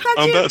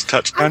 I'm about to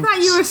touch I thought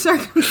you were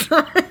circumcised.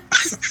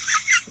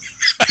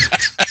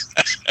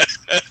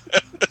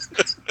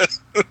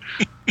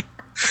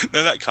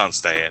 No, that can't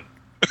stay in.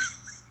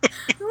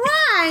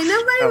 Why?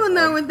 Nobody will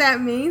know what that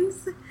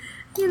means.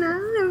 You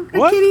know, if the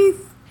kitties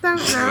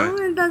don't know,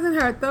 it doesn't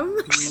hurt them.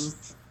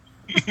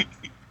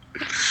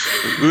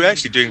 We were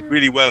actually doing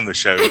really well on the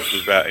show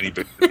without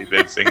anybody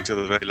thing until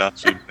the very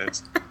last few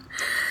minutes.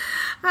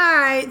 All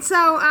right,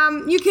 so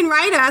you can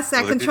write us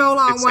at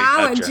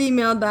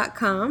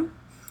controlantwow@gmail.com.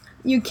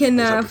 You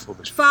can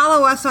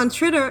follow us on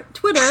Twitter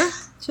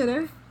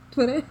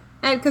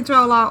at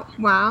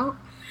controlantwow.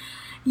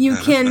 You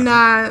can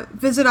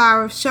visit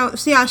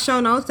see our show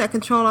notes at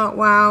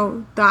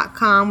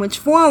controlantwow.com, which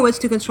forwards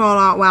to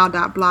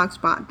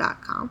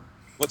controlantwow.blogspot.com.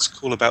 What's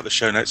cool about the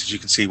show notes is you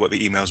can see what the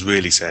emails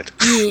really said.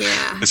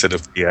 Yeah. Instead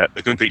of the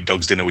complete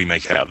dog's dinner we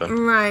make out of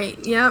them. Right,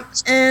 yep.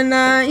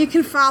 And you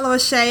can follow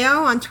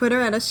Ashayo on Twitter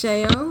at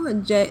Ashayo,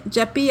 and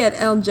Jeppy at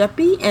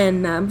LJeppy,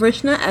 and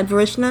Vrishna at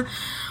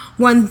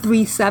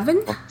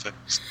Vrishna137.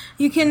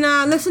 You can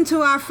listen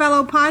to our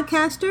fellow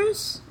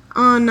podcasters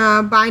on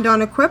Bind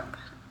on Equip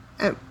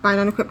at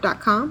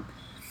bindonequip.com.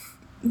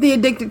 The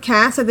Addicted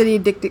Cast at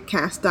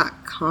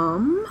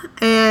theaddictedcast.com,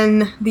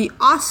 and the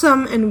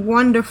awesome and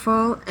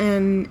wonderful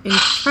and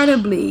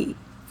incredibly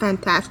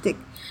fantastic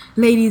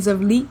Ladies of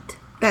Leet.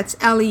 That's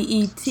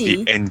LEET.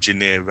 The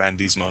engineer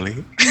Randy's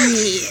Molly.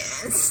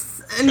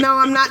 Yes. No,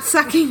 I'm not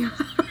sucking up.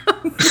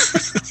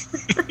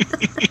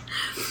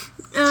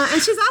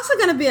 And she's also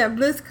going to be at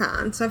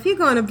BlizzCon. So if you're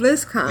going to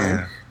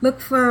BlizzCon, look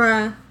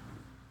for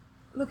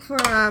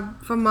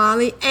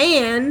Molly,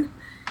 and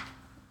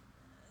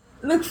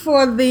look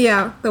for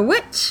the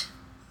witch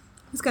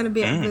who's going to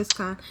be at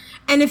BlizzCon.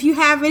 And if you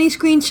have any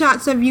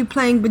screenshots of you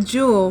playing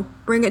Bejewel,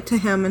 bring it to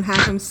him and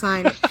have him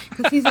sign it.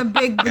 Because he's a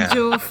big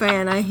Bejewel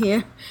fan, I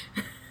hear.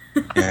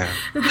 Yeah.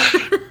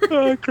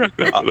 I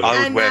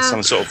would wear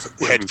some sort of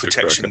head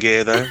protection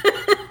gear, though.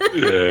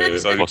 Yeah,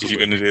 so are you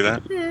going to do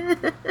that?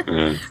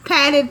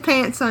 Padded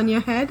pants on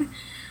your head,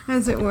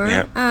 as it were.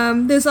 Yeah.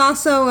 There's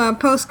also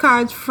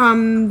postcards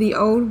from the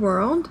old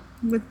world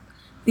with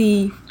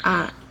the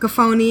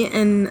Gaffoni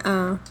and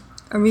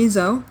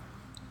Arizo,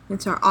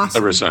 which are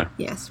awesome. Arizo.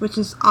 Yes, which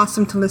is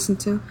awesome to listen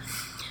to.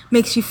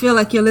 Makes you feel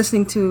like you're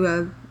listening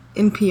to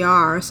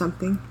NPR or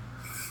something.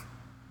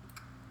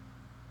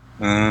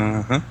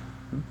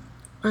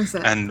 What's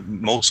that? And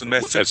Molson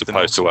Method. As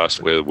opposed to us,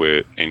 where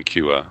we're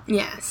NQR.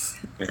 Yes.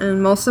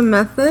 And Molson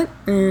Method.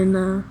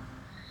 And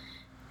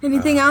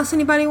anything else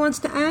anybody wants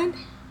to add?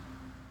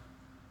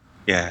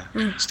 Yeah.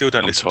 Still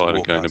don't listen to tired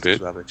of going to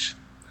bed. Rubbish.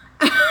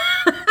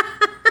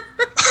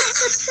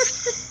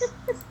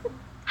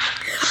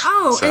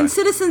 Oh, and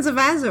Citizens of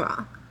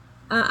Azeroth.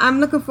 I'm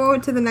looking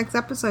forward to the next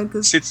episode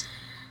because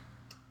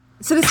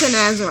Citizen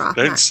Azeroth.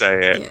 Don't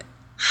say it. Yeah.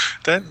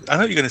 I know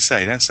what you're going to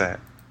say. Don't say it.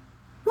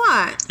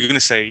 What? You're going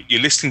to say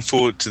you're listening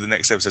forward to the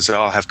next episode,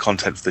 so I'll have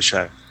content for the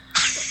show.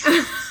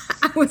 I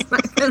was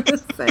not going to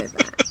say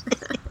that.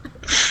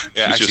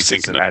 Yeah, She's actually, just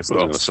thinking that's what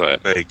I'm going to say.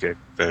 Very good.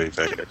 Very,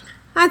 very good.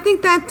 I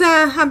think that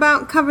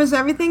about covers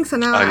everything. So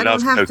now I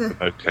don't have to.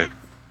 Okay.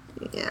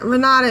 Yeah,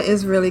 Renata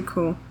is really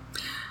cool.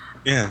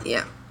 Yeah.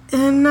 Yeah.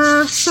 And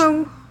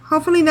so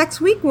hopefully next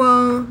week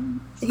we'll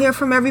hear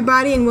from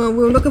everybody, and we're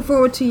looking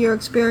forward to your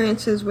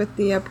experiences with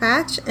the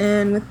patch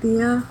and with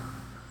the.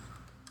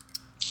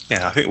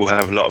 Yeah, I think we'll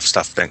have a lot of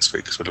stuff next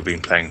week because we'll have been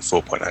playing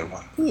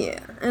 4.01. Yeah,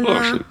 and Well,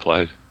 actually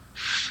played.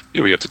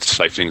 Yeah, we have to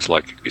say things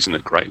like, "Isn't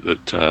it great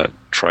that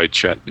trade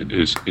chat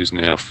is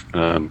now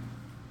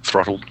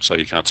throttled, so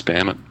you can't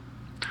spam it?"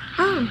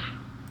 Oh.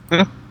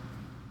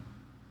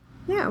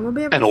 Yeah, we'll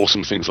be able. And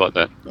awesome things like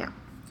that. Yeah.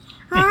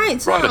 All right,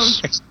 so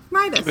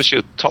Write us. Give us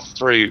your top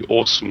 3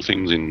 awesome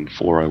things in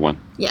 401.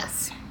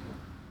 Yes.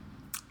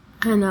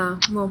 And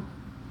we'll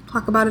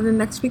talk about it in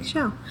next week's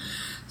show.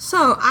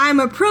 So, I'm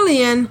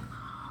Aprillian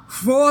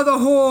for the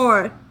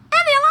Horde and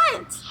the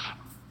Alliance.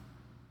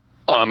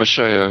 I'm a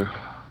Shayo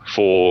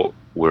for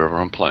wherever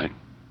I'm playing.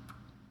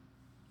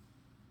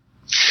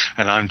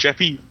 And I'm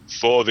Jeppy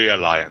for the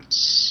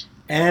Alliance.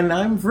 And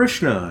I'm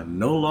Vrishna,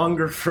 no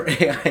longer for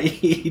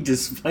AIE,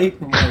 despite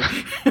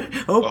my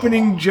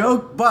opening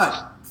joke,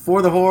 but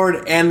for the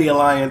Horde and the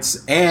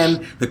Alliance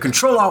and the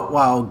Control Out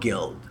WoW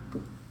Guild.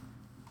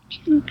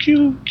 Q,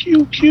 Q,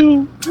 Q,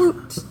 Q.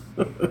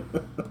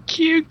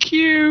 Q,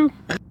 Q.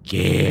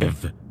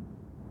 Give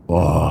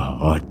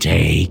or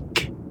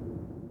take.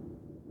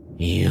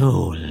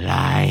 You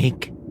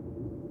like,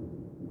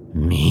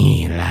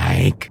 me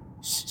like,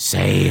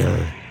 sail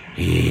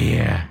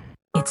here.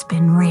 It's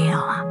been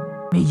real.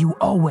 May you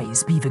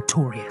always be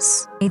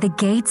victorious. May the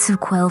gates of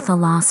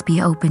Quel'Thalas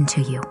be open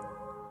to you.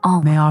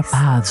 Always. May our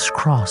paths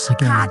cross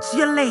again. Catch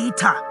you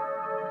later.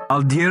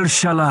 Aldir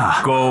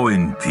Shalah. Go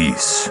in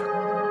peace.